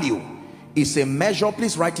value is a measure,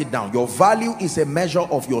 please write it down. Your value is a measure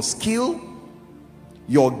of your skill,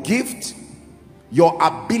 your gift, your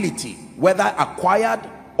ability, whether acquired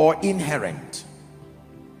or inherent.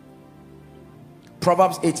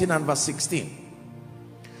 Proverbs 18 and verse 16.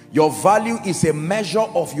 Your value is a measure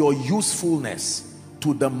of your usefulness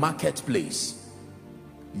to the marketplace.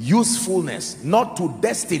 Usefulness, not to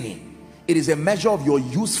destiny. It is a measure of your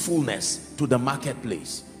usefulness to the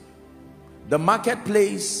marketplace. The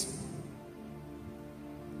marketplace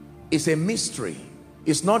is a mystery.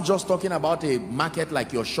 It's not just talking about a market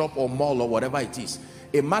like your shop or mall or whatever it is.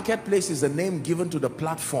 A marketplace is a name given to the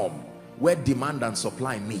platform where demand and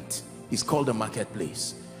supply meet. It's called the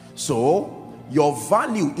marketplace. So your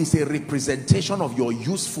value is a representation of your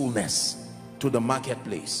usefulness to the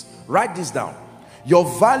marketplace. Write this down. Your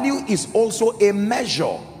value is also a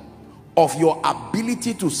measure of your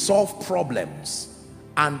ability to solve problems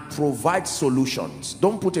and provide solutions.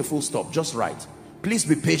 Don't put a full stop, just write. Please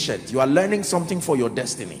be patient. You are learning something for your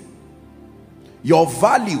destiny. Your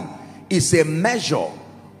value is a measure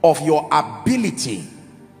of your ability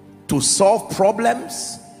to solve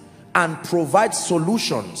problems and provide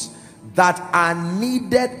solutions that are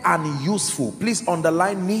needed and useful. Please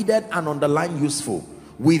underline needed and underline useful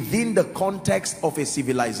within the context of a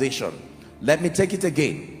civilization. Let me take it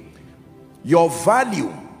again. Your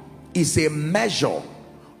value is a measure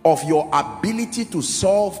of your ability to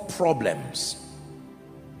solve problems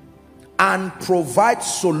and provide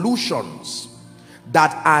solutions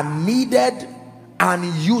that are needed and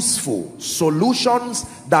useful. Solutions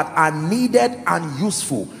that are needed and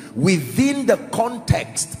useful within the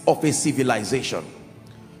context of a civilization.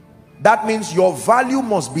 That means your value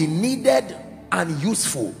must be needed and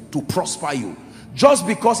useful to prosper you. Just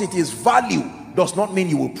because it is value does not mean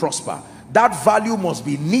you will prosper. That value must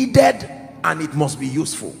be needed and it must be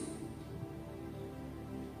useful.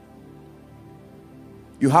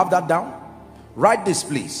 You have that down? Write this,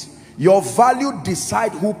 please. Your value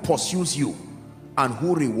decides who pursues you and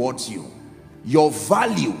who rewards you. Your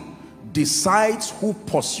value decides who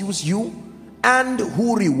pursues you and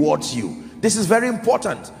who rewards you. This is very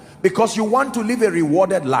important because you want to live a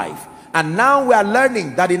rewarded life. And now we are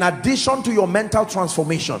learning that in addition to your mental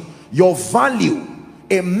transformation, your value,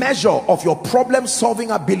 a measure of your problem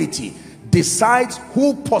solving ability, decides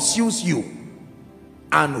who pursues you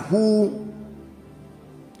and who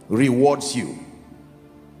rewards you.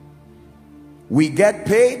 We get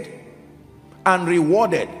paid and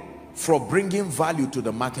rewarded for bringing value to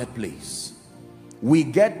the marketplace. We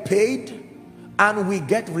get paid and we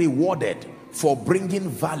get rewarded for bringing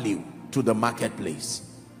value to the marketplace.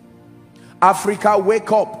 Africa,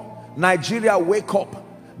 wake up. Nigeria, wake up.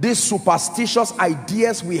 These superstitious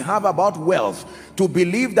ideas we have about wealth, to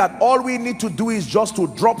believe that all we need to do is just to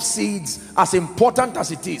drop seeds, as important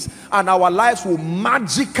as it is, and our lives will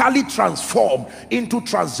magically transform into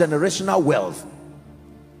transgenerational wealth.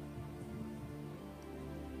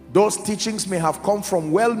 Those teachings may have come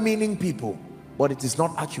from well-meaning people, but it is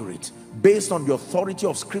not accurate based on the authority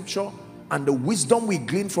of scripture and the wisdom we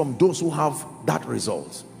glean from those who have that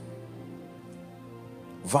result.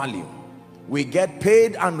 Value. We get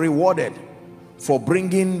paid and rewarded for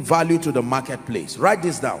bringing value to the marketplace. Write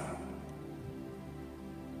this down.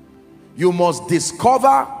 You must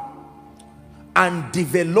discover and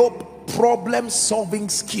develop problem-solving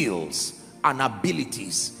skills and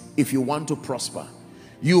abilities if you want to prosper.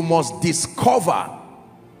 You must discover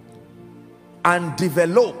and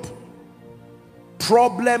develop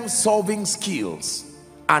problem-solving skills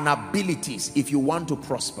and abilities if you want to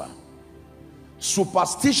prosper.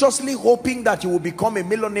 Superstitiously hoping that you will become a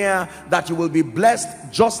millionaire, that you will be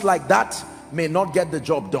blessed just like that, may not get the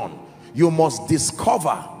job done. You must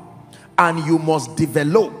discover and you must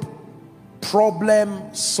develop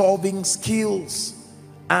problem-solving skills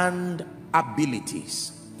and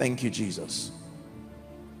abilities. Thank you, Jesus.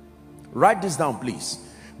 Write this down, please.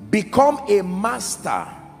 Become a master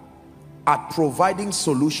at providing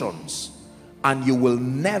solutions and you will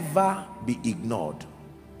never be ignored.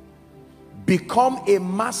 Become a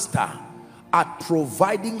master at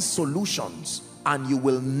providing solutions and you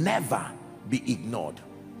will never be ignored.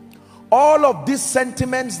 All of these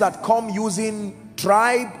sentiments that come using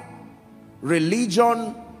tribe,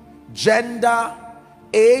 religion, gender,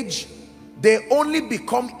 age, they only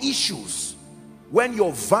become issues when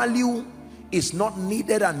your value is not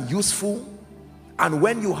needed and useful, and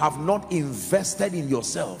when you have not invested in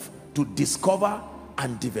yourself to discover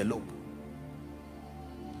and develop.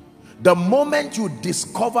 The moment you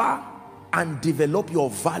discover and develop your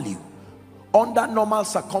value, under normal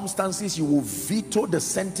circumstances, you will veto the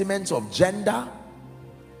sentiments of gender,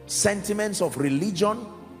 sentiments of religion,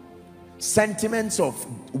 sentiments of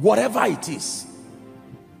whatever it is.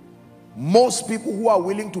 Most people who are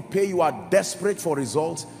willing to pay you are desperate for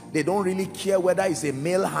results. They don't really care whether it's a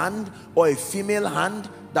male hand or a female hand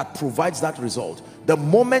that provides that result. The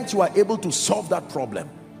moment you are able to solve that problem,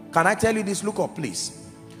 can I tell you this? Look up, please.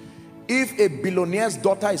 If a billionaire's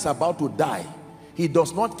daughter is about to die, he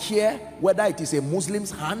does not care whether it is a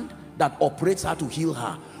Muslim's hand that operates her to heal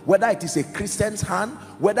her, whether it is a Christian's hand,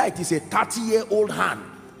 whether it is a 30-year-old hand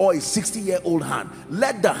or a 60-year-old hand.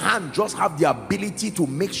 Let the hand just have the ability to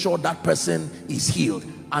make sure that person is healed,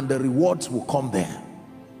 and the rewards will come there.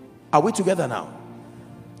 Are we together now?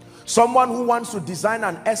 Someone who wants to design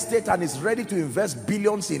an estate and is ready to invest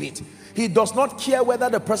billions in it, he does not care whether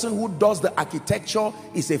the person who does the architecture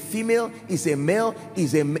is a female, is a male,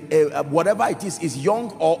 is a whatever it is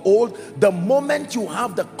young or old. The moment you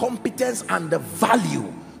have the competence and the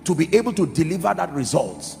value to be able to deliver that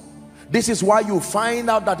result. This is why you find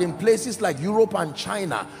out that in places like Europe and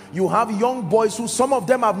China, you have young boys who, some of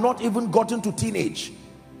them have not even gotten to teenage,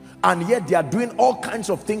 and yet they are doing all kinds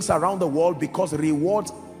of things around the world because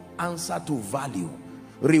rewards answer to value.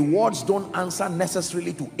 Rewards don't answer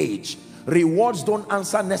necessarily to age. Rewards don't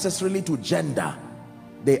answer necessarily to gender.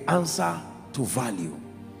 They answer to value.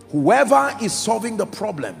 Whoever is solving the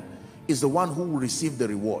problem is the one who will receive the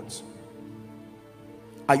rewards.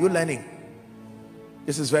 Are you learning?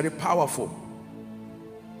 This is very powerful.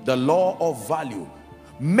 The law of value.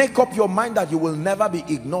 Make up your mind that you will never be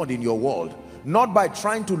ignored in your world. Not by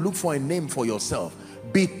trying to look for a name for yourself.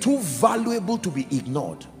 Be too valuable to be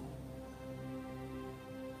ignored.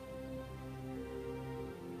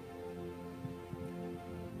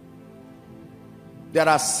 There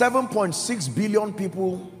are 7.6 billion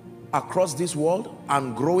people across this world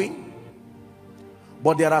and growing.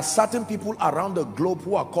 But there are certain people around the globe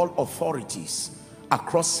who are called authorities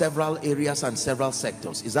across several areas and several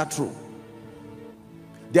sectors. Is that true?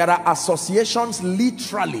 There are associations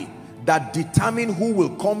literally that determine who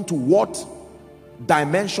will come to what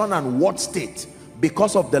dimension and what state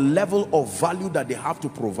because of the level of value that they have to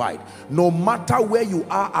provide. No matter where you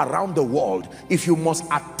are around the world, if you must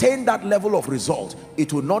attain that level of result,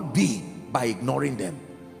 it will not be by ignoring them.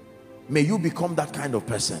 May you become that kind of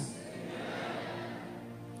person.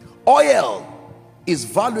 Oil is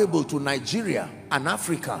valuable to Nigeria and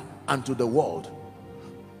Africa and to the world.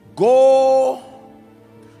 Go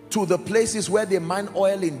to the places where they mine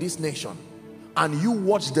oil in this nation and you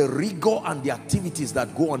watch the rigor and the activities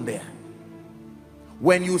that go on there.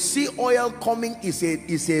 When you see oil coming, is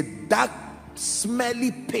a dark,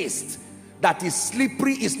 smelly paste that is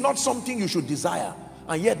slippery. It's not something you should desire,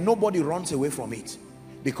 and yet nobody runs away from it,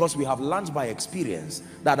 because we have learned by experience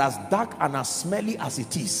that as dark and as smelly as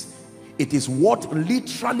it is what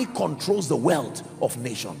literally controls the wealth of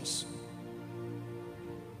nations.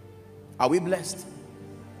 Are we blessed?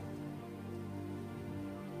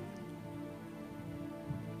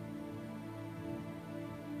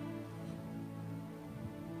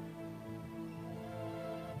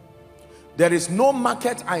 There is no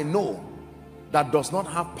market I know that does not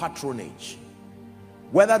have patronage.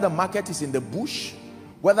 Whether the market is in the bush,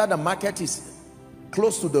 whether the market is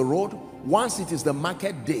close to the road, once it is the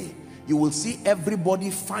market day, you will see everybody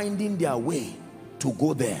finding their way to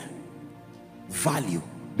go there. Value.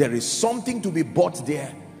 There is something to be bought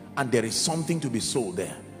there and there is something to be sold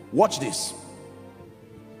there. Watch this.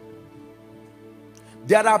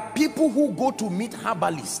 There are people who go to meet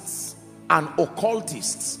herbalists and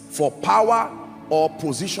occultists for power or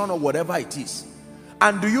position or whatever it is.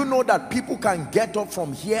 And do you know that people can get up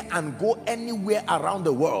from here and go anywhere around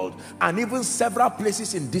the world, and even several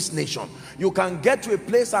places in this nation? You can get to a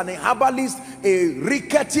place and a herbalist, a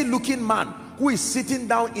rickety looking man who is sitting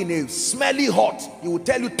down in a smelly hut, he will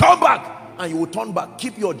tell you, turn back, and you will turn back.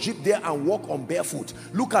 Keep your jeep there and walk on barefoot.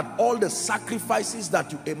 Look at all the sacrifices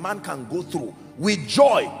that a man can go through with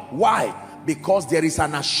joy. Why? Because there is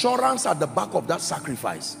an assurance at the back of that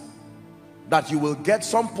sacrifice that you will get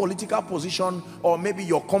some political position, or maybe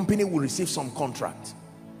your company will receive some contract.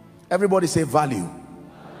 Everybody say value.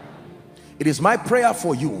 It is my prayer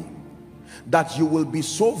for you that you will be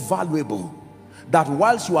so valuable that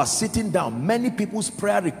whilst you are sitting down, many people's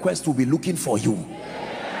prayer requests will be looking for you.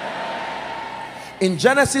 In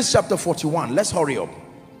Genesis chapter 41, let's hurry up.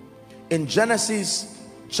 In Genesis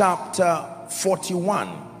chapter 41,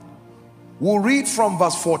 we'll read from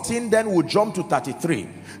verse 14, then we'll jump to 33.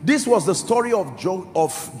 This was the story of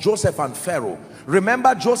Joseph and Pharaoh.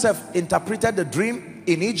 Remember, Joseph interpreted the dream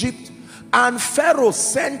in Egypt, and Pharaoh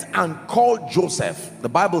sent and called Joseph. The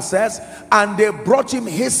Bible says, and they brought him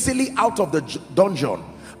hastily out of the dungeon,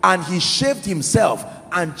 and he shaved himself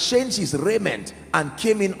and changed his raiment and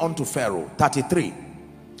came in unto Pharaoh. 33.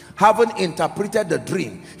 Having interpreted the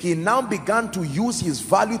dream, he now began to use his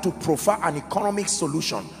value to proffer an economic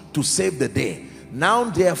solution to save the day. Now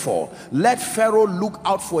therefore, let Pharaoh look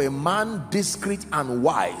out for a man discreet and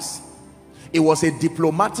wise. It was a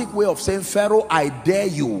diplomatic way of saying, Pharaoh, I dare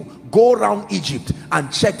you, go around Egypt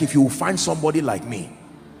and check if you will find somebody like me.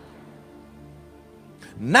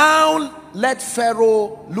 Now let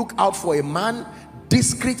Pharaoh look out for a man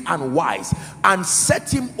discreet and wise, and set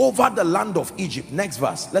him over the land of Egypt. Next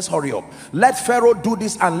verse, let's hurry up. Let Pharaoh do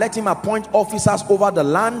this, and let him appoint officers over the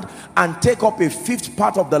land, and take up a fifth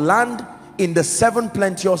part of the land in the 7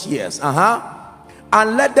 plenteous years.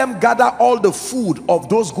 And let them gather all the food of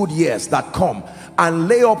those good years that come, and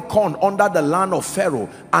lay up corn under the land of Pharaoh,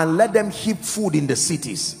 and let them heap food in the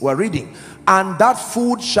cities. We're reading. And that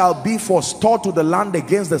food shall be for store to the land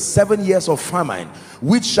against the 7 years of famine,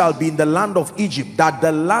 which shall be in the land of Egypt, that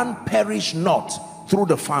the land perish not through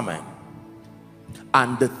the famine.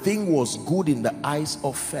 And the thing was good in the eyes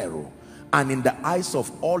of Pharaoh, and in the eyes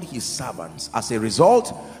of all his servants. As a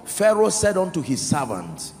result, Pharaoh said unto his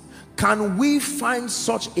servants, Can we find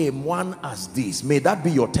such a one as this? May that be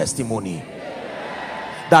your testimony.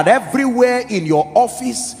 That everywhere in your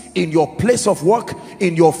office, in your place of work,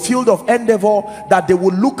 in your field of endeavor, that they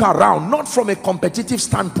will look around, not from a competitive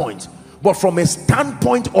standpoint, but from a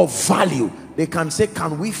standpoint of value. They can say,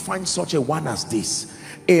 can we find such a one as this?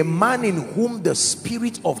 A man in whom the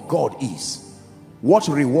Spirit of God is. What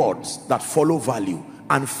rewards that follow value?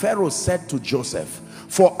 And Pharaoh said to Joseph,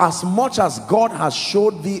 for as much as God has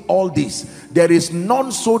showed thee all this, there is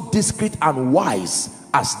none so discreet and wise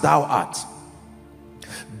as thou art.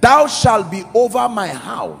 Thou shalt be over my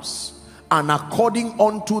house, and according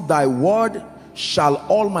unto thy word shall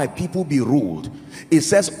all my people be ruled. It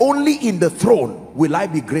says, only in the throne will I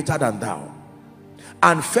be greater than thou.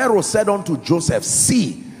 And Pharaoh said unto Joseph,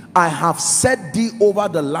 see, I have set thee over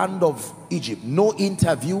the land of Egypt. No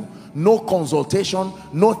interview, no consultation,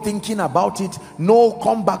 no thinking about it, no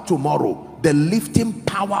come back tomorrow. The lifting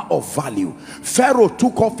power of value. Pharaoh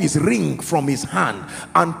took off his ring from his hand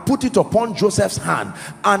and put it upon Joseph's hand,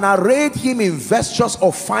 and arrayed him in vestures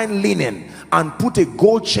of fine linen, and put a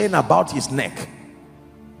gold chain about his neck.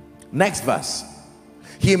 Next verse.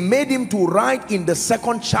 He made him to ride in the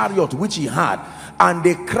second chariot which he had, and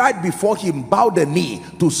they cried before him, bowed the knee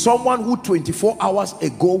to someone who 24 hours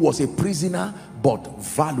ago was a prisoner but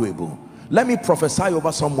valuable. Let me prophesy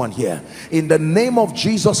over someone here in the name of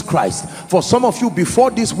Jesus Christ. For some of you, before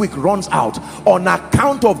this week runs out, on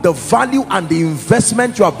account of the value and the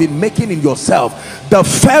investment you have been making in yourself, the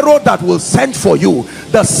Pharaoh that will send for you,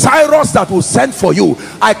 the Cyrus that will send for you,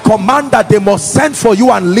 I command that they must send for you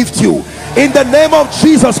and lift you in the name of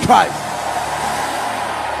Jesus Christ.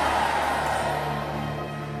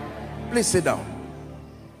 Please sit down.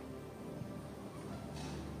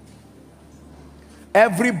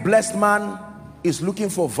 Every blessed man is looking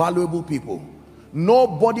for valuable people.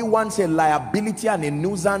 Nobody wants a liability and a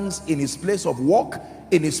nuisance in his place of work,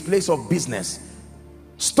 in his place of business.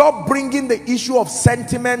 Stop bringing the issue of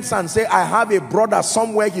sentiments and say, I have a brother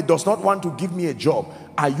somewhere, he does not want to give me a job.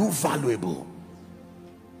 Are you valuable?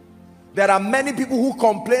 There are many people who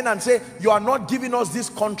complain and say, you are not giving us this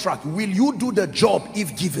contract. Will you do the job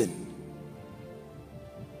if given?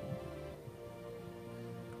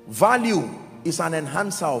 Value is an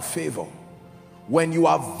enhancer of favor. When you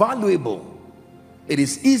are valuable, it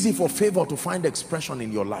is easy for favor to find expression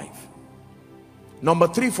in your life. Number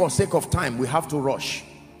 3, for sake of time, we have to rush.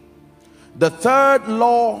 The third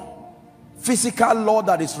law, physical law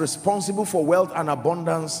that is responsible for wealth and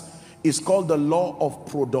abundance, is called the law of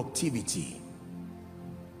productivity.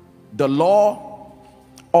 The law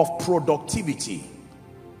of productivity.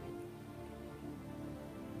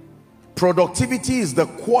 Productivity is the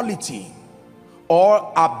quality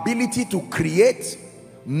or ability to create,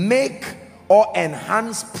 make, or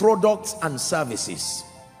enhance products and services.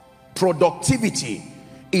 Productivity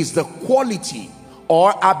is the quality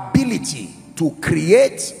or ability to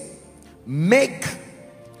create, make,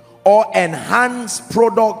 or enhance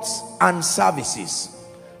products and services.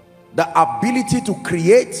 The ability to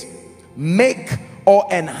create, make, or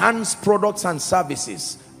enhance products and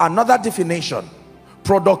services. Another definition: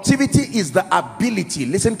 productivity is the ability,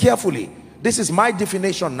 listen carefully, this is my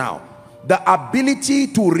definition now, the ability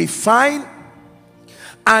to refine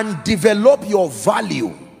and develop your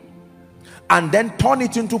value and then turn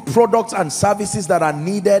it into products and services that are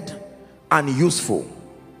needed and useful,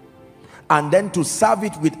 and then to serve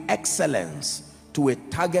it with excellence to a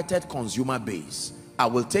targeted consumer base. I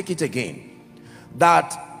will take it again,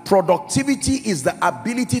 that productivity is the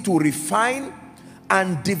ability to refine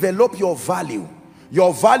and develop your value.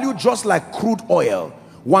 Your value, just like crude oil,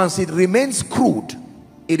 once it remains crude,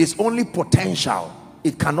 it is only potential.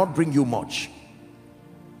 It cannot bring you much.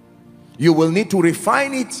 You will need to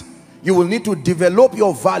refine it. You will need to develop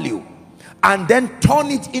your value and then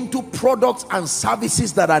turn it into products and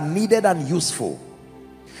services that are needed and useful,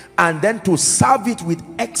 and then to serve it with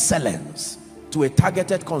excellence to a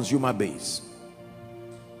targeted consumer base.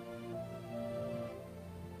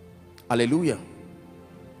 Hallelujah.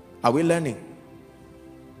 Are we learning?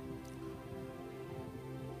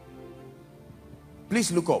 Please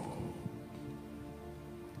look up.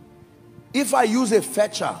 If I use a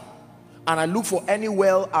fetcher and I look for any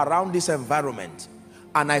well around this environment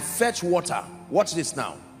and I fetch water, watch this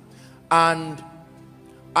now, and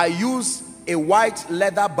I use a white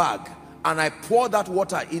leather bag and I pour that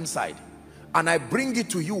water inside and I bring it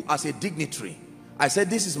to you as a dignitary, I said,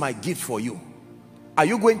 this is my gift for you. Are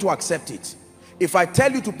you going to accept it? If I tell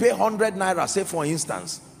you to pay 100 naira, say for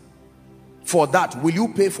instance, for that, will you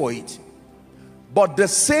pay for it? But the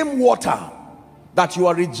same water that you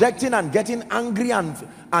are rejecting and getting angry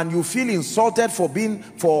and you feel insulted for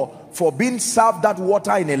for being served that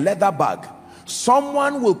water in a leather bag.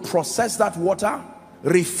 Someone will process that water,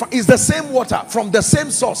 it's the same water from the same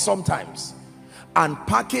source sometimes, and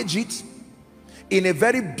package it in a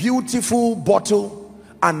very beautiful bottle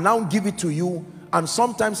and now give it to you. And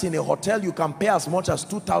sometimes in a hotel you can pay as much as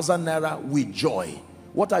 2,000 naira with joy.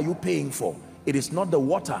 What are you paying for? It is not the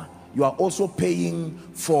water. You are also paying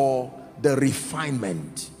for the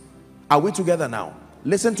refinement. Are we together now?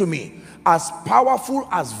 Listen to me. As powerful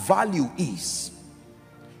as value is,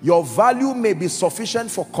 your value may be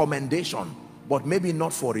sufficient for commendation, but maybe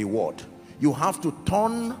not for reward. You have to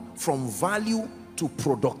turn from value to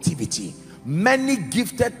productivity. Many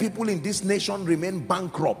gifted people in this nation remain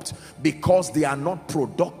bankrupt because they are not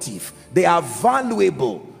productive. They are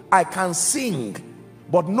valuable. I can sing,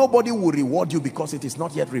 but nobody will reward you because it is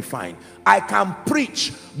not yet refined. I can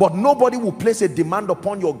preach, but nobody will place a demand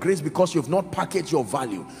upon your grace because you've not packaged your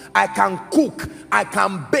value. I can cook, I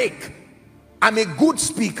can bake, I'm a good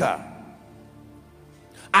speaker,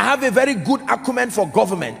 I have a very good acumen for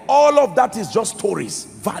government. All of that is just stories.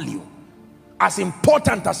 Value, as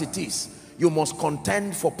important as it is, you must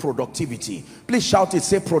contend for productivity. Please shout it,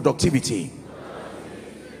 say productivity.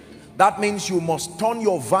 That means you must turn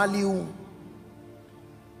your value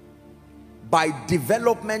by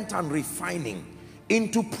development and refining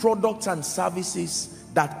into products and services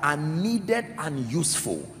that are needed and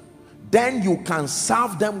useful. Then you can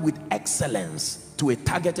serve them with excellence to a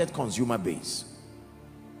targeted consumer base.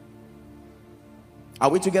 Are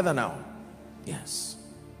we together now? Yes.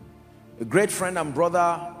 A great friend and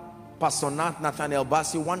brother, Pastor Nathaniel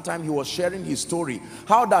Bassi, one time he was sharing his story,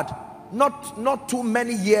 how that not too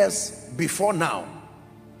many years before now,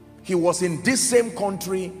 he was in this same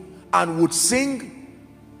country and would sing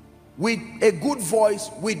with a good voice,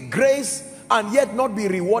 with grace, and yet not be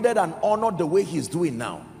rewarded and honored the way he's doing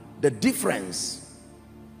now. The difference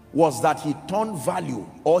was that he turned value,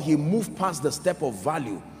 or he moved past the step of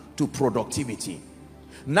value to productivity.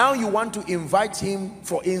 Now you want to invite him,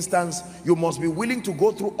 for instance, you must be willing to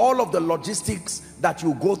go through all of the logistics that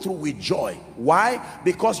you go through with joy. Why?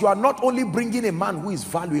 Because you are not only bringing a man who is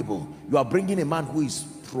valuable, you are bringing a man who is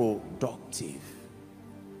productive.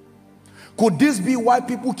 Could this be why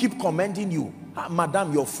people keep commending you? Ah,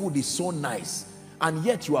 madam, your food is so nice, and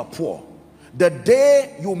yet you are poor. The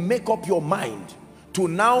day you make up your mind to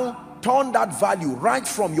now turn that value right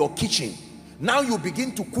from your kitchen, now you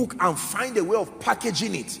begin to cook and find a way of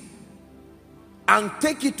packaging it and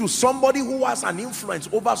take it to somebody who has an influence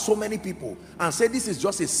over so many people and say, this is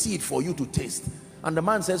just a seed for you to taste. And the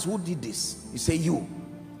man says, who did this? You say, you.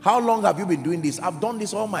 How long have you been doing this? I've done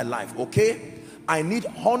this all my life. Okay, I need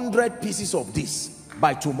 100 pieces of this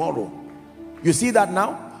by tomorrow. You see that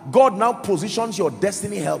now? God now positions your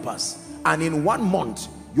destiny helpers, and in 1 month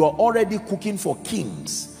you are already cooking for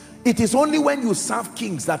kings. It is only when you serve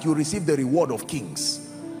kings that you receive the reward of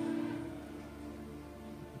kings.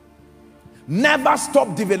 Never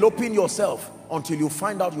stop developing yourself until you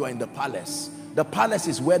find out you are in the palace. The palace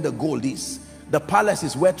is where the gold is. The palace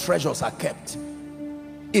is where treasures are kept.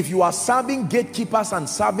 If you are serving gatekeepers and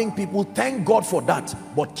serving people, thank God for that,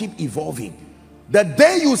 but keep evolving. The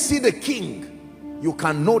day you see the king, you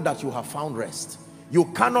can know that you have found rest. You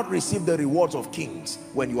cannot receive the rewards of kings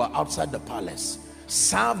when you are outside the palace.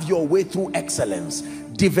 Serve your way through excellence.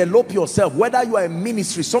 Develop yourself. Whether you are in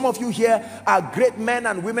ministry, some of you here are great men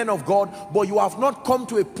and women of God, but you have not come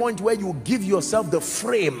to a point where you give yourself the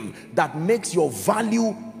frame that makes your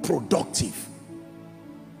value productive.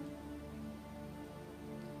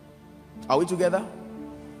 Are we together?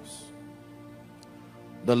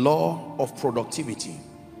 The law of productivity.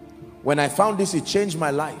 When I found this, it changed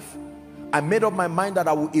my life. I made up my mind that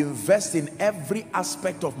I will invest in every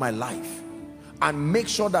aspect of my life and make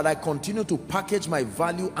sure that I continue to package my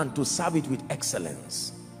value and to serve it with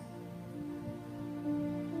excellence.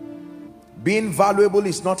 Being valuable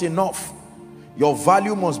is not enough. Your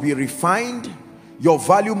value must be refined, your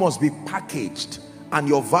value must be packaged, and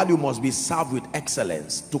your value must be served with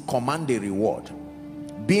excellence to command a reward.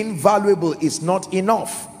 Being valuable is not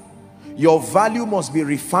enough. Your value must be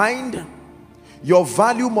refined, your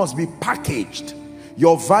value must be packaged,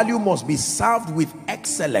 your value must be served with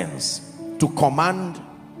excellence to command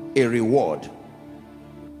a reward.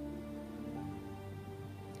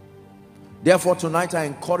 Therefore, tonight I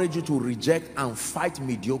encourage you to reject and fight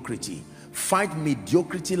mediocrity. Fight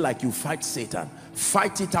mediocrity like you fight Satan.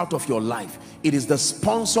 Fight it out of your life. It is the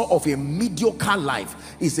sponsor of a mediocre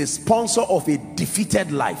life. It's a sponsor of a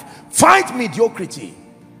defeated life. Fight mediocrity.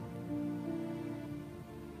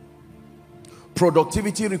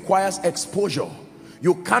 Productivity requires exposure.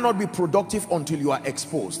 You cannot be productive until you are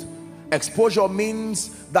exposed. Exposure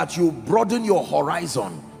means that you broaden your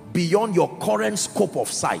horizon beyond your current scope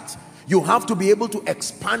of sight. You have to be able to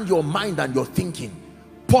expand your mind and your thinking.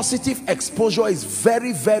 Positive exposure is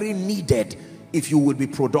very, very needed if you will be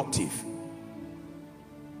productive.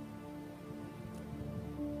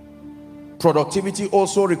 Productivity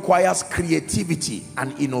also requires creativity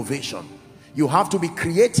and innovation. You have to be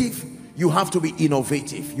creative, you have to be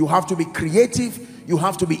innovative. You have to be creative, you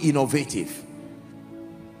have to be innovative.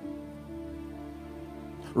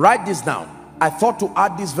 Write this down. I thought to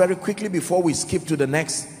add this very quickly before we skip to the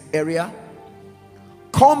next area.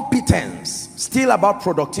 Competence, still about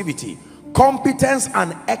productivity. Competence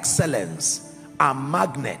and excellence are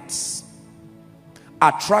magnets,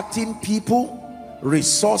 attracting people,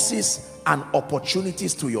 resources, and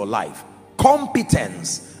opportunities to your life.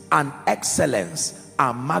 Competence and excellence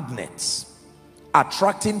are magnets,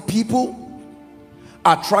 attracting people,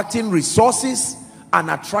 attracting resources, and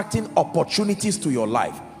attracting opportunities to your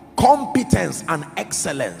life. Competence and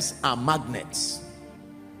excellence are magnets.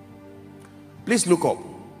 Please look up.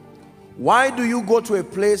 Why do you go to a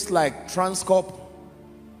place like Transcorp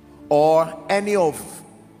or any of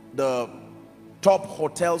the top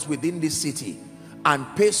hotels within this city and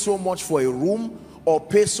pay so much for a room or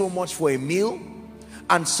pay so much for a meal,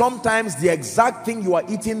 and sometimes the exact thing you are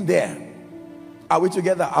eating there? Are we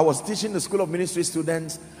together? I was teaching the School of Ministry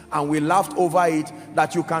students and we laughed over it,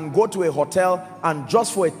 that you can go to a hotel and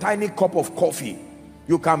just for a tiny cup of coffee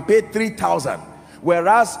you can pay 3,000,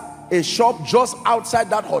 whereas a shop just outside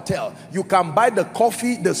that hotel, you can buy the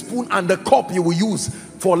coffee, the spoon, and the cup you will use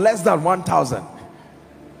for less than 1,000.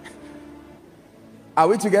 Are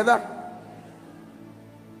we together?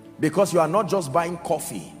 Because you are not just buying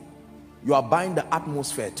coffee, you are buying the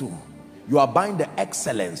atmosphere too. You are buying the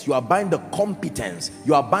excellence, you are buying the competence,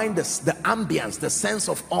 you are buying the ambience, the sense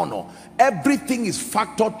of honor. Everything is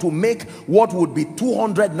factored to make what would be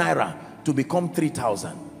 200 naira to become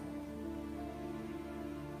 3,000.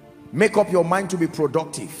 Make up your mind to be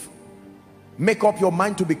productive. Make up your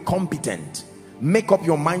mind to be competent. Make up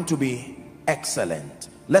your mind to be excellent.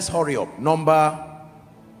 Let's hurry up. Number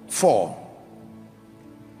 4.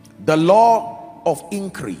 The law of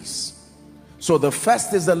increase. So the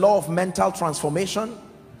first is the law of mental transformation.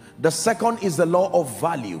 The second is the law of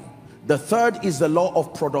value. The third is the law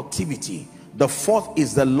of productivity. The fourth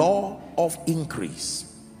is the law of increase.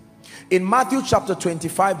 In Matthew chapter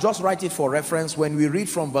 25, just write it for reference when we read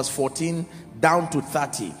from verse 14 down to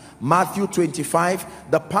 30. Matthew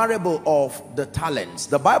 25, the parable of the talents.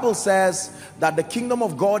 The Bible says that the kingdom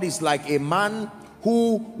of God is like a man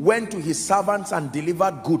who went to his servants and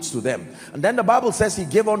delivered goods to them. And then the Bible says he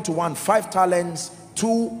gave unto one 5 talents,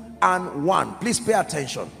 2 and 1. Please pay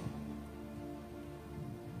attention.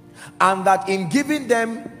 And that in giving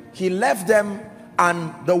them, he left them,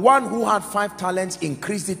 and the one who had 5 talents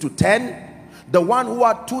increased it to 10. The one who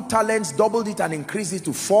had 2 talents doubled it and increased it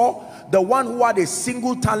to 4. The one who had a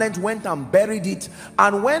single talent went and buried it.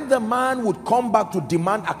 And when the man would come back to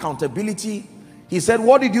demand accountability, he said,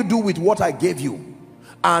 what did you do with what I gave you?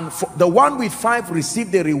 And the one with 5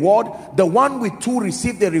 received the reward, the one with 2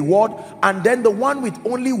 received the reward, and then the one with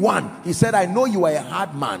only 1, he said, I know you are a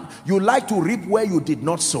hard man. You like to reap where you did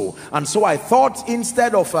not sow. And so I thought,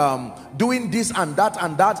 instead of doing this and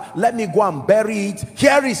that, let me go and bury it.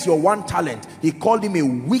 Here is your 1 talent. He called him a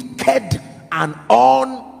wicked and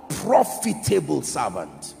unprofitable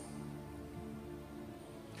servant.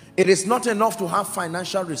 It is not enough to have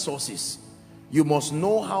financial resources. You must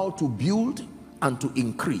know how to build and to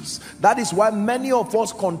increase. That is why many of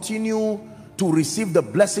us continue to receive the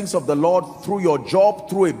blessings of the Lord through your job,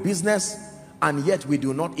 through a business, and yet we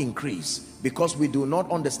do not increase, because we do not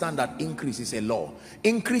understand that increase is a law.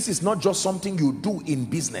 Increase is not just something you do in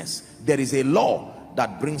business. There is a law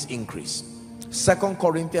that brings increase. 2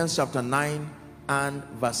 Corinthians chapter 9 and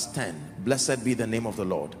verse 10. Blessed be the name of the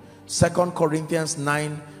Lord. 2 Corinthians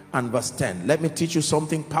 9 and verse 10. Let me teach you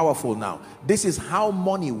something powerful now. This is how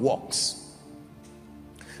money works.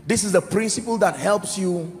 This is the principle that helps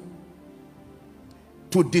you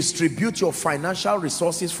to distribute your financial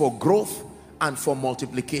resources for growth and for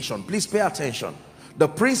multiplication. Please pay attention. The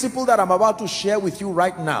principle that I'm about to share with you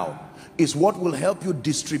right now is what will help you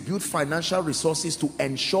distribute financial resources to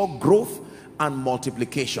ensure growth and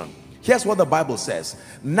multiplication. Here's what the Bible says.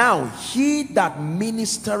 Now he that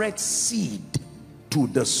ministereth seed to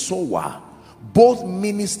the sower, both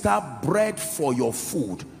minister bread for your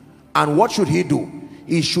food. And what should he do?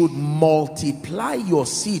 He should multiply your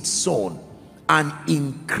seed sown and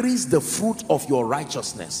increase the fruit of your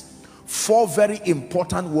righteousness. 4 very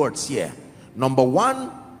important words here. Number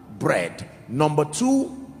 1, bread. Number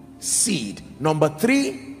 2, seed. Number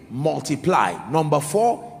 3, multiply. Number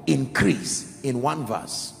 4, increase, in one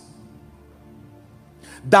verse.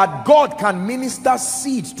 That God can minister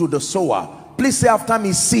seed to the sower. Please say after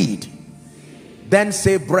me, seed. Then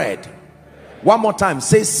say bread. One more time,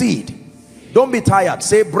 say seed. Don't be tired,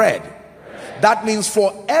 say bread. That means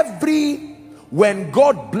for when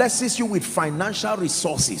God blesses you with financial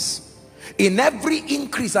resources, in every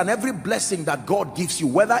increase and every blessing that God gives you,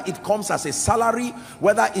 whether it comes as a salary,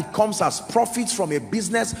 whether it comes as profits from a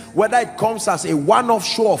business, whether it comes as a one-off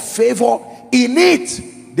show of favor, in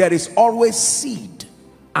it there is always seed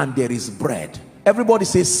and there is bread. Everybody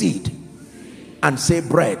say seed and say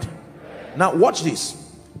bread. Now watch this.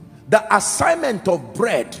 The assignment of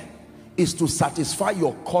bread is to satisfy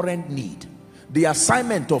your current need. The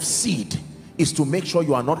assignment of seed is to make sure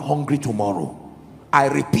you are not hungry tomorrow. I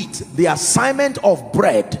repeat, the assignment of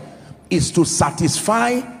bread is to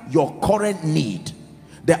satisfy your current need.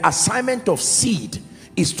 The assignment of seed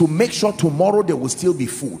is to make sure tomorrow there will still be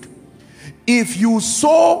food. If you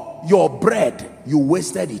sow your bread, you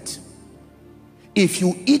wasted it. If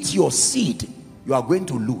you eat your seed, you are going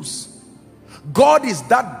to lose. God is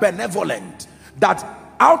that benevolent that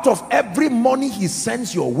out of every money he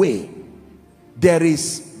sends your way, there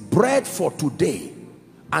is bread for today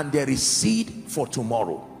and there is seed for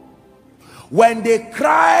tomorrow. When they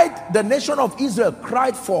cried, the nation of Israel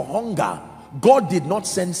cried for hunger, God did not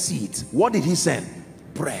send seeds. What did he send?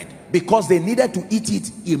 Bread. Because they needed to eat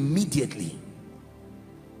it immediately.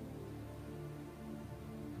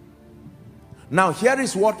 Now here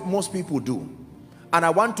is what most people do, and I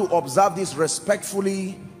want to observe this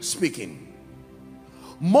respectfully speaking.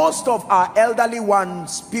 Most of our elderly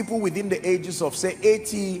ones, people within the ages of say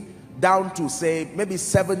 80 down to say maybe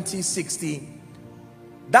 70, 60,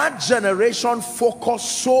 that generation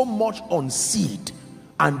focused so much on seed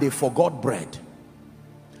and they forgot bread.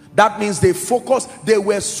 That means they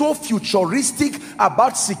were so futuristic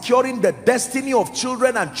about securing the destiny of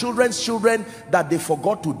children and children's children that they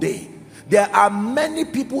forgot today. There are many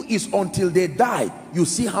people, it's until they die you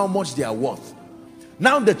see how much they are worth.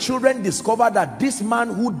 Now the children discover that this man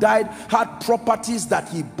who died had properties that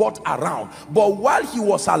he bought around, but while he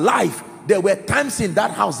was alive there were times in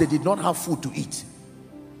that house they did not have food to eat.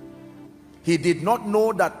 He did not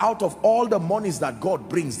know that out of all the monies that God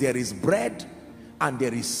brings, there is bread and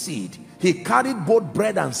there is seed. He carried both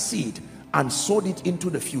bread and seed and sowed it into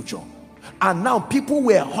the future. And now people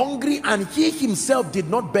were hungry and he himself did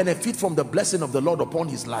not benefit from the blessing of the Lord upon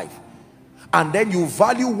his life. And then you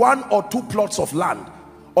value 1 or 2 plots of land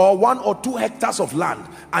or 1 or 2 hectares of land,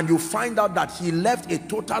 and you find out that he left a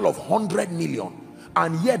total of 100 million.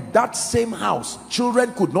 And yet that same house,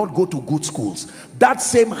 children could not go to good schools. That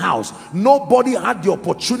same house, nobody had the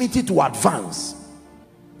opportunity to advance.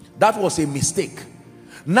 That was a mistake.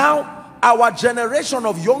 Now our generation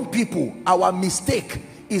of young people, our mistake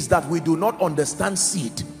is that we do not understand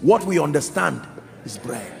seed. What we understand is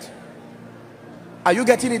bread. Are you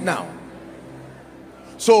getting it now?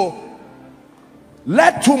 So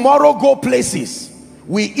let tomorrow go places.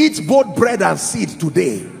 We eat both bread and seed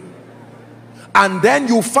today, and then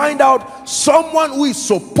you find out someone who is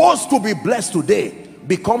supposed to be blessed today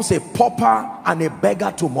becomes a pauper and a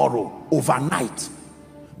beggar tomorrow overnight,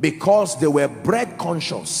 because they were bread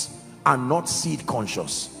conscious and not seed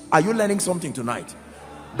conscious. Are you learning something tonight?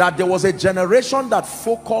 That there was a generation that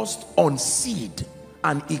focused on seed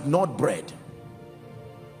and ignored bread.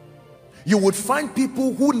 You would find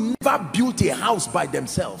people who never built a house by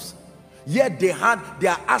themselves, yet they had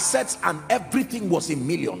their assets and everything was in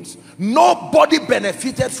millions. Nobody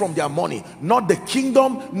benefited from their money, not the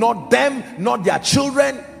kingdom, not them, not their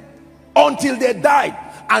children, until they died.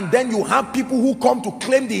 And then you have people who come to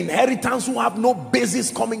claim the inheritance who have no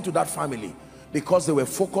basis coming to that family because they were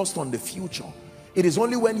focused on the future. It is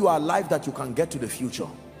only when you are alive that you can get to the future.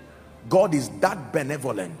 God is that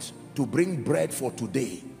benevolent to bring bread for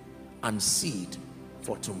today and seed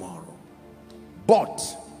for tomorrow. But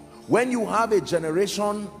when you have a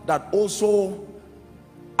generation that also,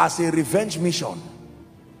 as a revenge mission,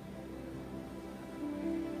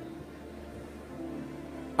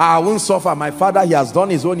 I won't suffer. My father, he has done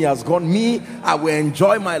his own, he has gone. Me, I will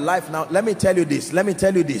enjoy my life now. Let me tell you this. Let me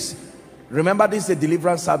tell you this. Remember, this is a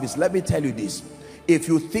deliverance service. Let me tell you this. If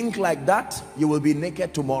you think like that, you will be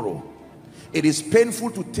naked tomorrow. It is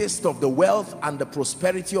painful to taste of the wealth and the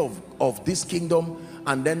prosperity of this kingdom,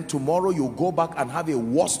 and then tomorrow you go back and have a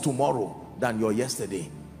worse tomorrow than your yesterday.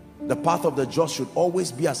 The path of the just should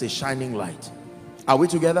always be as a shining light. Are we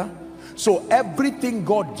together? So everything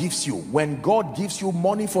God gives you, when God gives you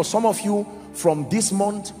money, for some of you from this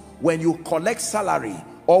month, when you collect salary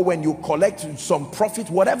or when you collect some profit,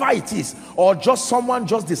 whatever it is, or just someone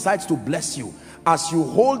just decides to bless you, as you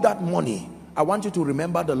hold that money, I want you to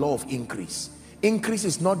remember the law of increase. Increase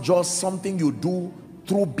is not just something you do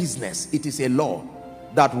through business. It is a law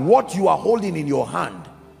that what you are holding in your hand,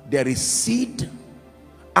 there is seed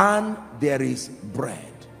and there is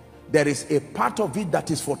bread. There is a part of it that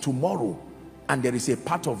is for tomorrow, and there is a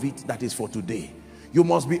part of it that is for today. You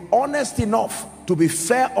must be honest enough to be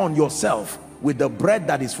fair on yourself with the bread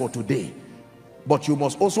that is for today, but you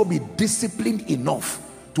must also be disciplined enough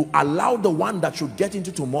to allow the one that should get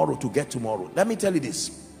into tomorrow to get tomorrow. Let me tell you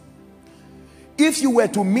this. If you were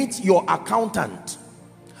to meet your accountant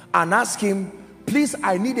and ask him, please,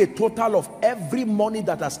 I need a total of every money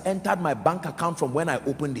that has entered my bank account from when I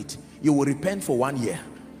opened it, you will repent for 1 year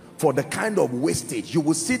for the kind of wastage. You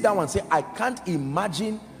will sit down and say, I can't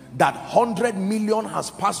imagine that 100 million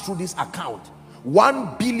has passed through this account,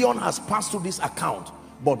 1 billion has passed through this account,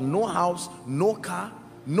 but no house, no car,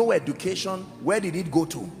 no education. Where did it go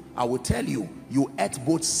to? I will tell you, you ate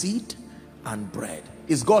both seed and bread.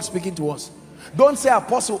 Is God speaking to us? Don't say,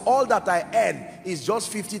 Apostle, all that I earn is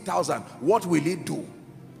just 50,000. What will it do?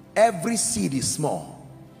 Every seed is small.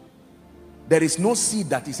 There is no seed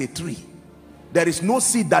that is a tree. There is no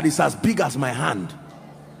seed that is as big as my hand.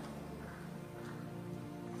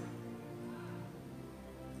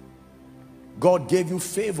 God gave you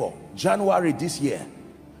favor January this year.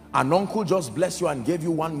 An uncle just blessed you and gave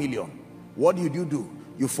you 1 million. What did you do?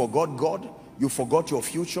 You forgot God, you forgot your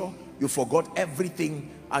future, you forgot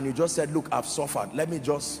everything, and you just said, look, I've suffered. Let me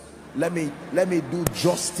do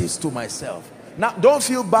justice to myself. Now, don't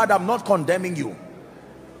feel bad. I'm not condemning you.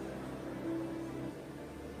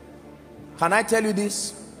 Can I tell you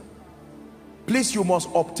this? Please, you must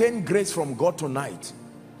obtain grace from God tonight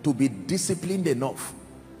to be disciplined enough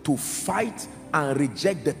to fight and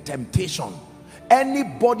reject the temptation.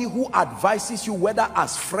 Anybody who advises you, whether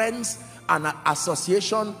as friends and an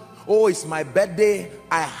association, oh, it's my birthday,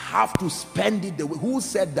 I have to spend it the way. Who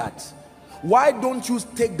said that? Why don't you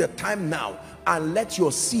take the time now and let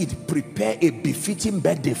your seed prepare a befitting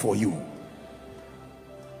birthday for you?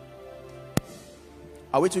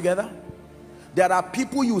 Are we together? There are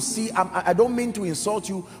people you see, I don't mean to insult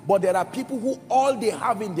you, but there are people who all they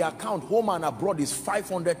have in their account, home and abroad, is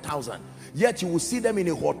 500,000. Yet you will see them in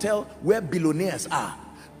a hotel where billionaires are.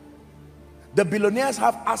 The billionaires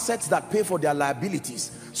have assets that pay for their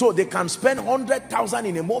liabilities, so they can spend 100,000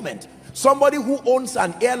 in a moment. Somebody who owns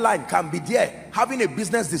an airline can be there having a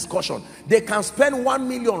business discussion. They can spend 1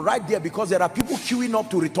 million right there because there are people queuing up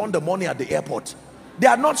to return the money at the airport. They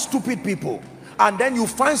are not stupid people. And then you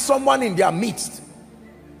find someone in their midst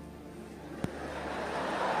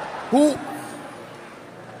who,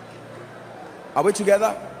 are we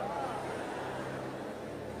together?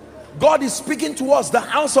 God is speaking to us. The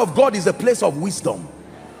house of God is a place of wisdom.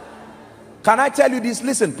 Can I tell you this?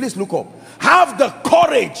 Listen, please look up. Have the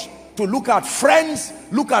courage to look at friends,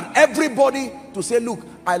 look at everybody, to say, look,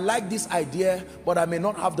 I like this idea, but I may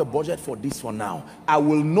not have the budget for this for now. I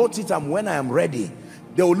will note it, and when I am ready,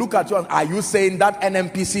 they will look at you and, are you saying that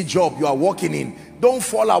NMPC job you are working in, don't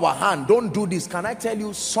fall our hand, don't do this? Can I tell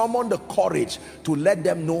you, summon the courage to let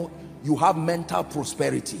them know you have mental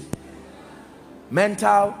prosperity.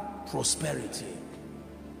 Mental prosperity.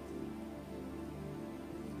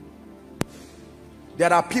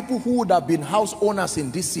 There are people who would have been house owners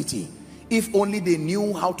in this city if only they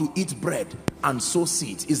knew how to eat bread and sow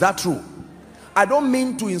seeds. Is that true? I don't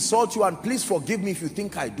mean to insult you, and please forgive me if you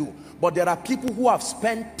think I do, but there are people who have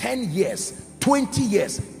spent 10 years, 20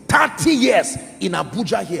 years, 30 years in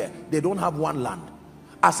Abuja here. They don't have one land.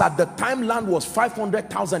 As at the time, land was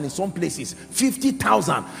 500,000 in some places,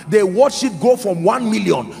 50,000. They watched it go from 1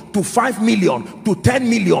 million to 5 million to 10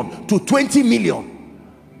 million to 20 million.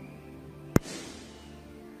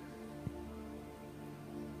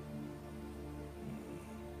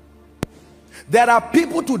 There are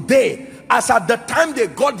people today, as at the time they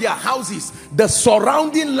got their houses, the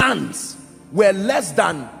surrounding lands were less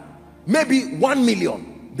than maybe 1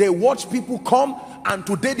 million. They watch people come, and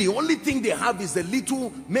today the only thing they have is a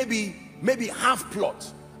little, maybe half plot,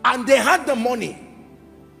 and they had the money.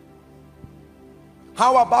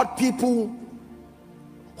 How about people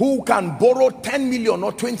who can borrow 10 million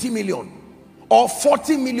or 20 million or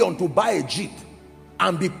 40 million to buy a Jeep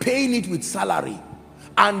and be paying it with salary,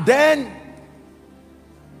 and then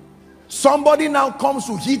somebody now comes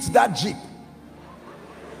to hit that Jeep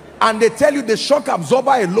and they tell you the shock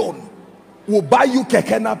absorber alone will buy you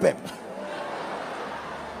keke napep?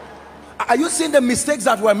 Are you seeing the mistakes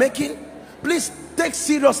that we're making? Please take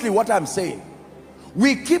seriously what I'm saying.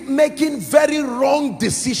 We keep making very wrong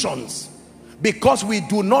decisions Because we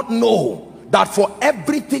do not know that for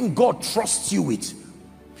everything God trusts you with,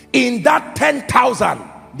 in that 10,000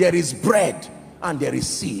 there is bread and there is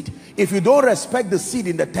seed. If you don't respect the seed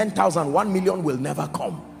in the 10,000, 1 million will never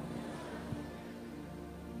come.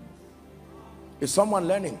 Is someone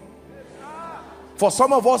learning? For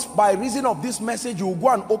some of us, by reason of this message, you will go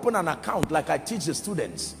and open an account like I teach the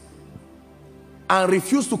students and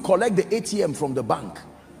refuse to collect the ATM from the bank.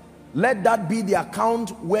 Let that be the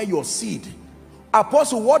account where your seed.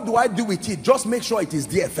 Apostle, what do I do with it? Just make sure it is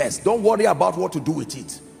there first. Don't worry about what to do with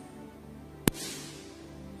it.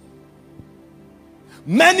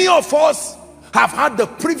 Many of us have had the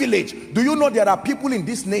privilege. Do you know there are people in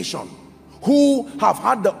this nation who have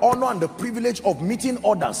had the honor and the privilege of meeting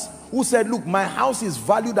others who said, look, my house is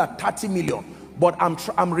valued at 30 million, but I'm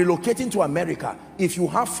relocating to America. If you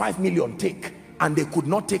have 5 million, take. And they could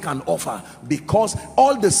not take an offer because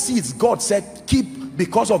all the seeds God said keep,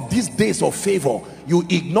 because of these days of favor, you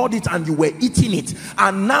ignored it and you were eating it.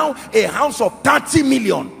 And now a house of 30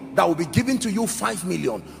 million that will be given to you 5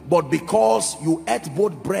 million, but because you ate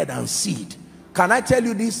both bread and seed. Can I tell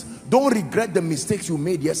you this? Don't regret the mistakes you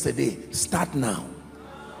made yesterday. Start now.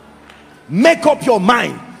 Make up your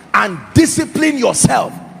mind and discipline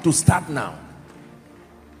yourself to start now.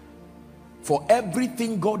 For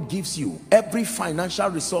everything God gives you, every financial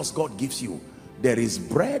resource God gives you, there is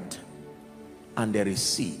bread and there is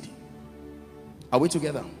seed. Are we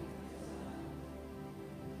together?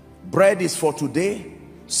 Bread is for today,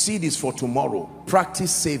 seed is for tomorrow.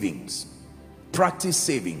 Practice savings. Practice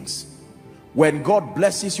savings. When God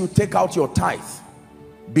blesses you, take out your tithe.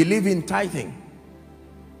 Believe in tithing.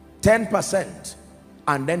 10%,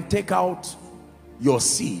 and then take out your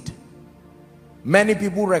seed. Many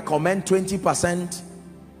people recommend 20%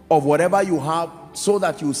 of whatever you have so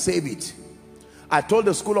that you save it. I told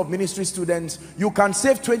the School of Ministry students, you can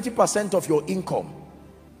save 20% of your income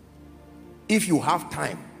if you have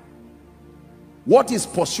time. What is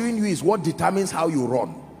pursuing you is what determines how you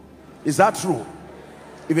run. Is that true?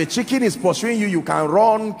 If a chicken is pursuing you, you can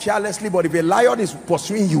run carelessly, but if a lion is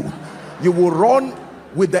pursuing you, you will run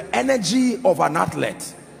with the energy of an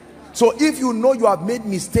athlete. So if you know you have made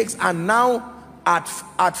mistakes and now at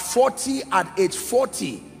age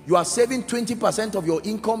 40, you are saving 20% of your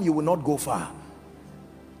income, you will not go far.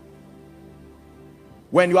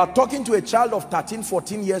 When you are talking to a child of 13,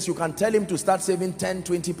 14 years, you can tell him to start saving 10,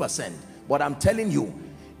 20%. But I'm telling you,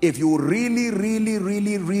 if you really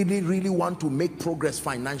want to make progress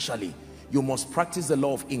financially, you must practice the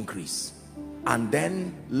law of increase and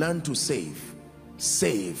then learn to save.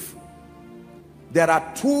 Save. There are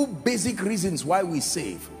two basic reasons why we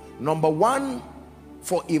save. Number one,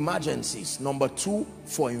 for emergencies. Number two,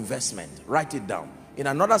 for investment. Write it down. In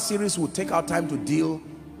another series, we'll take our time to deal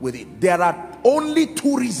with it. There are only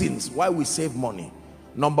two reasons why we save money.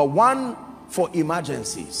 Number one, for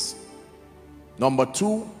emergencies. Number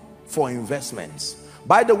two, for investments.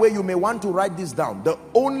 By the way, you may want to write this down. The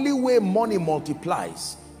only way money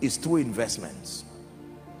multiplies is through investments.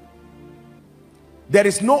 There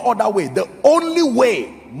is no other way. The only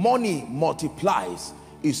way money multiplies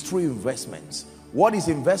is through investments. What is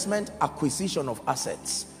investment? Acquisition of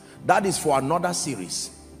assets. That is for another series.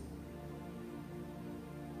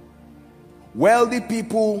 Wealthy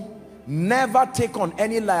people never take on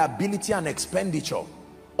any liability and expenditure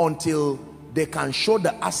until they can show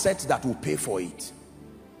the assets that will pay for it.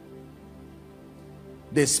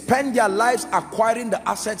 They spend their lives acquiring the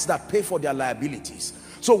assets that pay for their liabilities.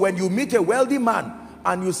 So when you meet a wealthy man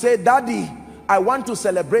and you say, Daddy, I want to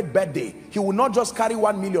celebrate birthday, he will not just carry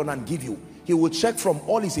 1 million and give you. He will check from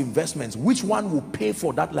all his investments which one will pay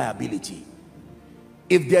for that liability.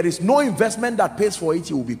 If there is no investment that pays for it,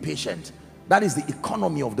 he will be patient. That is the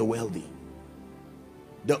economy of the wealthy.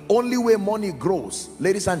 The only way money grows,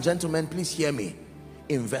 ladies and gentlemen, please hear me,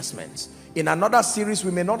 investments. In another series,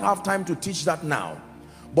 we may not have time to teach that now,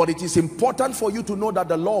 but it is important for you to know that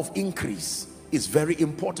the law of increase is very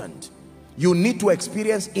important. You need to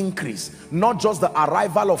experience increase, not just the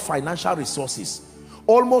arrival of financial resources.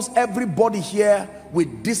 Almost everybody here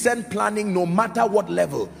with decent planning, no matter what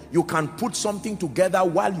level, you can put something together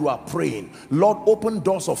while you are praying. Lord, open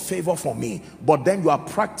doors of favor for me. But then you are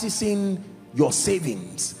practicing your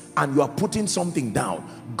savings and you are putting something down.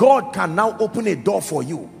 God can now open a door for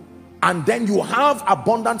you, and then you have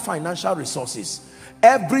abundant financial resources.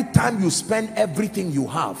 Every time you spend everything you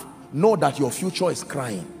have, know that your future is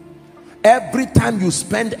crying. Every time you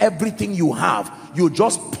spend everything you have, you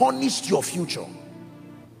just punished your future.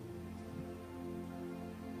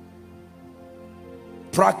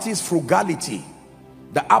 Practice frugality,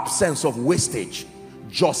 the absence of wastage,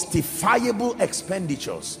 justifiable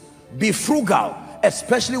expenditures. Be frugal,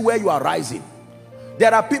 especially where you are rising.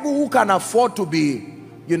 There are people who can afford to be,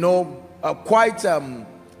 you know, quite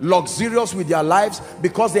luxurious with their lives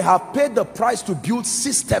because they have paid the price to build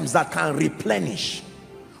systems that can replenish.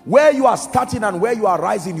 Where you are starting and where you are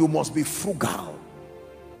rising, you must be frugal.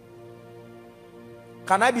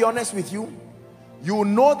 Can I be honest with you? You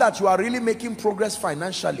know that you are really making progress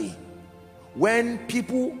financially when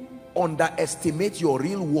people underestimate your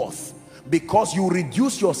real worth, because you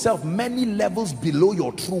reduce yourself many levels below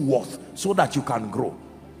your true worth so that you can grow.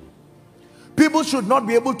 People should not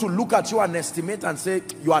be able to look at you and estimate and say,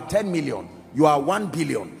 you are 10 million, you are 1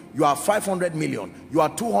 billion, you are 500 million, you are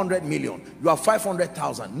 200 million, you are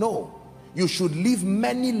 500,000. No, you should leave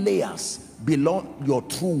many layers below your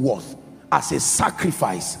true worth as a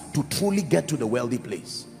sacrifice to truly get to the wealthy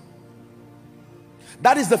place.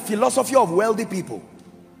 That is the philosophy of wealthy people.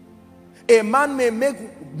 A man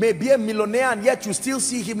may be a millionaire and yet you still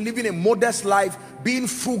see him living a modest life, being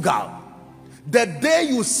frugal. The day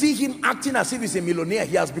you see him acting as if he's a millionaire,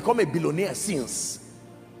 he has become a billionaire since.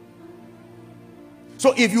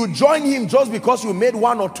 So if you join him just because you made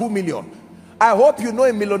 1 or 2 million, I hope you know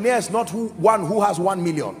a millionaire is not one who has 1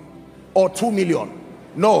 million or 2 million.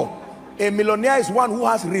 No, a millionaire is one who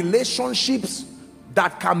has relationships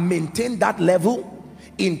that can maintain that level,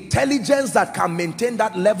 intelligence that can maintain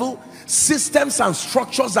that level, systems and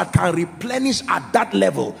structures that can replenish at that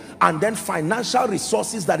level, and then financial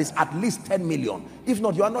resources that is at least 10 million. If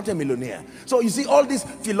not, you are not a millionaire. So you see all this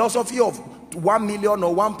philosophy of 1 million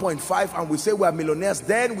or 1.5, and we say we are millionaires,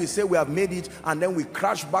 then we say we have made it, and then we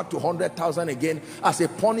crash back to 100,000 again as a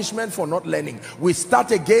punishment for not learning. We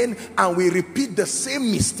start again and we repeat the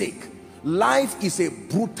same mistake. Life is a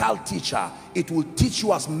brutal teacher. It will teach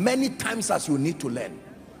you as many times as you need to learn.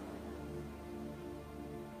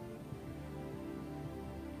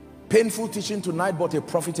 Painful teaching tonight, but a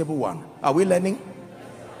profitable one. Are we learning?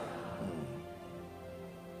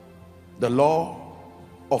 The law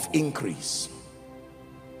of increase.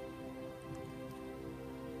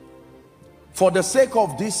 For the sake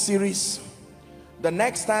of this series, the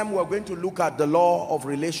next time we're going to look at the law of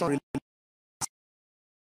relation,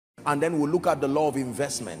 and then we'll look at the law of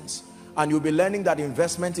investments. And you'll be learning that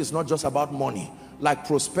investment is not just about money. Like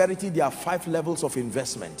prosperity, there are 5 levels of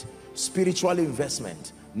investment: spiritual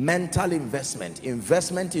investment, mental investment,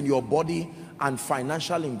 investment in your body, and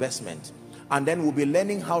financial investment. And then we'll be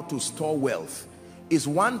learning how to store wealth. It's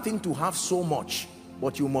one thing to have so much,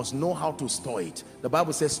 but you must know how to store it. The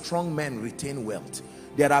Bible says strong men retain wealth.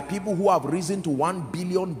 There are people who have risen to 1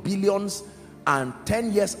 billion, billions, and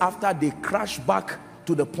 10 years after they crash back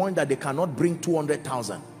to the point that they cannot bring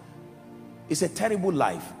 200,000. It's a terrible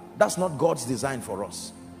life. That's not God's design for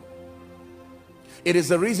us. It is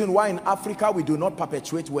the reason why in Africa we do not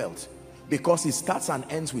perpetuate wealth, because it starts and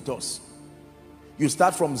ends with us. You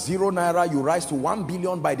start from 0 naira, you rise to 1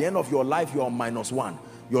 billion. By the end of your life, you are -1.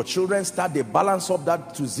 Your children start, they balance up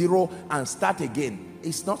that to 0 and start again.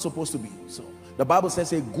 It's not supposed to be so. The Bible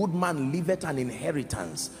says a good man leaveth an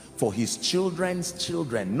inheritance for his children's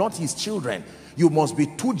children, not his children. You must be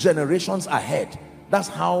 2 generations ahead. That's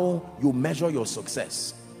how you measure your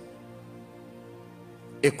success.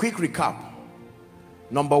 A quick recap.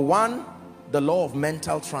 Number 1, the law of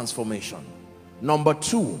mental transformation. Number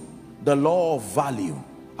 2, the law of value.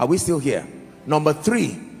 Are we still here? Number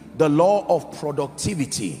 3, the law of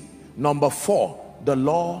productivity. Number 4, the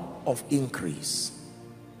law of increase.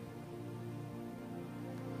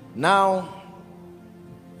 Now,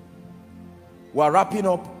 we're wrapping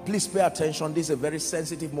up. Please pay attention. This is a very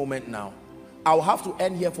sensitive moment now. I'll have to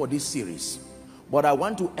end here for this series, but I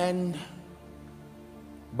want to end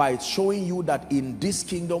by showing you that in this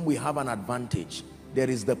kingdom we have an advantage. There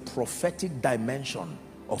is the prophetic dimension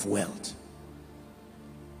of wealth.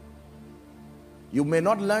 You may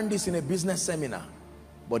not learn this in a business seminar,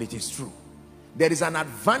 but it is true. There is an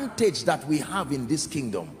advantage that we have in this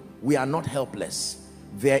kingdom. We are not helpless.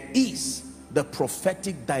 There is the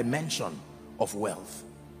prophetic dimension of wealth.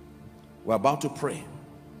 We're about to pray.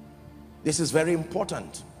 This is very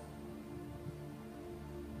important.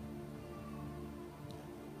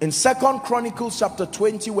 In 2 Chronicles chapter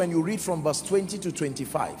 20, when you read from verse 20 to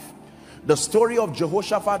 25, the story of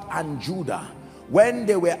Jehoshaphat and Judah, when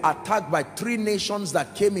they were attacked by 3 nations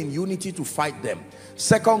that came in unity to fight them.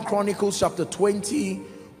 2 Chronicles chapter 20,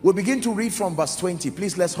 we'll begin to read from verse 20.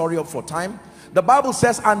 Please, let's hurry up for time. The Bible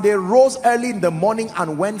says, and they rose early in the morning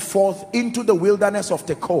and went forth into the wilderness of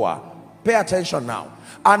Tekoa. Pay attention now.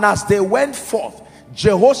 And as they went forth,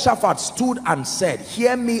 Jehoshaphat stood and said,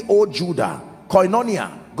 hear me, O Judah.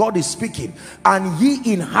 Koinonia, God is speaking. And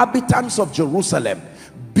ye inhabitants of Jerusalem,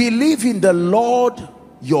 believe in the Lord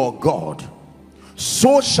your God.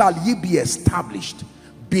 So shall ye be established.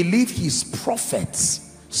 Believe his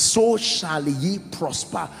prophets, so shall ye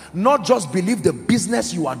prosper. Not just believe the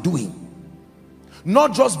business you are doing.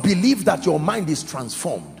 Not just believe that your mind is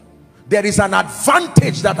transformed. There is an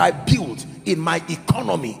advantage that I built in my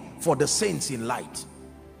economy for the saints in light.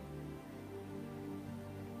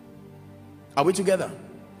 Are we together?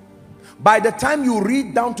 By the time you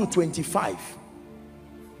read down to 25,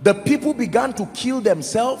 the people began to kill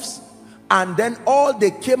themselves, and then all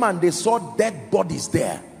they came and they saw dead bodies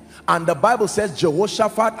there. And the Bible says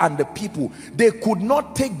Jehoshaphat and the people, they could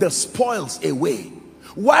not take the spoils away.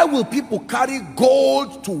 Why will people carry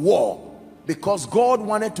gold to war? Because God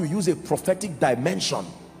wanted to use a prophetic dimension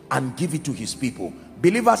and give it to his people.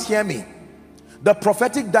 Believers, hear me. The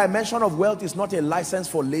prophetic dimension of wealth is not a license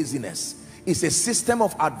for laziness. It's a system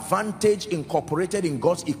of advantage incorporated in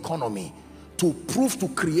God's economy to prove to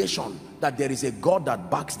creation that there is a God that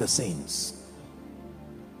backs the saints.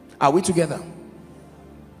 Are we together?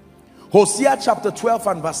 Hosea chapter 12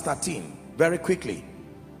 and verse 13, very quickly.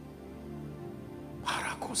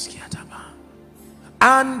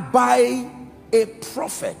 And by a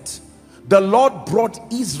prophet the Lord brought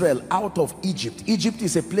Israel out of Egypt. Egypt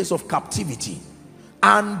is a place of captivity.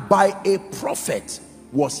 And by a prophet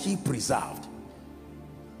was he preserved.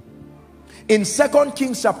 In 2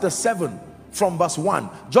 Kings chapter 7 from verse 1,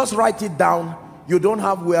 just write it down. You don't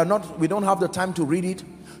have, we don't have the time to read it.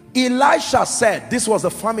 Elisha said, this was a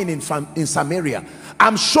famine in Samaria.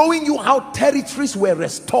 I'm showing you how territories were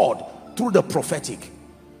restored through the prophetic.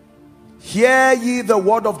 Hear ye the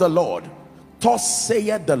word of the Lord. Thus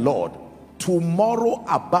saith the Lord, tomorrow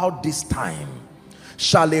about this time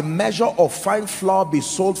shall a measure of fine flour be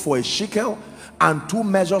sold for a shekel, and 2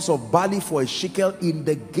 measures of barley for a shekel in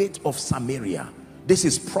the gate of Samaria. This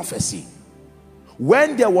is prophecy.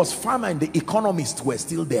 When there was famine, the economists were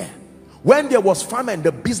still there. When there was famine,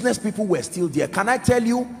 the business people were still there. Can I tell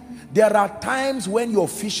you, there are times when your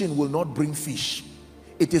fishing will not bring fish.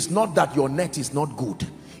 It is not that your net is not good.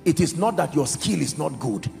 It is not that your skill is not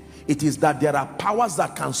good. It is that there are powers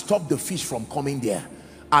that can stop the fish from coming there.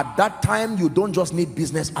 At that time, you don't just need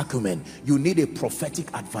business acumen. You need a prophetic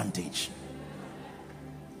advantage.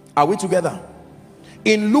 Are we together?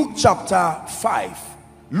 In Luke chapter 5,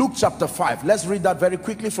 let's read that very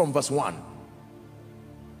quickly from verse 1.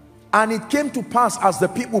 And it came to pass, as the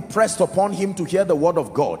people pressed upon him to hear the word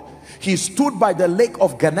of God, he stood by the lake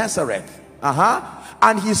of Gennesareth.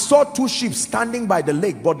 And he saw 2 ships standing by the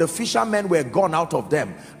lake, but the fishermen were gone out of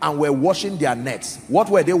them and were washing their nets. What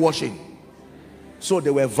were they washing? So they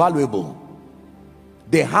were valuable.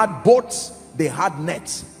 They had boats, they had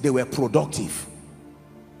nets, they were productive.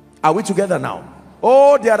 Are we together now?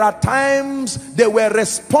 Oh, there are times they were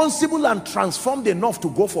responsible and transformed enough to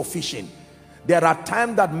go for fishing. There are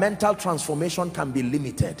times that mental transformation can be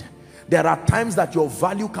limited. There are times that your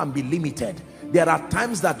value can be limited. There are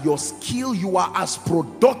times that your skill, you are as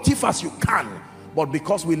productive as you can, but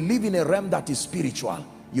because we live in a realm that is spiritual,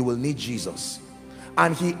 you will need Jesus.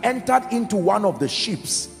 And he entered into one of the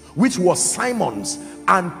ships, which was Simon's,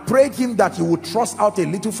 and prayed him that he would thrust out a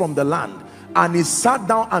little from the land. And he sat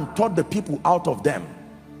down and taught the people out of them.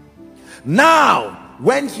 Now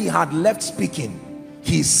when he had left speaking,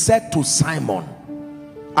 he said to Simon,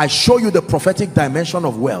 I show you the prophetic dimension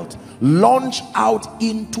of wealth. Launch out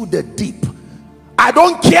into the deep. I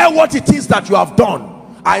don't care what it is that you have done.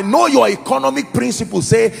 I know your economic principles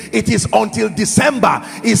say it is until December.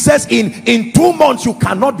 It says in 2 months you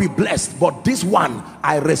cannot be blessed. But this one,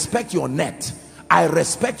 I respect your net. I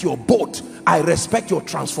respect your boat. I respect your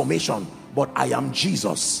transformation. But I am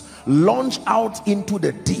Jesus. Launch out into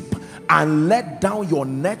the deep and let down your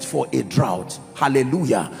net for a drought.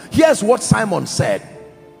 Hallelujah. Here's what Simon said.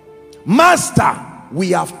 Master,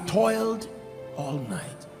 we have toiled all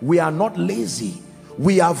night. We are not lazy.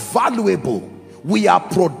 We are valuable. We are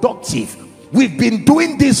productive. We've been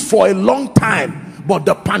doing this for a long time, but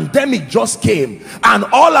the pandemic just came and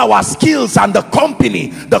all our skills and the company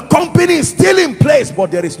is still in place,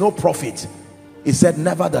 but there is no profit. He said,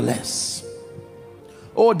 nevertheless.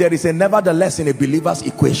 Oh, there is a nevertheless in a believer's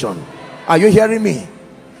equation. Are you hearing me?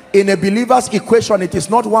 In a believer's equation, it is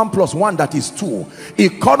not 1 + 1 that is 2.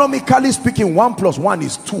 Economically speaking, 1 + 1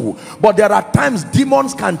 is 2. But there are times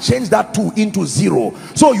demons can change that 2 into 0.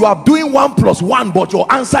 So you are doing 1 + 1, but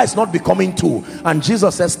your answer is not becoming 2. And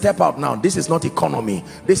Jesus says, step out now. This is not economy.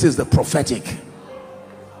 This is the prophetic.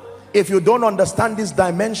 If you don't understand this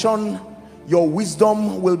dimension, your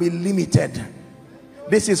wisdom will be limited.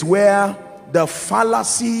 This is where the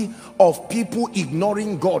fallacy of people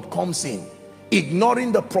ignoring God comes in.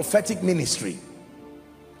 Ignoring the prophetic ministry.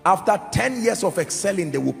 After 10 years of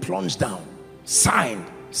excelling, they will plunge down. Signed,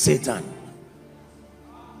 Satan.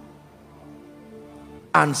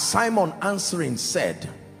 And Simon answering said,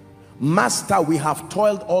 Master, we have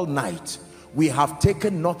toiled all night. We have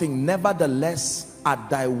taken nothing. Nevertheless, at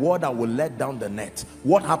thy word I will let down the net.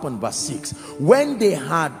 What happened? Verse 6. When they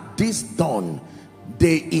had this done,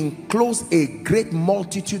 they enclosed a great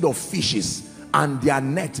multitude of fishes, and their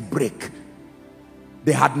net brake.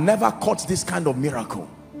 They had never caught this kind of miracle.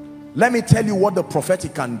 Let me tell you what the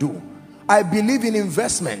prophetic can do. I believe in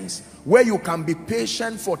investments where you can be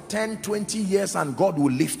patient for 10, 20 years and God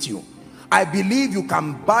will lift you. I believe you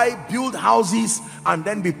can build houses and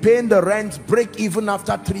then be paying the rent, break even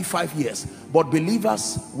after 3-5 years. But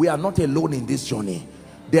believers, we are not alone in this journey.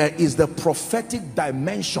 There is the prophetic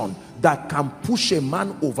dimension that can push a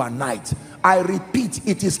man overnight. I repeat,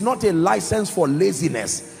 it is not a license for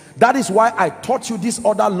laziness. That is why I taught you these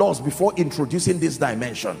other laws before introducing this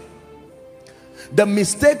dimension. The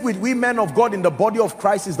mistake with we men of God in the body of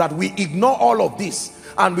Christ is that we ignore all of this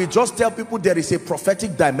and we just tell people there is a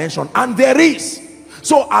prophetic dimension, and there is.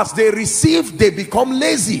 So as they receive, they become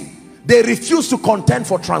lazy. They refuse to contend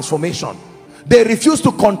for transformation. They refuse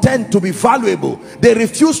to contend to be valuable. They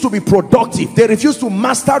refuse to be productive. They refuse to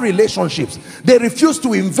master relationships. They refuse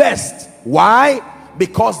to invest. Why?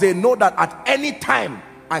 Because they know that at any time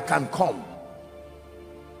I can come.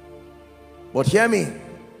 But hear me,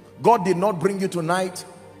 God did not bring you tonight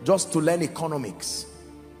just to learn economics.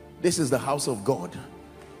 This is the house of God.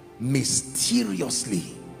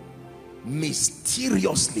 Mysteriously,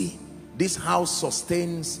 this house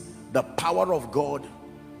sustains the power of God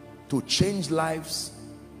to change lives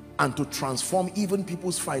and to transform even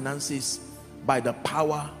people's finances by the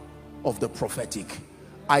power of the prophetic.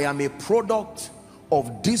 I am a product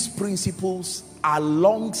of these principles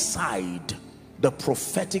alongside the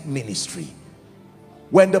prophetic ministry.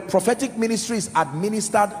 When the prophetic ministry is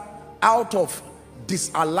administered out of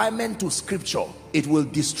disalignment to scripture, it will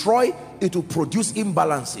destroy, it will produce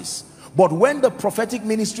imbalances. But when the prophetic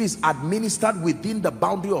ministry is administered within the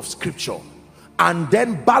boundary of scripture and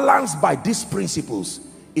then balanced by these principles,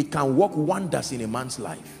 it can work wonders in a man's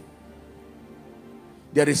life.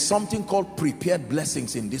 There is something called prepared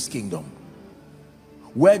blessings in this kingdom,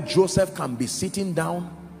 where Joseph can be sitting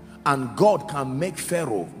down and God can make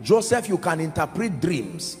Pharaoh. Joseph, you can interpret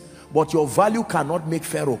dreams, but your value cannot make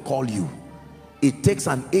Pharaoh call you. It takes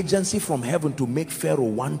an agency from heaven to make Pharaoh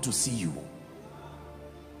want to see you.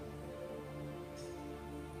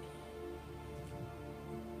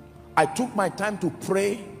 I took my time to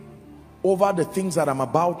pray over the things that I'm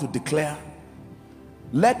about to declare.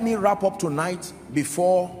 Let me wrap up tonight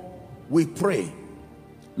before we pray.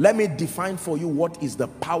 Let me define for you what is the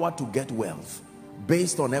power to get wealth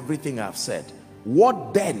based on everything I've said.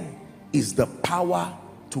 What then is the power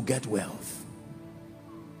to get wealth?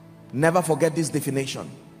 Never forget this definition.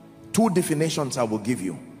 Two definitions I will give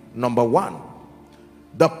you. Number one,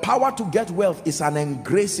 the power to get wealth is an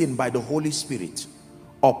engracing by the Holy Spirit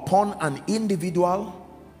upon an individual,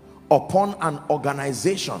 upon an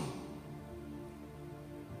organization.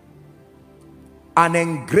 An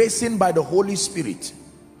engracing by the Holy Spirit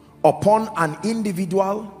upon an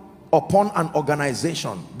individual, upon an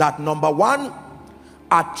organization that, number one,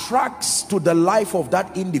 attracts to the life of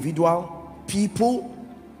that individual people,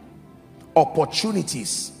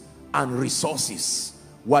 opportunities and resources.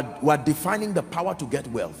 We're defining the power to get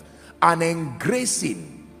wealth. An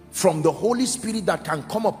engracing from the Holy Spirit that can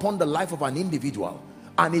come upon the life of an individual,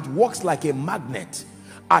 and it works like a magnet,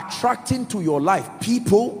 attracting to your life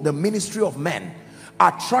people, the ministry of men,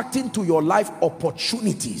 attracting to your life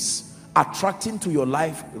opportunities, attracting to your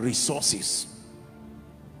life resources.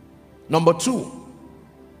 Number two,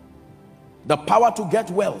 the power to get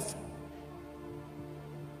wealth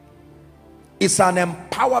is an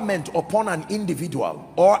empowerment upon an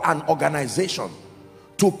individual or an organization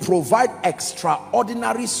to provide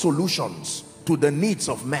extraordinary solutions to the needs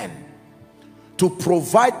of men. To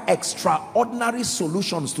provide extraordinary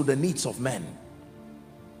solutions to the needs of men,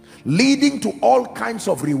 leading to all kinds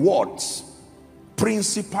of rewards,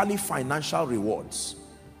 principally financial rewards.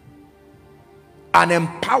 An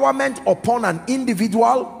empowerment upon an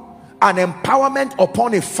individual, an empowerment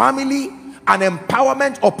upon a family, an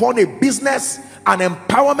empowerment upon a business, an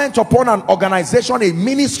empowerment upon an organization, a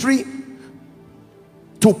ministry,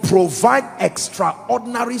 to provide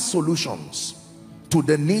extraordinary solutions to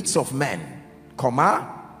the needs of men,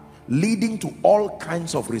 leading to all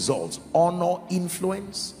kinds of results, honor,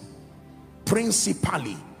 influence,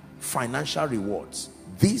 principally financial rewards.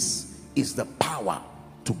 This is the power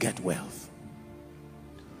to get wealth.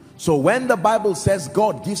 So when the Bible says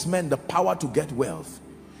God gives men the power to get wealth,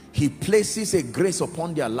 he places a grace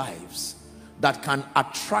upon their lives that can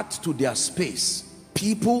attract to their space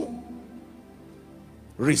people,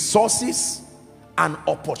 resources, and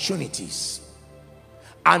opportunities.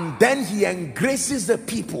 And then he engraces the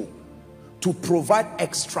people to provide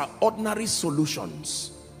extraordinary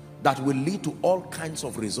solutions that will lead to all kinds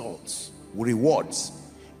of results, rewards,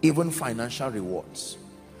 even financial rewards.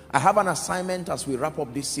 I have an assignment as we wrap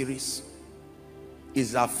up this series.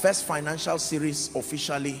 It's our first financial series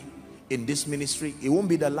officially in this ministry. It won't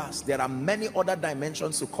be the last. There are many other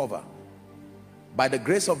dimensions to cover. By the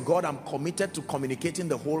grace of God, I'm committed to communicating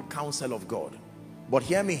the whole counsel of God. But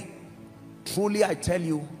hear me, truly I tell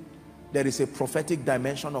you, there is a prophetic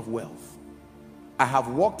dimension of wealth. I have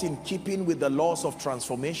walked in keeping with the laws of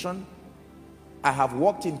transformation. I have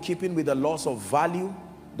walked in keeping with the laws of value,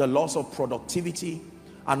 the laws of productivity,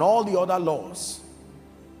 and all the other laws.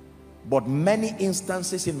 But many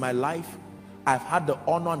instances in my life, I've had the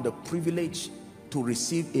honor and the privilege to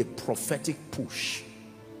receive a prophetic push.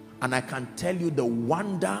 And I can tell you the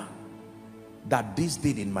wonder that this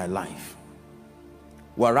did in my life.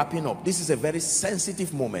 We're wrapping up. This is a very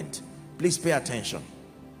sensitive moment. Please pay attention.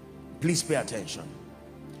 Please pay attention.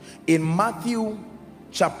 In Matthew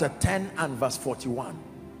chapter 10 and verse 41,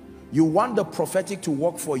 you want the prophetic to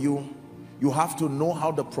work for you, you have to know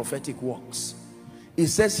how the prophetic works. It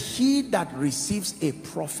says, he that receives a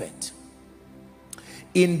prophet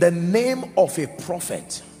in the name of a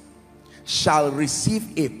prophet shall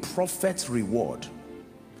receive a prophet's reward,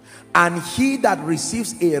 and he that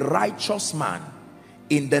receives a righteous man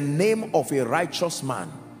in the name of a righteous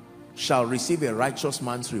man shall receive a righteous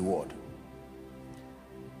man's reward.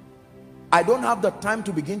 I don't have the time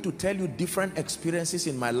to begin to tell you different experiences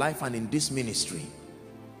in my life and in this ministry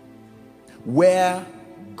where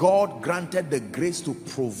God granted the grace to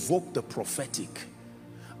provoke the prophetic,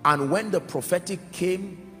 and when the prophetic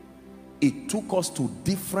came, it took us to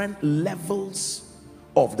different levels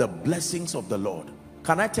of the blessings of the Lord.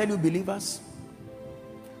 Can I tell you, believers,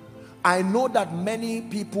 I know that many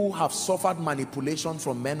people have suffered manipulation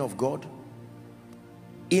from men of God,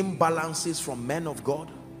 imbalances from men of God,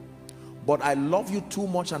 but I love you too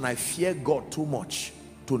much and I fear God too much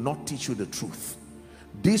to not teach you the truth.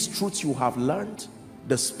 These truths you have learned,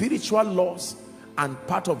 the spiritual laws and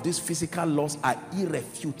part of these physical laws, are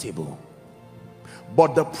irrefutable.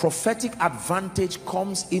 But the prophetic advantage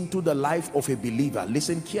comes into the life of a believer,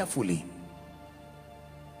 listen carefully,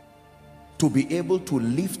 to be able to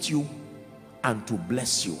lift you and to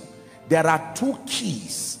bless you. There are two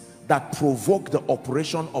keys that provoke the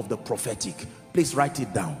operation of the prophetic. Please write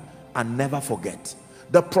it down and never forget.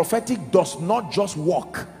 The prophetic does not just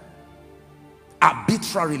work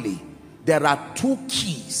arbitrarily. There are two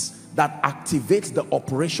keys that activate the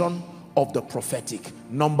operation of the prophetic.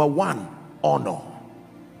 Number one, honor.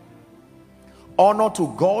 Honor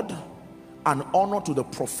to God and honor to the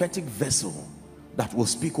prophetic vessel that will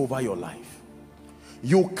speak over your life.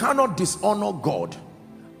 You cannot dishonor God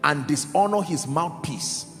and dishonor his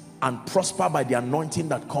mouthpiece and prosper by the anointing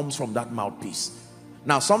that comes from that mouthpiece.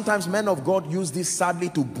 Now, sometimes men of God use this sadly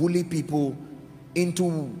to bully people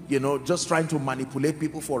into, just trying to manipulate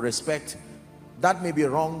people for respect. That may be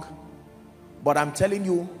wrong, but I'm telling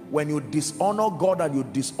you, when you dishonor God and you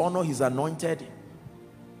dishonor his anointed,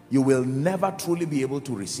 you will never truly be able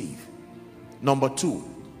to receive. Number two,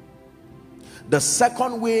 the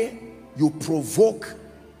second way you provoke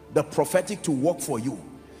the prophetic to work for you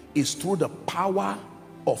is through the power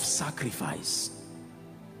of sacrifice.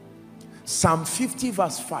 Psalm 50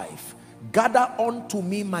 verse 5, gather unto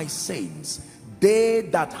me my saints, they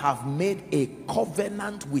that have made a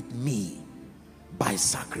covenant with me by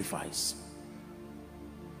sacrifice.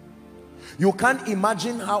 You can't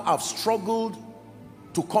imagine how I've struggled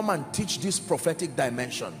to come and teach this prophetic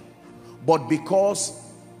dimension, but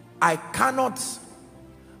because I cannot,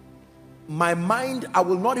 my mind, I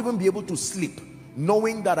will not even be able to sleep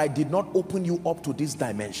knowing that I did not open you up to this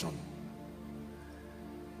dimension.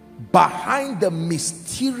 Behind the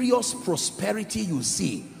mysterious prosperity you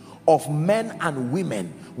see of men and women,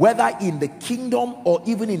 whether in the kingdom or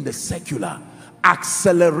even in the secular,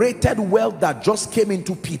 accelerated wealth that just came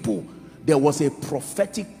into people, there was a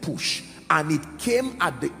prophetic push, and it came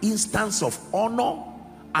at the instance of honor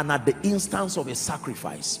and at the instance of a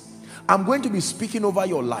sacrifice. I'm going to be speaking over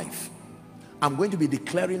your life. I'm going to be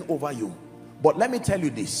declaring over you. But let me tell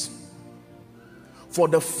you this. For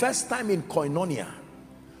the first time in Koinonia,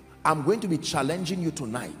 I'm going to be challenging you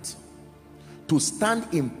tonight to stand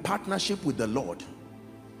in partnership with the Lord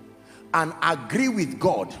and agree with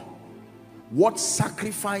God what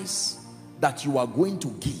sacrifice that you are going to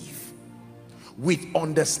give. with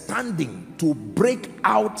understanding to break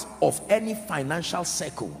out of any financial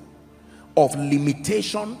circle of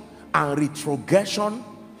limitation and retrogression,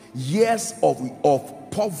 years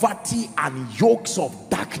of poverty and yokes of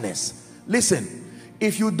darkness. Listen,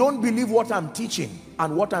 if you don't believe what I'm teaching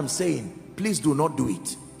and what I'm saying, please do not do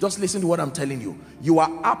it. Just listen to what I'm telling you. You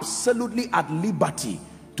are absolutely at liberty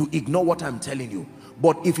to ignore what I'm telling you.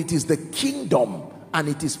 But if it is the kingdom and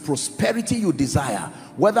it is prosperity you desire,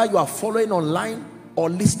 whether you are following online or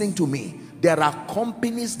listening to me, there are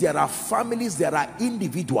companies, there are families, there are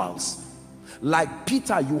individuals. Like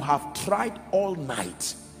Peter, you have tried all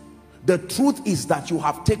night. The truth is that you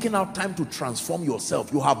have taken out time to transform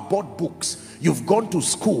yourself. You have bought books, you've gone to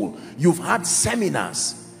school, you've had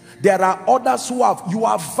seminars. There are others who you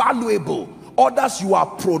are valuable, others you are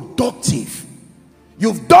productive.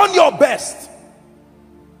 You've done your best.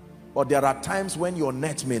 But there are times when your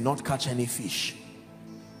net may not catch any fish.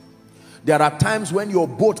 There are times when your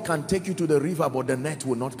boat can take you to the river, but the net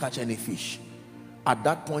will not catch any fish. At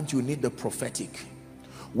that point, you need the prophetic.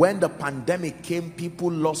 When the pandemic came, people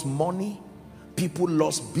lost money, people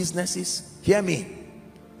lost businesses. Hear me.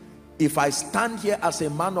 If I stand here as a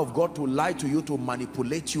man of God to lie to you, to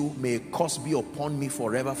manipulate you, may a curse be upon me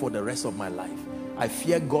forever for the rest of my life. I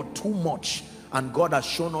fear God too much, and God has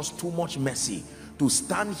shown us too much mercy to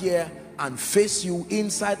stand here and face you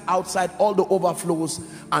inside, outside, all the overflows,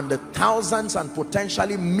 and the thousands and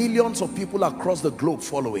potentially millions of people across the globe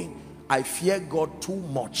following. I fear God too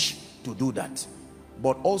much to do that.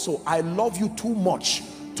 But also, I love you too much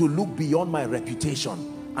to look beyond my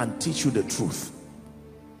reputation and teach you the truth.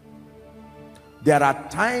 There are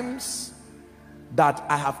times that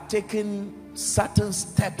I have taken certain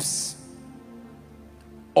steps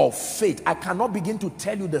of faith. I cannot begin to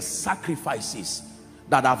tell you the sacrifices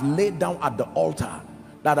that I've laid down at the altar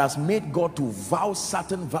that has made God to vow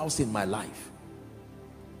certain vows in my life.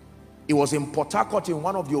 It was in Port Harcourt in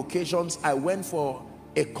one of the occasions I went for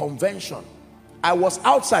a convention. I was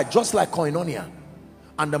outside just like Koinonia,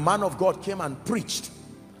 and the man of God came and preached.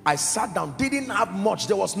 I sat down, didn't have much,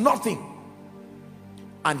 there was nothing,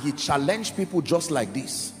 and he challenged people just like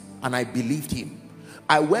this, and I believed him.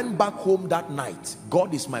 I went back home that night.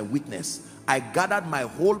 God is my witness. I gathered my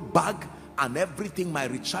whole bag and everything, my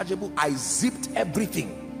rechargeable. I zipped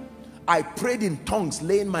everything. I prayed in tongues,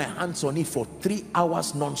 laying my hands on it for 3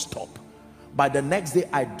 hours non-stop. By the next day,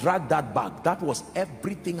 I dragged that bag. That was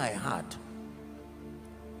everything I had.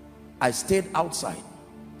 I stayed outside.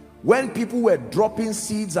 When people were dropping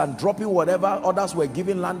seeds and dropping whatever, others were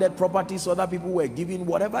giving landed properties, other people were giving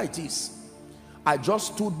whatever it is, I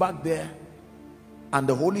just stood back there, and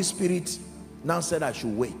the Holy Spirit now said I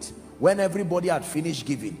should wait. When everybody had finished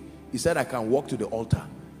giving, he said I can walk to the altar.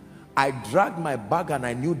 I dragged my bag, and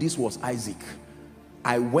I knew this was Isaac.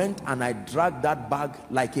 I went and I dragged that bag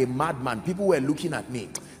like a madman. People were looking at me.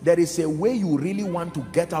 There is a way you really want to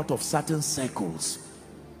get out of certain circles.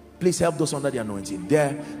 Please help those under the anointing.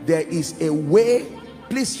 There is a way.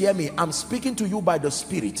 Please hear me. I'm speaking to you by the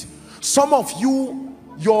Spirit. Some of you,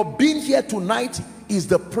 your being here tonight is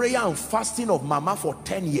the prayer and fasting of Mama for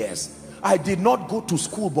 10 years. I did not go to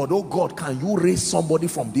school, but oh God, can you raise somebody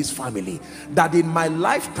from this family that in my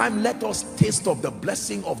lifetime, let us taste of the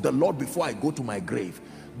blessing of the Lord before I go to my grave.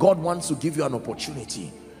 God wants to give you an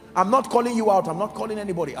opportunity. I'm not calling you out. I'm not calling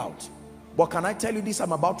anybody out. But can I tell you this?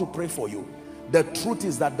 I'm about to pray for you. The truth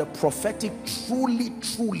is that the prophetic truly,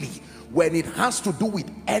 when it has to do with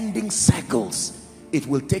ending cycles, it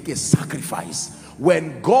will take a sacrifice.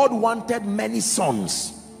 When God wanted many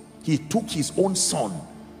sons, he took his own son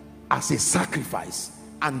as a sacrifice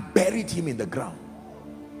and buried him in the ground.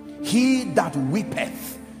 He that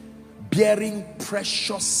weepeth, bearing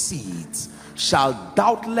precious seeds, shall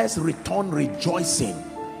doubtless return rejoicing,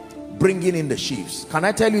 bringing in the sheaves. Can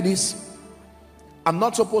I tell you this? I'm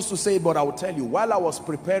not supposed to say it, but I will tell you. While I was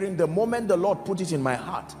preparing, the moment the Lord put it in my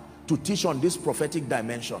heart to teach on this prophetic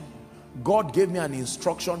dimension, God gave me an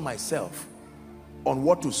instruction myself on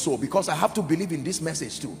what to sow, because I have to believe in this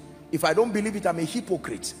message too. If I don't believe it, I'm a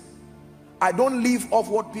hypocrite. I don't live off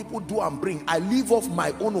what people do and bring. I live off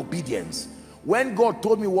my own obedience. When God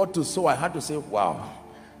told me what to sow, I had to say, wow.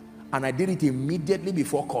 And I did it immediately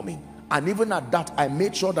before coming. And even at that, I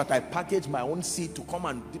made sure that I packaged my own seed to come,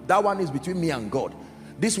 and that one is between me and God.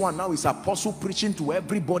 This one now is apostle preaching to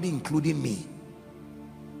everybody, including me.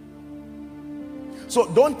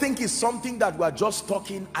 So don't think it's something that we're just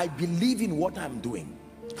talking. I believe in what I'm doing.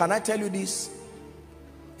 Can I tell you this?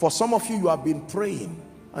 For some of you, you have been praying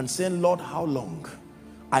and saying, Lord, how long?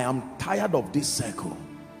 I am tired of this circle.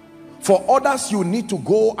 For others, you need to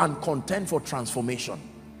go and contend for transformation.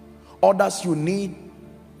 Others, you need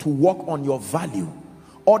to work on your value.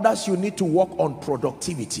 Others, you need to work on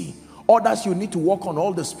productivity. Others, you need to work on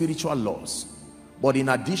all the spiritual laws. But in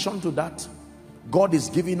addition to that, God is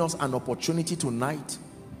giving us an opportunity tonight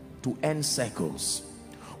to end circles.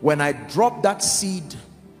 When I dropped that seed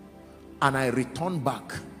and I returned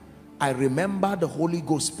back, I remember the Holy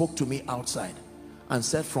Ghost spoke to me outside and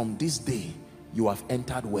said, from this day, you have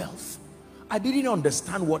entered wealth. I didn't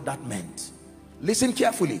understand what that meant. Listen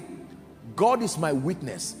carefully. God is my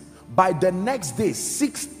witness. By the next day,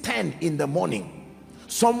 6:10 in the morning,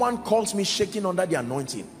 someone calls me shaking under the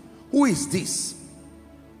anointing. Who is this?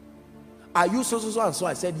 Are you so and so?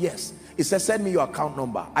 I said, yes. He said, send me your account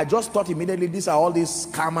number. I just thought immediately these are all these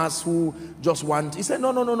scammers who just want. He said,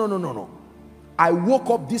 no. I woke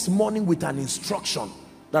up this morning with an instruction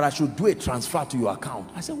that I should do a transfer to your account.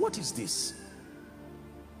 I said, what is this?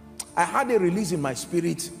 I had a release in my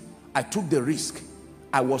spirit. I took the risk.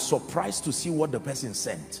 I was surprised to see what the person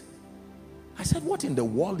sent. I said, what in the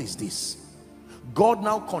world is this? God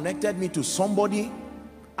now connected me to somebody,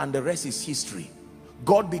 and the rest is history.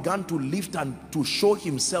 God began to lift and to show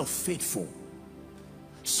himself faithful.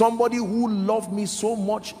 Somebody who loved me so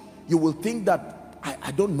much, you will think that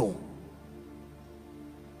I don't know.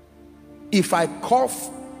 If I cough,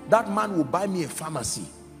 that man will buy me a pharmacy,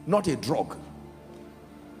 not a drug.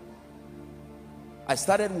 I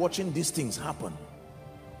started watching these things happen.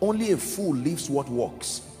 Only a fool lives what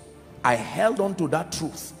works. I held on to that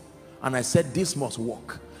truth and I said, this must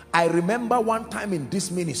work. I remember one time in this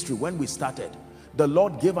ministry when we started, the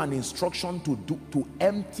Lord gave an instruction to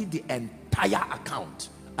empty the entire account.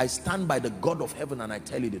 I stand by the God of heaven and I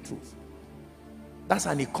tell you the truth. That's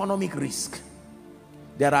an economic risk.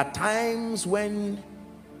 There are times when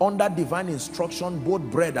under divine instruction, both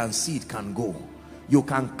bread and seed can go. You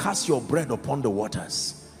can cast your bread upon the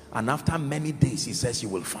waters, and after many days, he says, you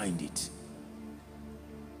will find it.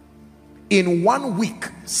 In 1 week,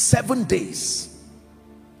 7 days,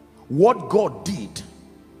 what God did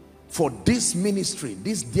for this ministry,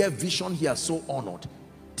 this dear vision he has so honored,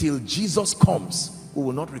 till Jesus comes, we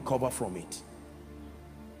will not recover from it.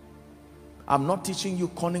 I'm not teaching you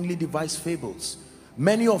cunningly devised fables.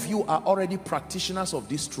 Many of you are already practitioners of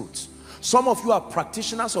these truths. Some of you are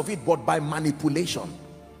practitioners of it, but by manipulation.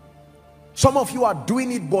 Some of you are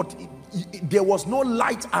doing it, but there was no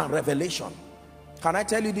light and revelation. Can I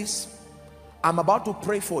tell you this? I'm about to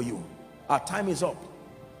pray for you. Our time is up.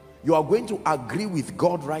 You are going to agree with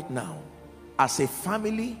God right now, as a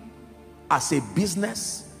family, as a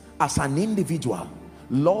business, as an individual.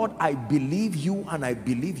 Lord, I believe you and I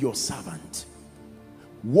believe your servant.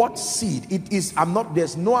 What seed it is,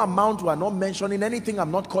 there's no amount, we are not mentioning anything,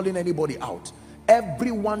 I'm not calling anybody out.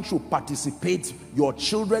 Everyone should participate, your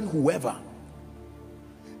children, whoever.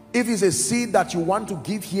 If it's a seed that you want to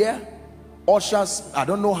give here, ushers, I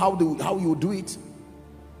don't know how you do it.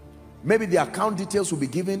 Maybe the account details will be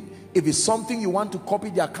given. If it's something you want to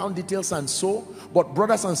copy the account details and so. But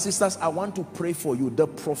brothers and sisters, I want to pray for you. The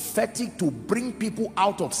prophetic to bring people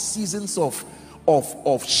out of seasons of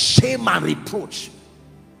shame and reproach.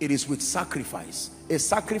 It is with sacrifice. A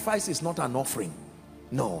sacrifice is not an offering.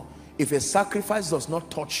 No. If a sacrifice does not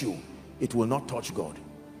touch you, it will not touch God.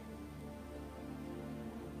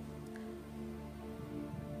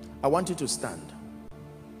 I want you to stand.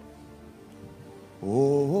 Oh,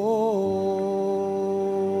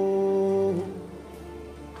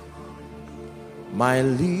 my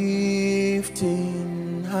lifting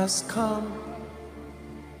has come.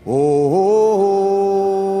 Oh,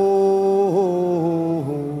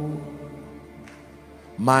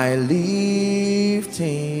 my lifting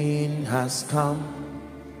has come.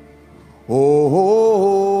 Oh,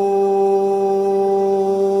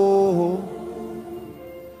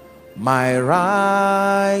 my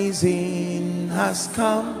rising has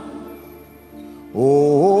come.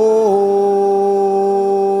 Oh,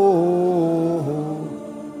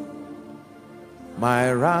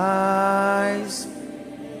 my rise.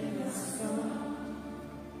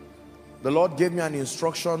 The Lord gave me an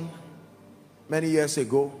instruction many years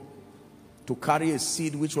ago to carry a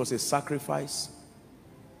seed which was a sacrifice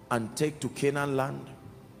and take to Canaan land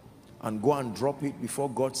and go and drop it before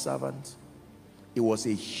God's servant. It was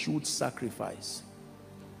a huge sacrifice.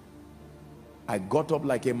 I got up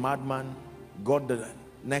like a madman, got the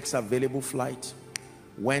next available flight,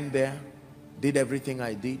 went there, did everything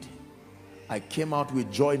I did. I came out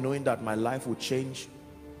with joy knowing that my life would change.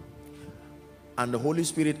 And the Holy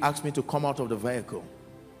Spirit asked me to come out of the vehicle.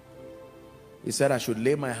 He said I should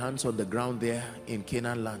lay my hands on the ground there in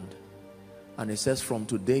Canaan land. And he says, from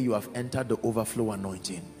today you have entered the overflow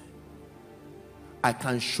anointing. I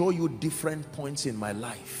can show you different points in my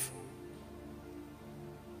life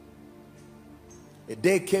A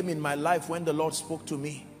day came in my life when the Lord spoke to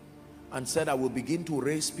me and said, I will begin to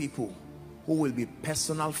raise people who will be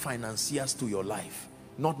personal financiers to your life,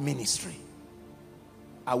 not ministry.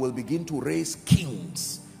 I will begin to raise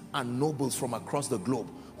kings and nobles from across the globe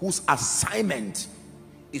whose assignment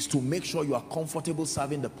is to make sure you are comfortable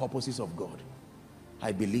serving the purposes of God.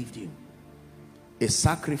 I believed him. A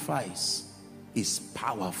sacrifice is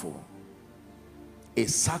powerful. A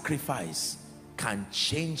sacrifice can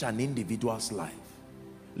change an individual's life.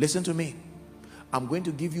 Listen to me. I'm going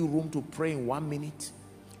to give you room to pray in 1 minute.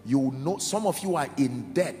 You will know some of you are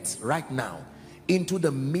in debt right now, into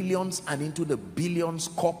the millions and into the billions,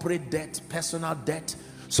 corporate debt, personal debt.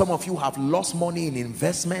 Some of you have lost money in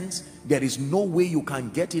investments. There is no way you can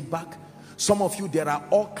get it back. Some of you, there are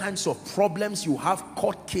all kinds of problems. You have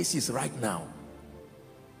court cases right now.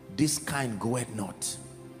 This kind goeth not,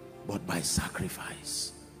 but by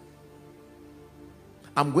sacrifice.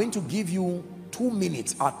 I'm going to give you 2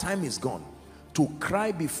 minutes, our time is gone, to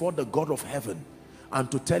cry before the God of heaven and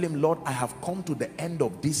to tell him, Lord, I have come to the end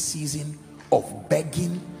of this season of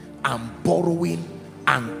begging and borrowing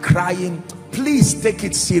and crying. Please take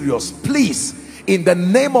it serious, please. In the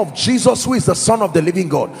name of Jesus, who is the Son of the living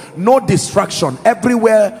God, no distraction,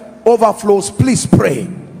 everywhere overflows. Please pray.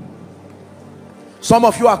 Some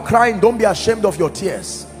of you are crying. Don't be ashamed of your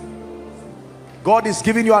tears. God is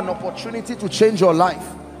giving you an opportunity to change your life.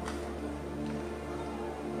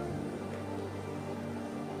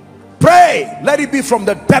 Pray. Let it be from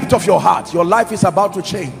the depth of your heart. Your life is about to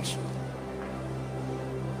change.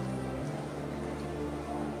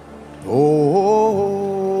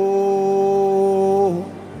 Oh,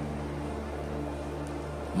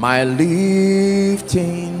 my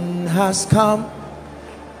lifting has come.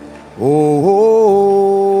 Oh,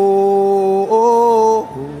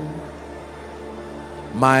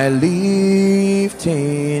 my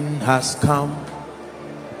lifting has come.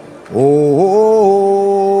 Oh,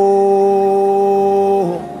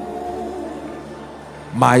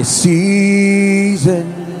 my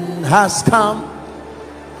season has come.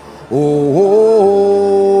 Oh,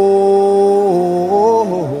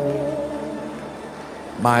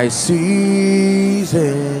 my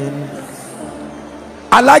season.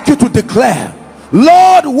 I like you to declare,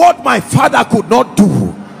 Lord, what my father could not do,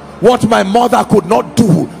 what my mother could not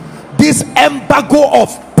do, this embargo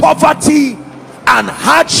of poverty and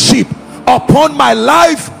hardship upon my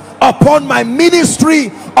life, upon my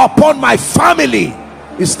ministry, upon my family,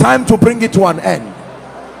 it's time to bring it to an end.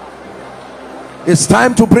 It's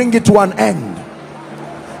time to bring it to an end.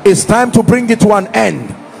 It's time to bring it to an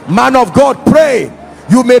end. Man of God, pray.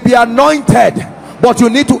 You may be anointed, but you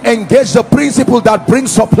need to engage the principle that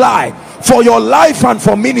brings supply for your life and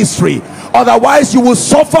for ministry. Otherwise, you will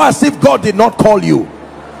suffer as if God did not call you.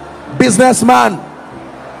 Businessman,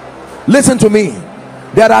 listen to me.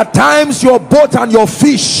 There are times your boat and your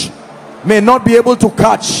fish may not be able to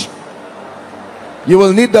catch. You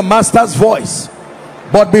will need the master's voice.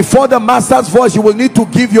 But before the master's voice, you will need to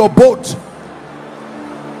give your boat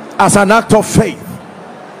as an act of faith.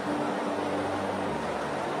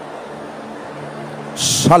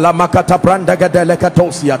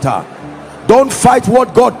 Don't fight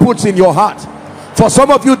what God puts in your heart. For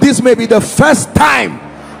some of you, this may be the first time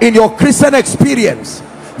in your Christian experience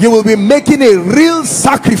you will be making a real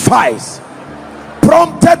sacrifice,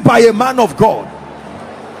 prompted by a man of God.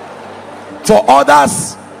 For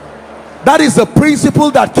others, that is the principle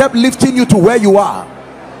that kept lifting you to where you are.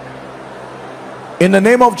 In the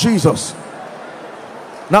name of Jesus.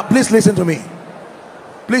 Now please listen to me.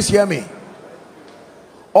 Please hear me.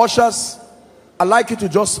 Ushers, I'd like you to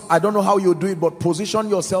just, I don't know how you do it, but position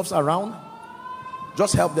yourselves around.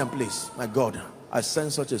 Just help them, please. My God, I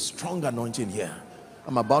sense such a strong anointing here.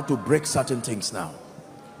 I'm about to break certain things now.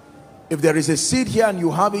 If there is a seed here and you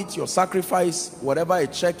have it, your sacrifice, whatever, a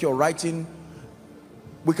check you're writing,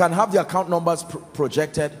 we can have the account numbers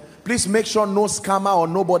projected. Please make sure no scammer or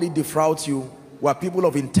nobody defrauds you. We're people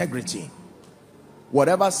of integrity.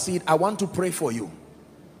 Whatever seed, I want to pray for you.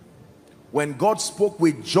 When God spoke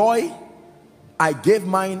with joy, I gave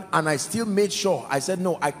mine, and I still made sure. I said,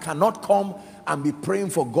 no, I cannot come and be praying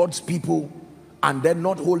for God's people and then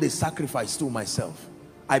not hold a sacrifice to myself.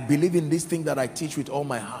 I believe in this thing that I teach with all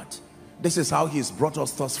my heart. This is how He's brought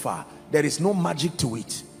us thus far. There is no magic to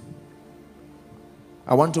it.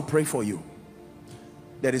 I want to pray for you.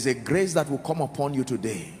 There is a grace that will come upon you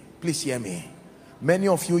today. Please hear me. Many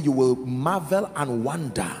of you, you will marvel and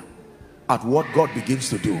wonder at what God begins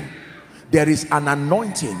to do. There is an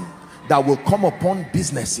anointing that will come upon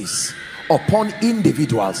businesses, upon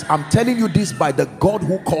individuals. I'm telling you this by the God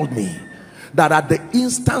who called me. that at the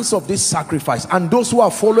instance of this sacrifice, and those who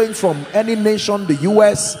are following from any nation, the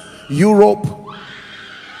US, Europe,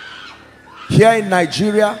 here in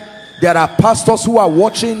Nigeria, there are pastors who are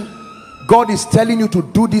watching. God is telling you to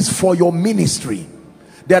do this for your ministry.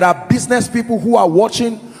 There are business people who are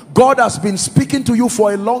watching. God has been speaking to you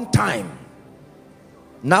for a long time.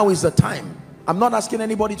 Now is the time. I'm not asking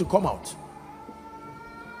anybody to come out.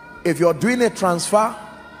 If you're doing a transfer,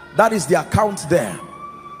 that is the account there.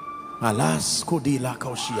 Alas, kodila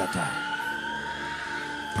kaushiata.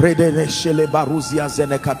 Predele shele baruzia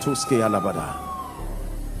zenekatuske alabada.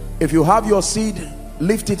 If you have your seed,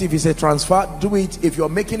 lift it. If it's a transfer, do it. If you're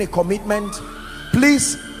making a commitment,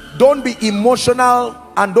 please don't be emotional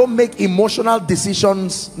and don't make emotional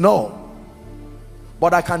decisions. No.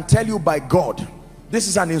 But I can tell you by God, this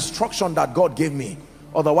is an instruction that God gave me.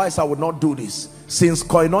 Otherwise, I would not do this. Since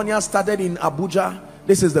Koinonia started in Abuja,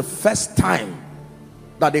 this is the first time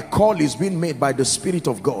that a call is being made by the Spirit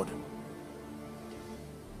of God.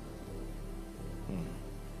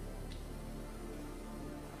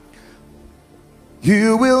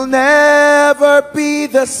 You will never be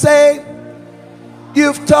the same.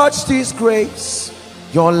 You've touched His grace.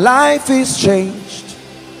 Your life is changed.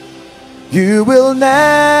 You will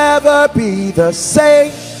never be the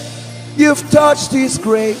same. You've touched His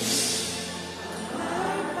grace.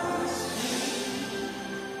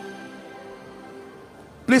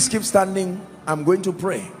 Please keep standing. I'm going to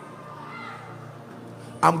pray.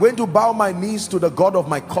 I'm going to bow my knees to the God of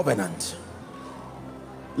my covenant.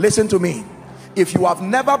 Listen to me. If you have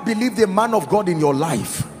never believed a man of God in your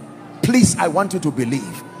life, please, I want you to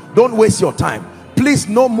believe. Don't waste your time. Please,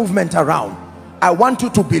 no movement around. I want you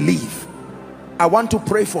to believe. I want to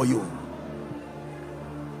pray for you.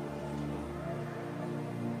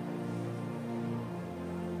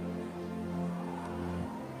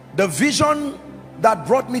 The vision that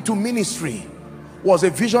brought me to ministry was a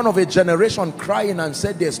vision of a generation crying and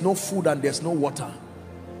said there's no food and there's no water.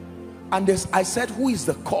 And I said, who is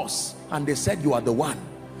the cause? And they said, you are the one.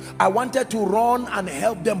 I wanted to run and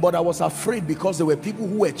help them, but I was afraid because there were people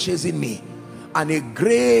who were chasing me. And a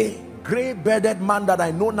gray bearded man that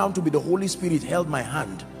I know now to be the Holy Spirit held my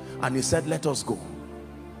hand and he said, let us go.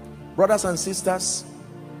 Brothers and sisters,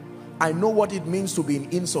 I know what it means to be in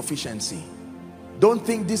insufficiency. Don't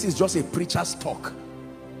think this is just a preacher's talk.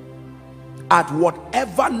 At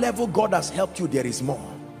whatever level God has helped you, there is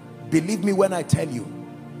more. Believe me when I tell you,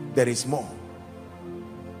 there is more.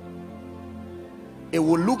 It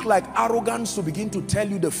will look like arrogance to begin to tell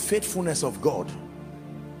you the faithfulness of God.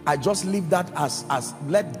 I just leave that as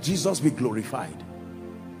let Jesus be glorified.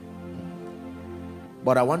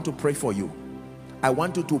 But I want to pray for you. I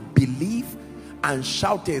want you to believe and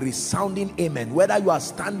shout a resounding amen. Whether you are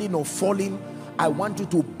standing or falling, I want you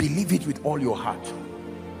to believe it with all your heart.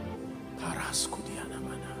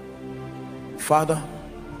 Father,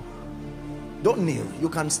 don't kneel. You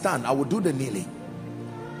can stand. I will do the kneeling.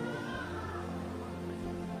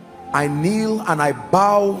 I kneel and I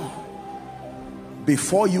bow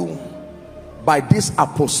before you by this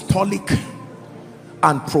apostolic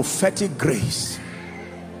and prophetic grace.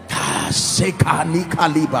 Sekani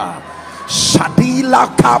kaliba shadila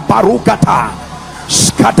kabarugata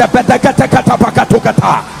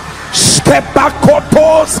skadabedagatakatapakatugata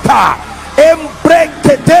skebakotoska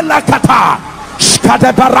embrekedelakata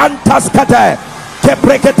skadabarantaskade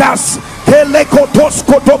kebrekedas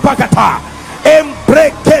kelekotoskotopakata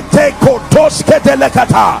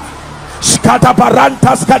embreketekotoskedelekata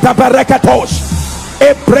skadabarantaskadabarekatosh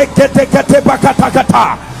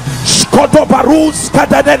ebreketekatebakatakata skodobarus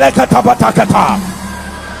kadanelekatabatakata.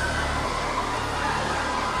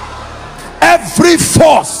 Every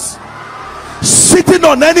force sitting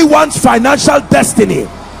on anyone's financial destiny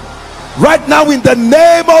right now, in the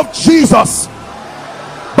name of Jesus,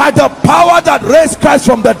 by the power that raised Christ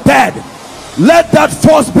from the dead, let that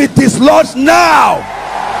force be dislodged now.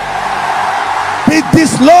 Be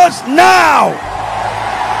dislodged now.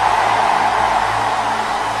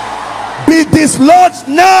 Be dislodged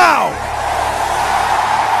now.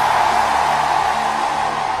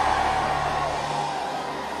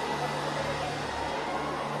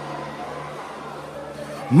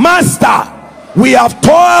 Master, we have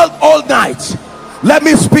toiled all night. Let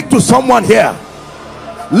me speak to someone here.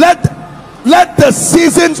 Let the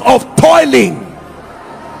seasons of toiling,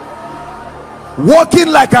 walking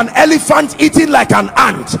like an elephant, eating like an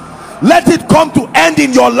ant, let it come to end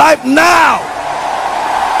in your life now.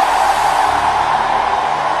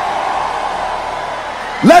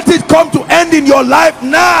 Let it come to end in your life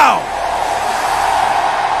now.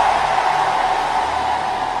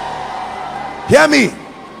 Hear me.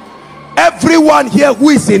 Everyone here who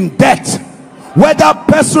is in debt, whether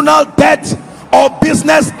personal debt or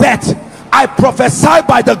business debt, I prophesy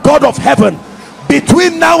by the God of heaven,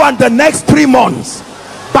 between now and the next 3 months,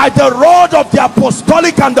 by the rod of the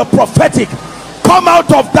apostolic and the prophetic, come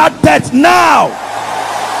out of that debt now.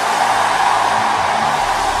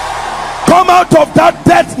 Come out of that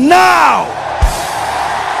debt now.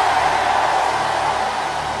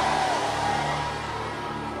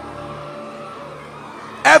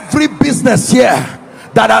 Every business here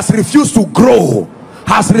that has refused to grow,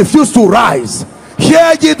 has refused to rise,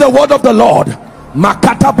 hear ye the word of the Lord.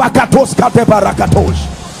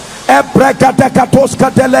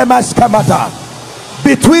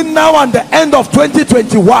 Between now and the end of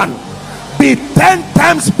 2021, be 10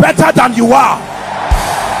 times better than you are.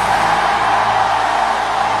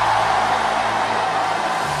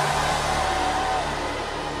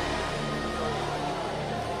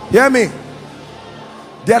 Hear me.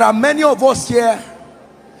 There are many of us here,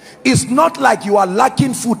 it's not like you are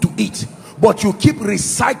lacking food to eat, but you keep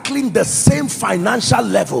recycling the same financial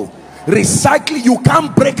level. Recycling, you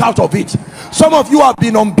can't break out of it. Some of you have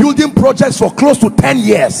been on building projects for close to 10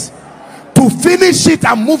 years. To finish it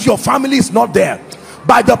and move your family is not there.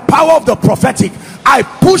 By the power of the prophetic, I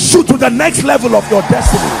push you to the next level of your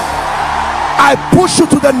destiny. I push you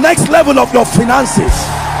to the next level of your finances.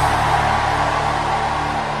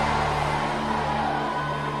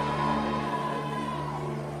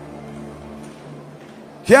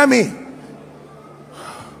 Hear me.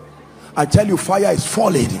 I tell you, fire is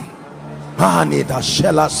falling. There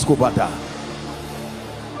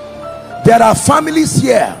are families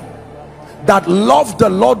here that love the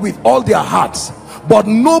Lord with all their hearts, but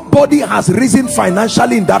nobody has risen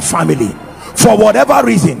financially in that family for whatever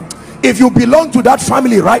reason. If you belong to that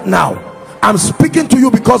family right now, I'm speaking to you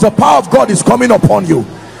because the power of God is coming upon you.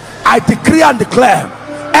 I decree and declare,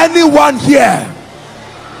 anyone here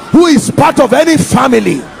who is part of any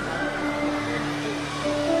family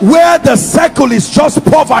where the circle is just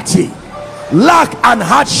poverty, lack and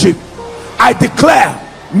hardship, I declare,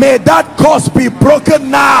 may that curse be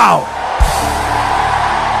broken now.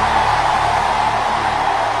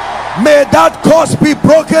 May that curse be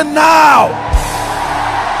broken now.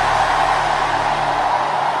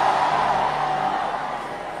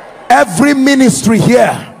 Every ministry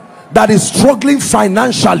here that is struggling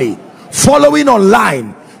financially, following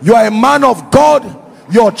online, you are a man of God,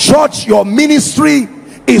 your church, your ministry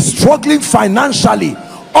is struggling financially,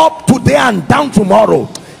 up today and down tomorrow,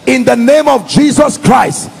 in the name of Jesus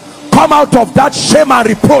Christ, come out of that shame and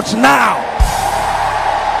reproach now.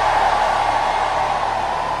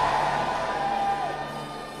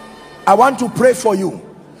 I want to pray for you.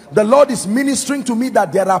 The Lord is ministering to me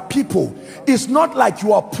that there are people, it's not like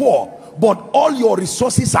you are poor, but all your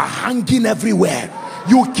resources are hanging everywhere.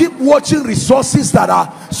 You keep watching resources that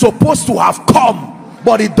are supposed to have come,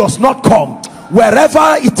 but it does not come.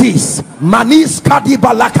 Wherever it is, manis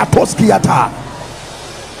kadiba lakatoskiata,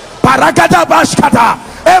 paragada bashkata,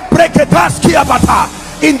 ebreketaskiabata.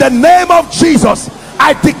 In the name of Jesus,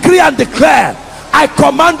 I decree and declare, I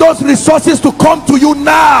command those resources to come to you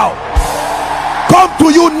now. Come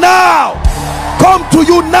to you now. Come to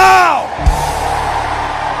you now.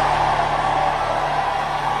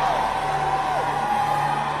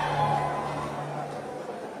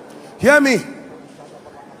 Hear me.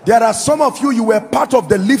 There are some of you, you were part of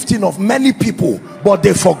the lifting of many people, but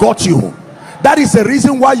they forgot you. That is the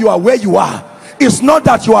reason why you are where you are. It's not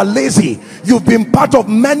that you are lazy. You've been part of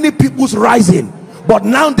many people's rising, but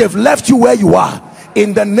now they've left you where you are.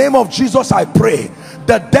 In the name of Jesus, I pray,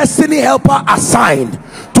 the destiny helper assigned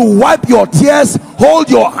to wipe your tears, hold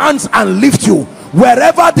your hands and lift you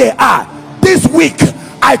wherever they are this week,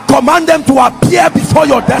 I command them to appear before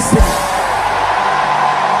your destiny.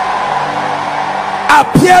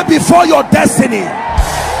 Appear before your destiny.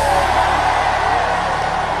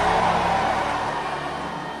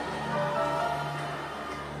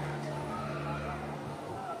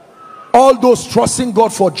 All those trusting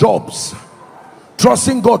God for jobs,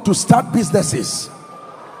 trusting God to start businesses,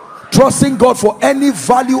 trusting God for any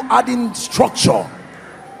value adding structure,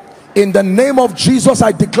 in the name of Jesus,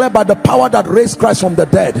 I declare by the power that raised Christ from the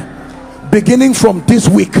dead, beginning from this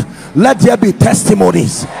week, let there be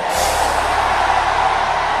testimonies.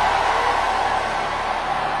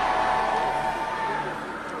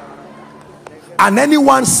 And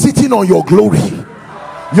anyone sitting on your glory,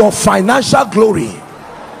 your financial glory,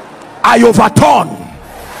 I overturn,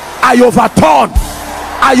 I overturn,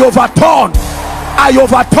 I overturn, I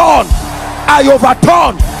overturn, I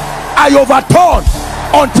overturn, I overturn,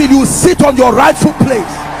 until you sit on your rightful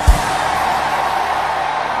place.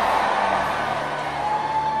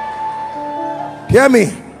 Hear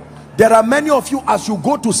me. There are many of you, as you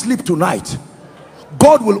go to sleep tonight,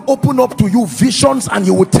 God will open up to you visions and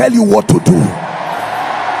he will tell you what to do.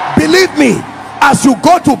 Believe me, as you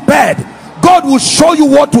go to bed, God will show you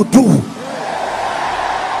what to do.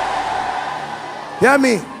 Hear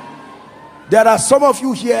me. There are some of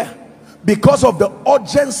you here, because of the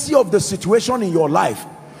urgency of the situation in your life,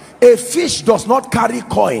 a fish does not carry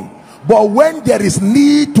coin, but when there is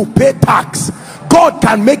need to pay tax, God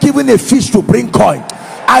can make even a fish to bring coin.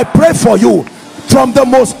 I pray for you, from the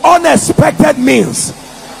most unexpected means,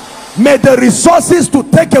 may the resources to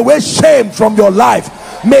take away shame from your life,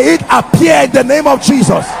 may it appear in the name of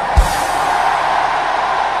Jesus.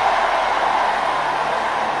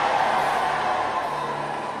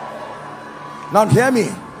 Now hear me.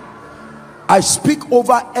 I speak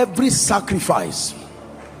over every sacrifice.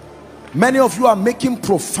 Many of you are making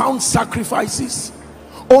profound sacrifices.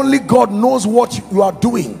 Only God knows what you are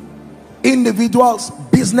doing. Individuals,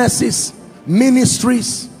 businesses,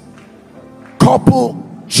 ministries,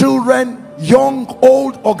 couple, children, young,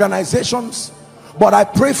 old, organizations. But I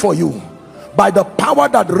pray for you, by the power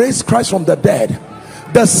that raised Christ from the dead,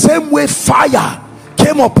 the same way fire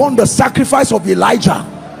came upon the sacrifice of Elijah,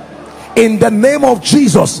 in the name of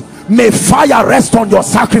Jesus, may fire rest on your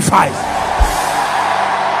sacrifice.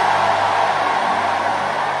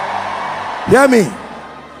 Hear me.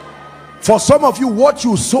 For some of you, what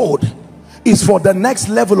you sowed is for the next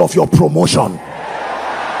level of your promotion.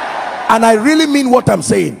 And I really mean what I'm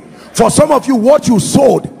saying. For some of you, what you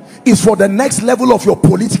sowed is for the next level of your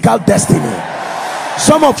political destiny.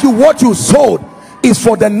 Some of you, what you sowed is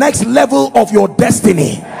for the next level of your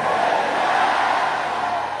destiny.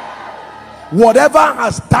 Whatever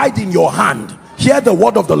has died in your hand, hear the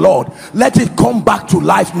word of the Lord, let it come back to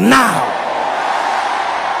life now.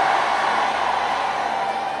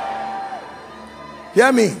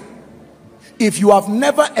 Hear me. If you have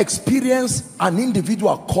never experienced an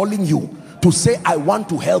individual calling you to say, I want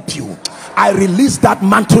to help you, I release that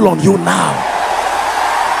mantle on you now.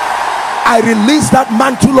 I release that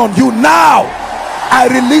mantle on you now. I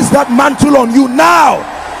release that mantle on you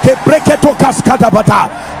now.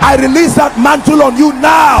 I release that mantle on you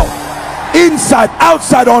now. Inside,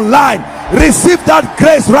 outside, online, receive that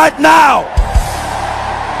grace right now.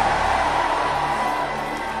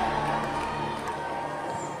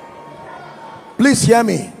 Please hear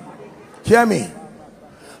me. Hear me.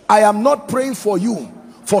 I am not praying for you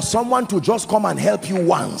for someone to just come and help you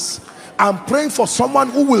once. I'm praying for someone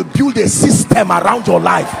who will build a system around your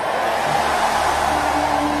life.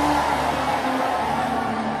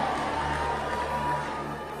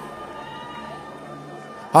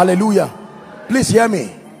 Hallelujah. Please hear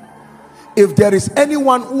me. If there is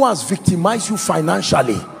anyone who has victimized you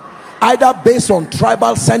financially, either based on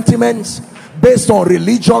tribal sentiments, based on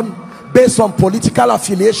religion, based on political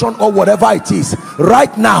affiliation, or whatever it is,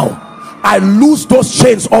 right now I lose those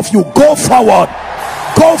chains off you. Go forward,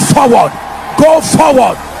 go forward, go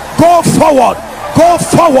forward, go forward, go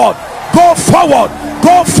forward, go forward,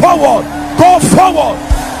 go forward, go forward.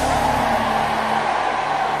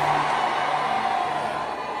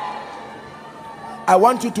 I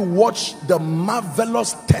want you to watch the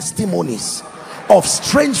marvelous testimonies of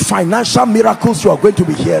strange financial miracles you are going to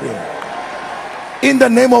be hearing in the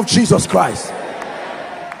name of Jesus Christ.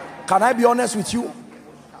 Can I be honest with you?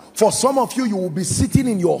 For some of you, you will be sitting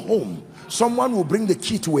in your home, someone will bring the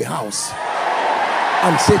key to a house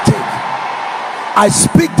and say, take. I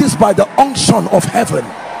speak this by the unction of heaven.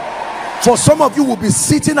 For some of you, will be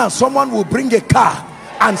sitting and someone will bring a car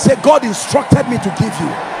and say, God instructed me to give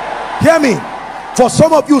you. Hear me. For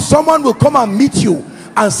some of you, someone will come and meet you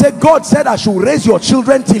and say, God said I should raise your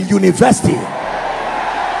children till university.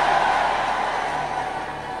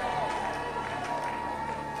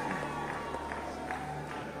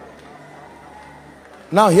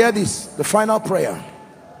 Now hear this, the final prayer.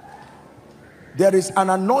 There is an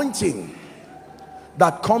anointing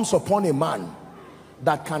that comes upon a man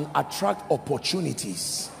that can attract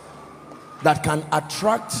opportunities, that can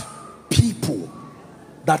attract people,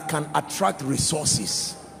 that can attract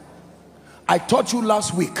resources. I taught you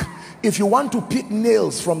last week, if you want to pick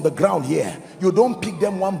nails from the ground here, you don't pick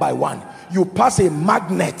them one by one. You pass a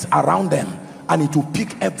magnet around them and it will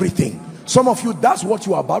pick everything. Some of you, that's what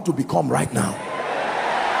you are about to become right now.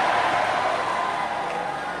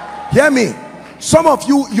 Hear me. Some of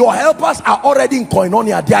you, your helpers are already in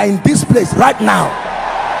Koinonia. They are in this place right now.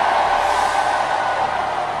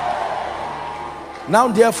 Now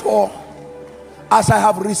therefore, as I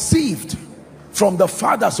have received from the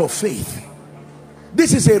fathers of faith,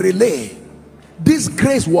 this is a relay. This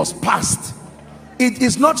grace was passed. It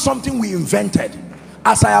is not something we invented.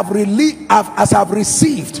 As I have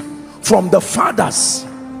received from the fathers,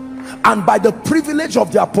 and by the privilege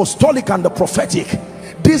of the apostolic and the prophetic,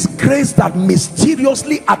 this grace that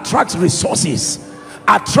mysteriously attracts resources,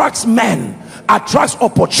 attracts men, attracts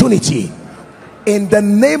opportunity, in the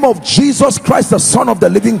name of Jesus Christ, the Son of the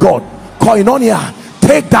living God, Koinonia,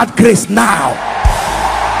 take that grace now.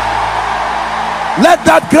 Let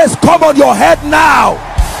that grace come on your head now.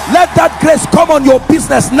 Let that grace come on your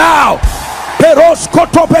business now. Take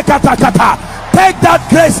that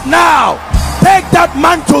grace now. Take that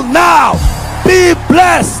mantle now. Be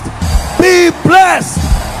blessed. Be blessed.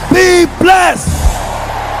 Be blessed.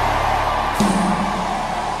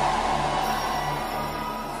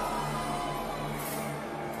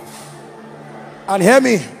 And hear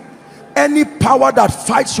me, any power that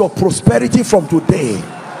fights your prosperity from today,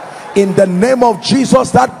 in the name of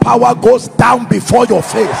Jesus, that power goes down before your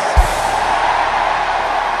face.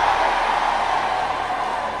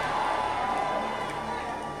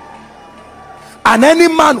 And any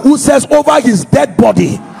man who says over his dead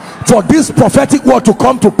body, for this prophetic word to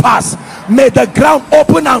come to pass, may the ground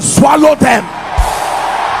open and swallow them.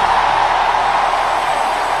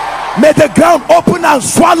 May the ground open and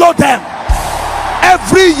swallow them.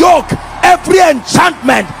 Every yoke, every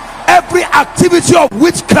enchantment, every activity of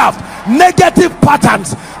witchcraft, negative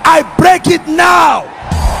patterns, I break it now.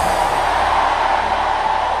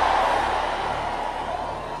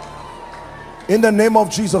 In the name of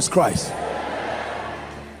Jesus Christ.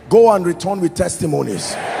 Go and return with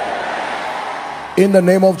testimonies. In the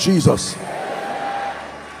name of Jesus.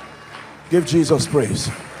 Give Jesus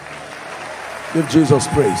praise. Give Jesus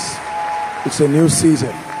praise. It's a new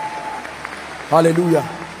season. Hallelujah.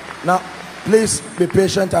 Now, please be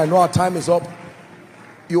patient. I know our time is up.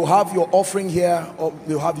 You have your offering here, or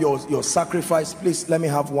you have your sacrifice. Please let me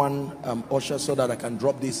have one usher so that I can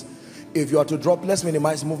drop this. If you are to drop, let's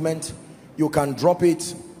minimize movement. You can drop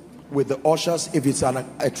it with the ushers. If it's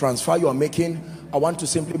a transfer you are making, I want to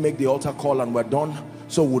simply make the altar call and we're done.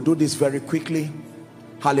 So we'll do this very quickly.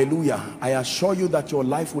 Hallelujah. I assure you that your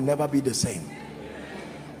life will never be the same.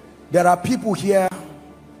 There are people here,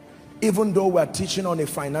 even though we're teaching on a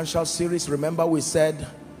financial series, remember we said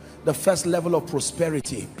the first level of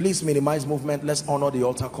prosperity. Please minimize movement. Let's honor the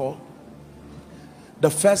altar call. The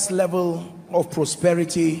first level of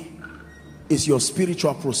prosperity is your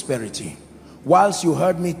spiritual prosperity. Whilst you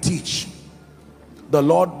heard me teach, the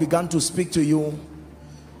Lord began to speak to you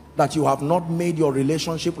that you have not made your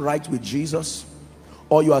relationship right with Jesus,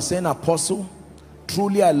 or you are saying, Apostle,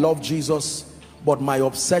 truly I love Jesus, but my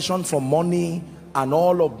obsession for money and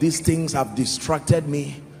all of these things have distracted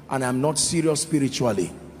me and I'm not serious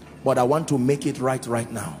spiritually, but I want to make it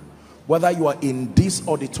right now. Whether you are in this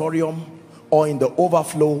auditorium or in the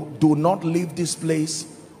overflow, do not leave this place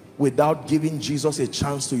without giving Jesus a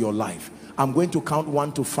chance to your life. I'm going to count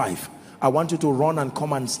 1 to 5. I want you to run and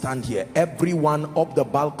come and stand here. Everyone up the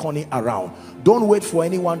balcony around. Don't wait for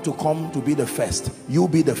anyone to come to be the first. You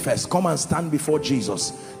be the first. Come and stand before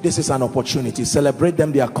Jesus. This is an opportunity. Celebrate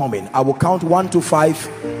them. They are coming. I will count 1 to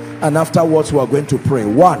 5 and afterwards we are going to pray.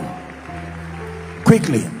 1.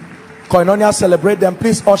 Quickly. Koinonia, celebrate them.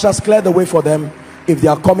 Please, ushers, clear the way for them if they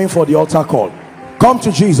are coming for the altar call. Come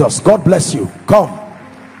to Jesus. God bless you. Come.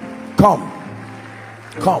 Come.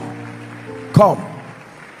 Come. Come.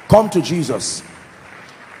 Come to Jesus.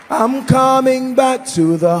 I'm coming back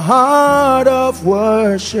to the heart of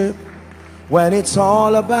worship when it's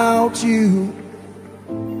all about you.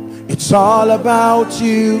 It's all about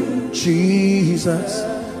you, Jesus.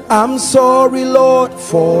 I'm sorry, Lord,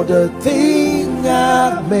 for the thing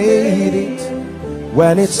I've made it.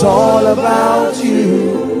 When it's all about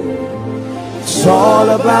you, it's all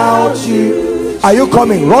about you. Are you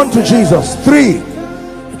coming? Run to Jesus. 3.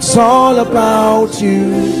 It's all about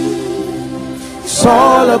you. It's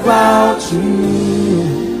all about you.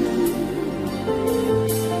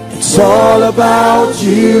 It's all about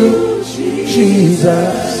you,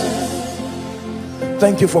 Jesus.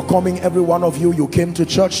 Thank you for coming, every one of you. You came to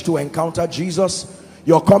church to encounter Jesus.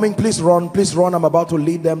 You're coming. Please run. Please run. I'm about to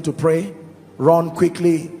lead them to pray. Run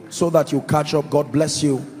quickly so that you catch up. God bless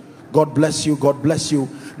you. God bless you. God bless you.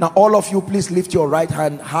 Now, all of you, please lift your right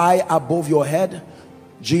hand high above your head.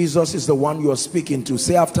 Jesus is the one you are speaking to.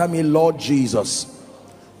 Say after me, Lord Jesus.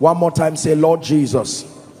 One more time, say, Lord Jesus,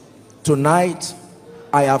 tonight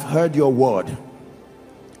I have heard your word.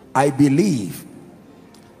 I believe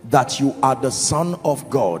that you are the Son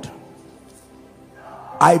of God.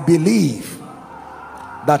 I believe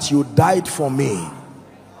that you died for me.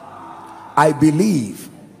 I believe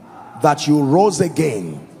that you rose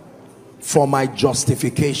again for my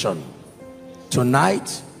justification.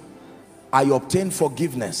 Tonight I obtain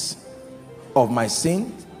forgiveness of my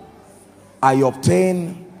sin. I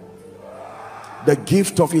obtain the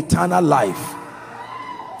gift of eternal life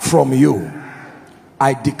from you.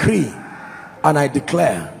 I decree and I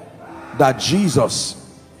declare that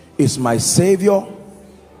Jesus is my Savior,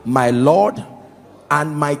 my Lord,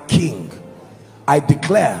 and my King. I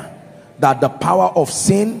declare that the power of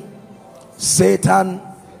sin, Satan,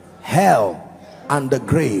 hell, and the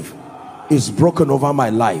grave is broken over my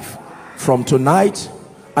life. From tonight,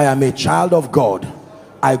 I am a child of God.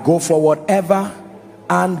 I go forward ever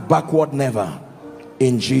and backward never.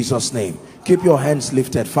 In Jesus' name. Keep your hands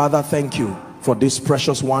lifted. Father, thank you for these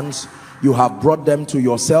precious ones. You have brought them to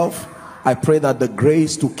yourself. I pray that the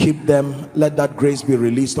grace to keep them, let that grace be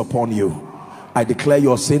released upon you. I declare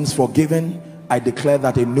your sins forgiven. I declare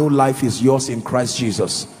that a new life is yours in Christ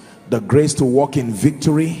Jesus. The grace to walk in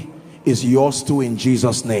victory is yours too in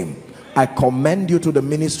Jesus' name. I commend you to the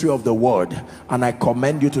ministry of the word, and I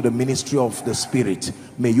commend you to the ministry of the Spirit.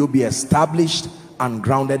 May you be established and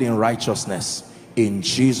grounded in righteousness. In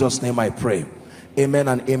Jesus' name I pray. Amen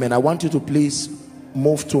and amen. I want you to please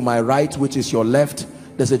move to my right, which is your left.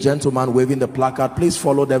 There's a gentleman waving the placard. Please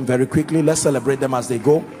follow them very quickly. Let's celebrate them as they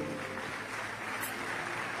go.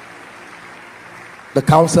 The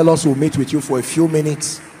counselors will meet with you for a few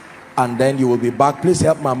minutes and then you will be back. Please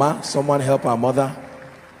help Mama. Someone help our mother.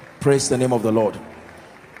 Praise the name of the Lord.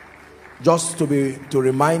 Just to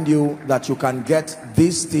remind you that you can get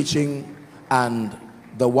this teaching and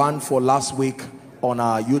the one for last week on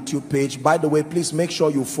our YouTube page. By the way, please make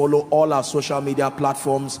sure you follow all our social media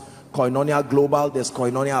platforms. Koinonia Global, there's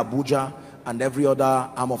Koinonia Abuja, and every other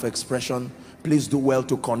arm of expression. Please do well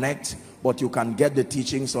to connect, but you can get the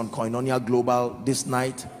teachings on Koinonia Global this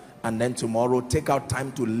night and then tomorrow. Take out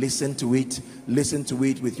time to listen to it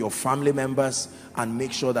with your family members and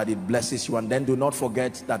make sure that it blesses you. And then do not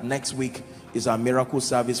forget that next week is our miracle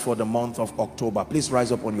service for the month of October. Please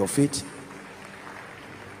rise up on your feet.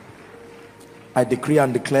 I decree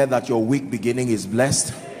and declare that your week beginning is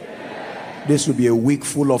blessed. This will be a week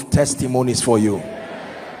full of testimonies for you.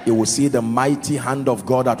 You will see the mighty hand of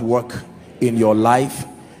God at work in your life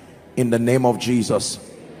in the name of Jesus.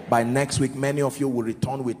 By next week, many of you will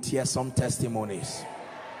return with tearsome testimonies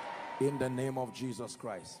in the name of Jesus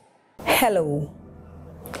Christ. Hello.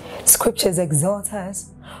 Scriptures exhort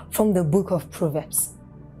us from the book of Proverbs.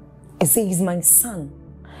 It says, my son,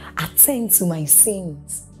 attend to my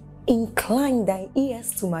sayings, incline thy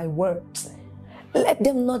ears to my words. Let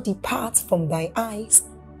them not depart from thy eyes,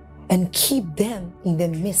 and keep them in the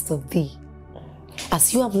midst of thee.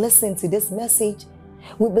 As you have listened to this message,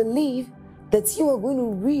 we believe that you are going to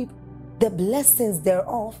reap the blessings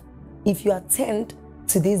thereof if you attend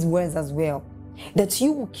to these words as well. That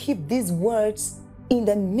you will keep these words in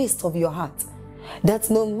the midst of your heart. That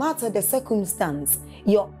no matter the circumstance,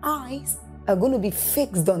 your eyes are going to be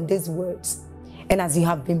fixed on these words. And as you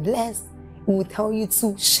have been blessed, we will tell you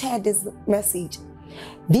to share this message.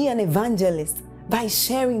 Be an evangelist by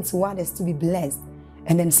sharing to others to be blessed.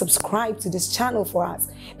 And then subscribe to this channel for us,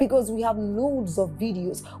 because we have loads of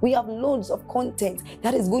videos, we have loads of content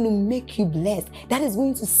that is going to make you blessed, that is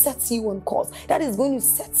going to set you on course, that is going to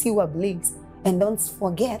set you ablaze. And don't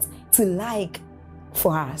forget to like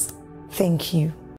for us. Thank you.